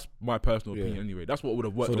message. That's my personal opinion anyway. That's what would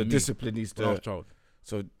have worked So on the me discipline needs when I was to. a child.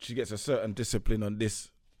 So she gets a certain discipline on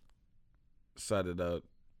this side of the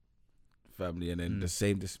family, and then the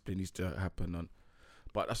same discipline needs to happen on.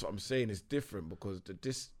 But that's what I'm saying. It's different because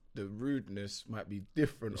the rudeness might be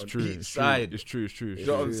different It's on true. each It's side. true. It's true. It's true. You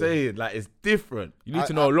know what I'm saying? Like it's different. You need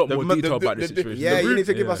to know a lot more the- detail the- about this the- situation. Yeah, you need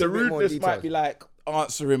to give us The a bit more rudeness details. might be like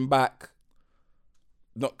answering back,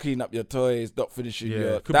 not clean up your toys, not finishing Yeah,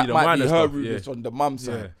 your. could be That the might be minor her stuff, rudeness yeah. on the mum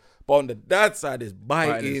side, Yeah. but on the dad side is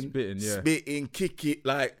Biting biting, and spitting, yeah. spitting, kick it.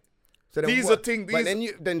 Like So then these what- are things. But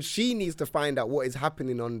These, then she needs to find out what is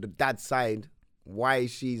happening on the dad's side. Why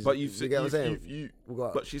she's. but you you've said, get what I'm you've- saying? you- We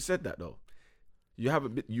got- but she said that though. You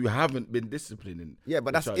haven't been disciplining. Yeah, but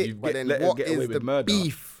the that's child. it. You've But then let him what get away is with the murder.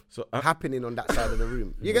 beef So, happening on that side of the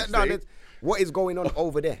room? You get no, Say? there's- what is going on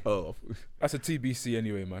over there? Oh, That's a TBC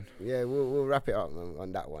anyway, man. Yeah, we'll wrap it up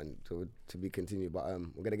on that one to be continued. But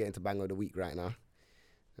we're gonna get into banger of the week right now.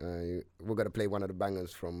 We're gonna play one of the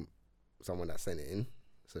bangers from someone that sent it in.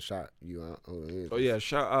 So shout you out. oh yeah!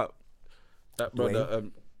 Shout out that brother.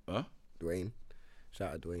 Dwayne.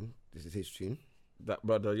 Shout out Dwayne. This is his tune. That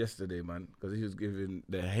brother yesterday, man, because he was giving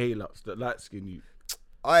the hail ups, the light skin you.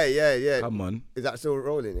 Oh yeah. Come on. Is that still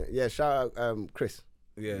rolling? Yeah. Shout out Chris.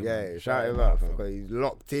 Yeah, Yeah, man. shout him out fam. because he's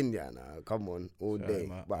locked in there now. Come on, all Shout day.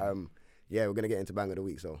 him out, But yeah, we're gonna get into bang of the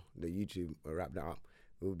week. So the YouTube will wrap that up.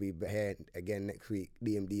 We'll be here again next week.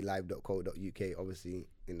 dmdlive.co.uk. Obviously,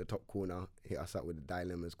 in the top corner, hit us up with the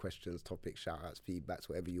dilemmas, questions, topics, shout outs, feedbacks,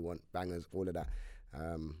 whatever you want, bangers, all of that.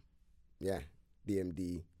 Yeah,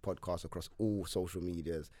 DMD podcast across all social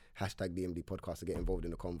medias. Hashtag DMD podcast to get involved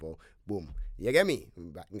in the convo. Boom. You get me?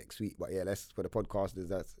 I'm back next week. But yeah, let's, for the podcasters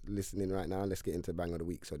that's listening right now, let's get into bang of the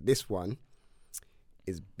week. So this one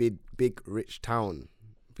is Big Rich Town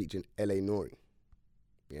featuring LA Nori.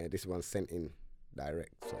 Yeah, this one's sent in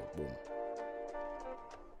direct. So boom.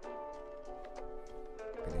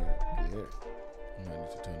 Can you hear it? Can you hear it? I might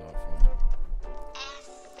need to turn off phone.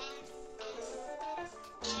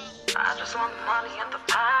 I just want the money and the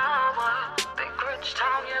power. Big rich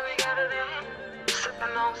town, yeah, we got it in.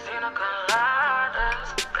 Sipping on Sina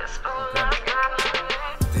coladas. This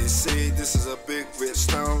They say this is a big rich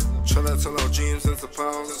town, tryna turn our dreams into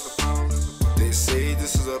pounds. They say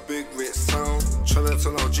this is a big rich town, tryna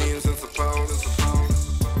turn our dreams into pounds.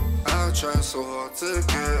 I try so hard to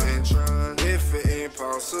get it, if it ain't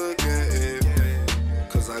pounds to get it.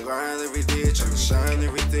 Cause I grind every day, tryna shine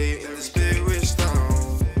every day in this big rich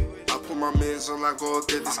town. I put my mins on, I go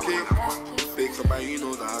get this cake. Big about you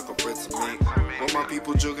know that I got bread to make. But my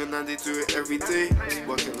people jogging and they do it every day.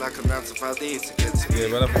 Working like a 9 to 5 day to get to me.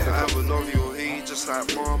 I would love you or hate you just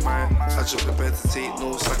like mom, man. I jump in bed to take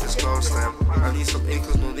notes like it's class time. I need some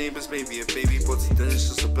acres, no neighbors, maybe a baby body. Then it's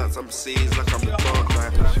just a black time Mercedes like I'm the dark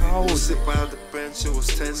man. We'll sit by the bench, it was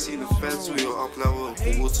tense, seen the fence. We were up like we're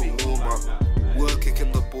forward to warm up. We're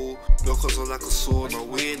kicking the ball, knuckles are like a sauna.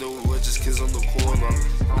 We ain't know we were just kids on the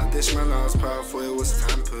corner. And this man I was powerful, it was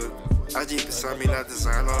tampered. I deep beside me like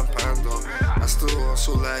designer and panda. I still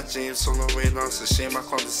also like James, so no way now. It's a shame I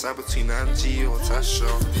can't decide between Angie or Tasha.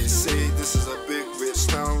 They say this is a big rich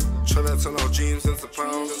town, tryna turn our dreams into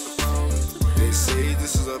pounds. They say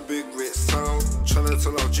this is a big rich town, tryna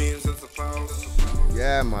turn our dreams into pounds.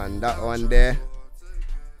 Yeah, man, that one there.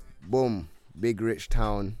 Boom, Big Rich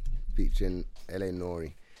Town, featuring LA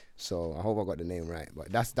Nori. So I hope I got the name right,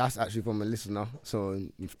 but that's actually from a listener. So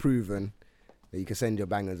it's proven that you can send your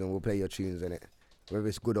bangers and we'll play your tunes in it, whether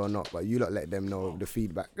it's good or not. But you lot let them know the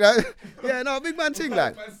feedback. Yeah, no, big man thing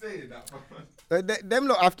like. Them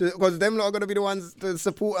lot after, because them lot are gonna be the ones to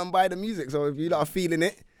support and buy the music. So if you lot are feeling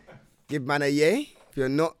it, give man a yay. If you're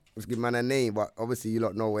not, just give man a nay. But obviously you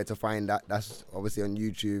lot know where to find that. That's obviously on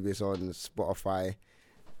YouTube. It's on Spotify.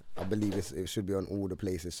 I believe it should be on all the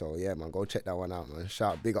places. So yeah, man, go check that one out, man.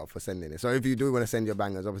 Shout big up for sending it. So if you do want to send your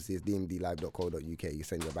bangers, obviously it's dmdlive.co.uk. You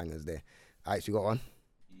send your bangers there. Alright, you got one?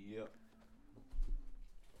 Yep.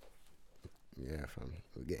 Yeah, fam.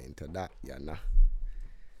 We'll get into that, yeah, nah.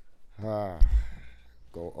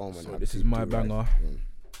 Go home and So have this is two my rice. banger.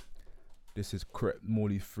 This is Crep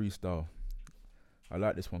Morley Freestyle. I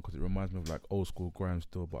like this one because it reminds me of like old school grime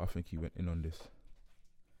still, but I think he went in on this.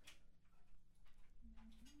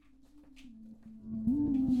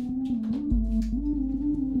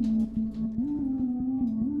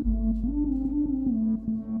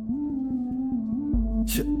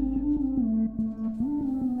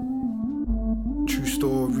 True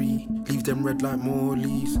story, leave them red like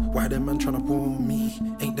Morley's. Why them man tryna warn me?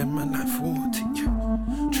 Ain't them man like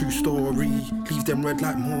 40? True story, leave them red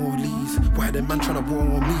like Morley's. Why them man tryna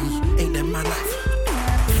warn me? Ain't them man like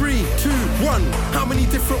 3, 2, 1. How many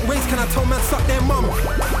different ways can I tell man suck their mum?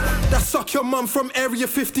 That suck your mum from Area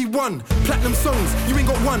 51. Platinum songs, you ain't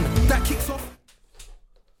got one. That kicks off.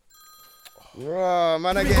 Bro,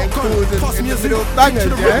 man, I You getting ain't got calls gun. Pass in me a the zoo. middle of bangers,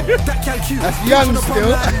 Into the yeah? room. That gal cute. That's Bitch young on the bum, still.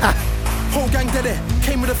 like- Whole gang dead it.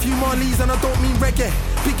 Came with a few Marleys and I don't mean reggae.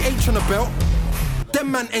 Big H on the belt. Them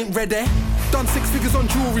man ain't ready. Done 6 figures on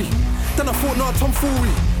jewelry. Then I thought, nah,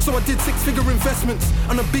 tomfoolery. So I did 6-figure investments.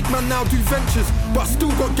 And a big man now do ventures. But I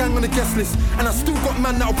still got gang on the guest list. And I still got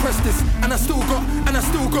man that'll press this. And I still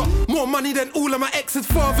got more money than all of my ex's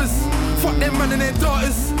fathers. Fuck them man and their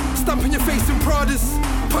daughters. Stamping your face in Pradas.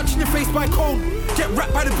 Punching your face by cold. Get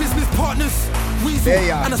rapped by the business partners. Weasel. There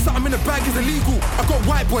you are. And I something in the bag is illegal. I got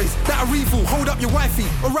white boys that are evil. Hold up your wifey.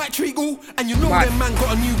 Alright, treacle. And you know Right. them man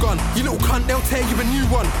got a new gun. You little cunt, they'll tear you a new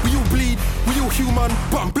one. We all bleed, we all human.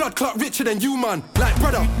 But I'm blood clot richer than you, man. Like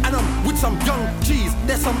brother, and I'm with some young G's.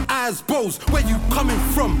 There's some ass bros. Where you coming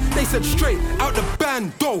from? They said straight out the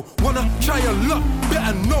bando. Wanna try your luck?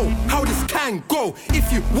 Better know how this can go.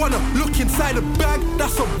 If you wanna look inside the bag,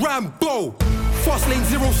 that's a Rambo. Fast lane,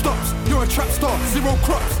 0 stops. You're a trap star, 0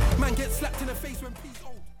 crops. Man gets slapped in the face when peace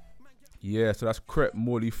old. Yeah, so that's Crep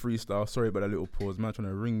Morley Freestyle. Sorry about that little pause. Man trying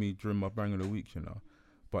to ring me during my bang of the week, you know.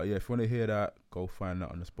 But yeah, if you want to hear that, go find that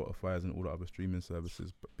on the Spotify's and all the other streaming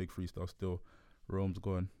services. But Big Freestyle still. Rome's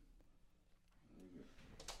gone.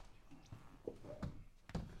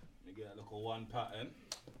 Let me get a little one pattern.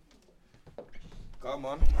 Come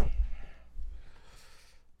on.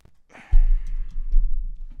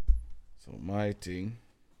 So my thing.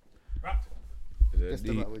 Just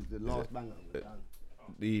about was the last banger.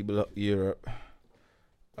 D Block Europe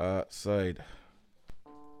outside.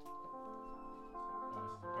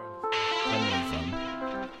 Come on, fam.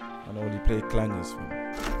 I only play clangers, fam.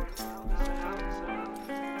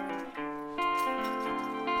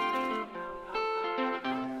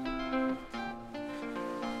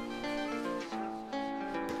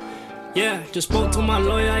 Yeah, just spoke to my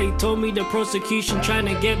lawyer, he told me the prosecution trying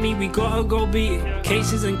to get me, we gotta go beat it.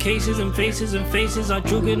 Cases and cases and faces and faces, I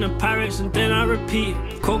drug in the Paris and then I repeat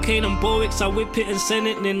it. Cocaine and Boex, I whip it and send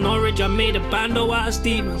it in Norwich, I made a bando out of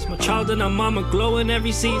Stevens. My child and her mama glowing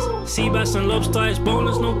every season. Sea bass and lobster, it's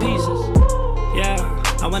boneless, no pieces. Yeah.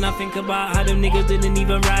 And when I think about how them niggas didn't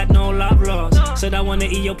even write no love laws, said I wanna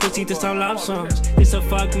eat your pussy to some love songs. It's a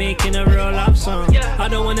fuck making a real love song. I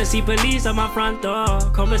don't wanna see police at my front door.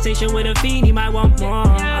 Conversation with a fiend, he might want more.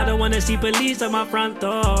 I don't wanna see police at my front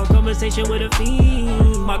door. Conversation with a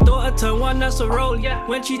fiend. My daughter turned 1, that's a roll.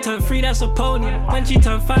 When she turned 3, that's a pony. When she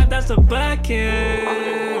turned 5, that's a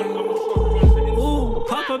Birkin.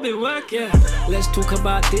 Papa been working. Let's talk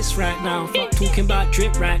about this right now. Fuck talking about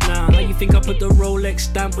drip right now. How you think I put the Rolex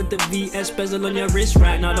stamp with the VS bezel on your wrist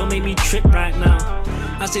right now? Don't make me trip right now.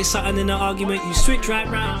 I say something in an argument, you switch right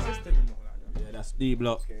round. Yeah, that's D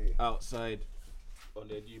Block outside on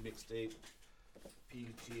their new mixtape.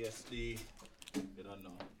 PTSD. You don't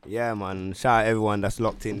know. Yeah, man. Shout out everyone that's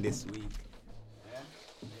locked in this week.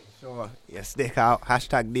 Sure. Yeah, stick out.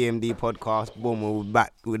 Hashtag DMD podcast. Boom, we'll be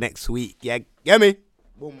back next week. Yeah, get me?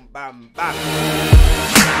 Boom, bam, bam.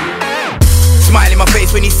 Smile in my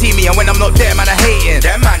face when you see me, and when I'm not there, man, I hating.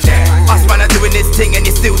 Them man there. Us man are doing this thing, and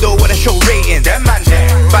you still don't wanna show rating. Them man there.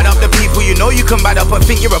 Bad up the people you know you can bad up and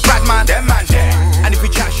think you're a bad man. Them man there. And if we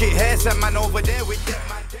chat shit here, some man over there with them.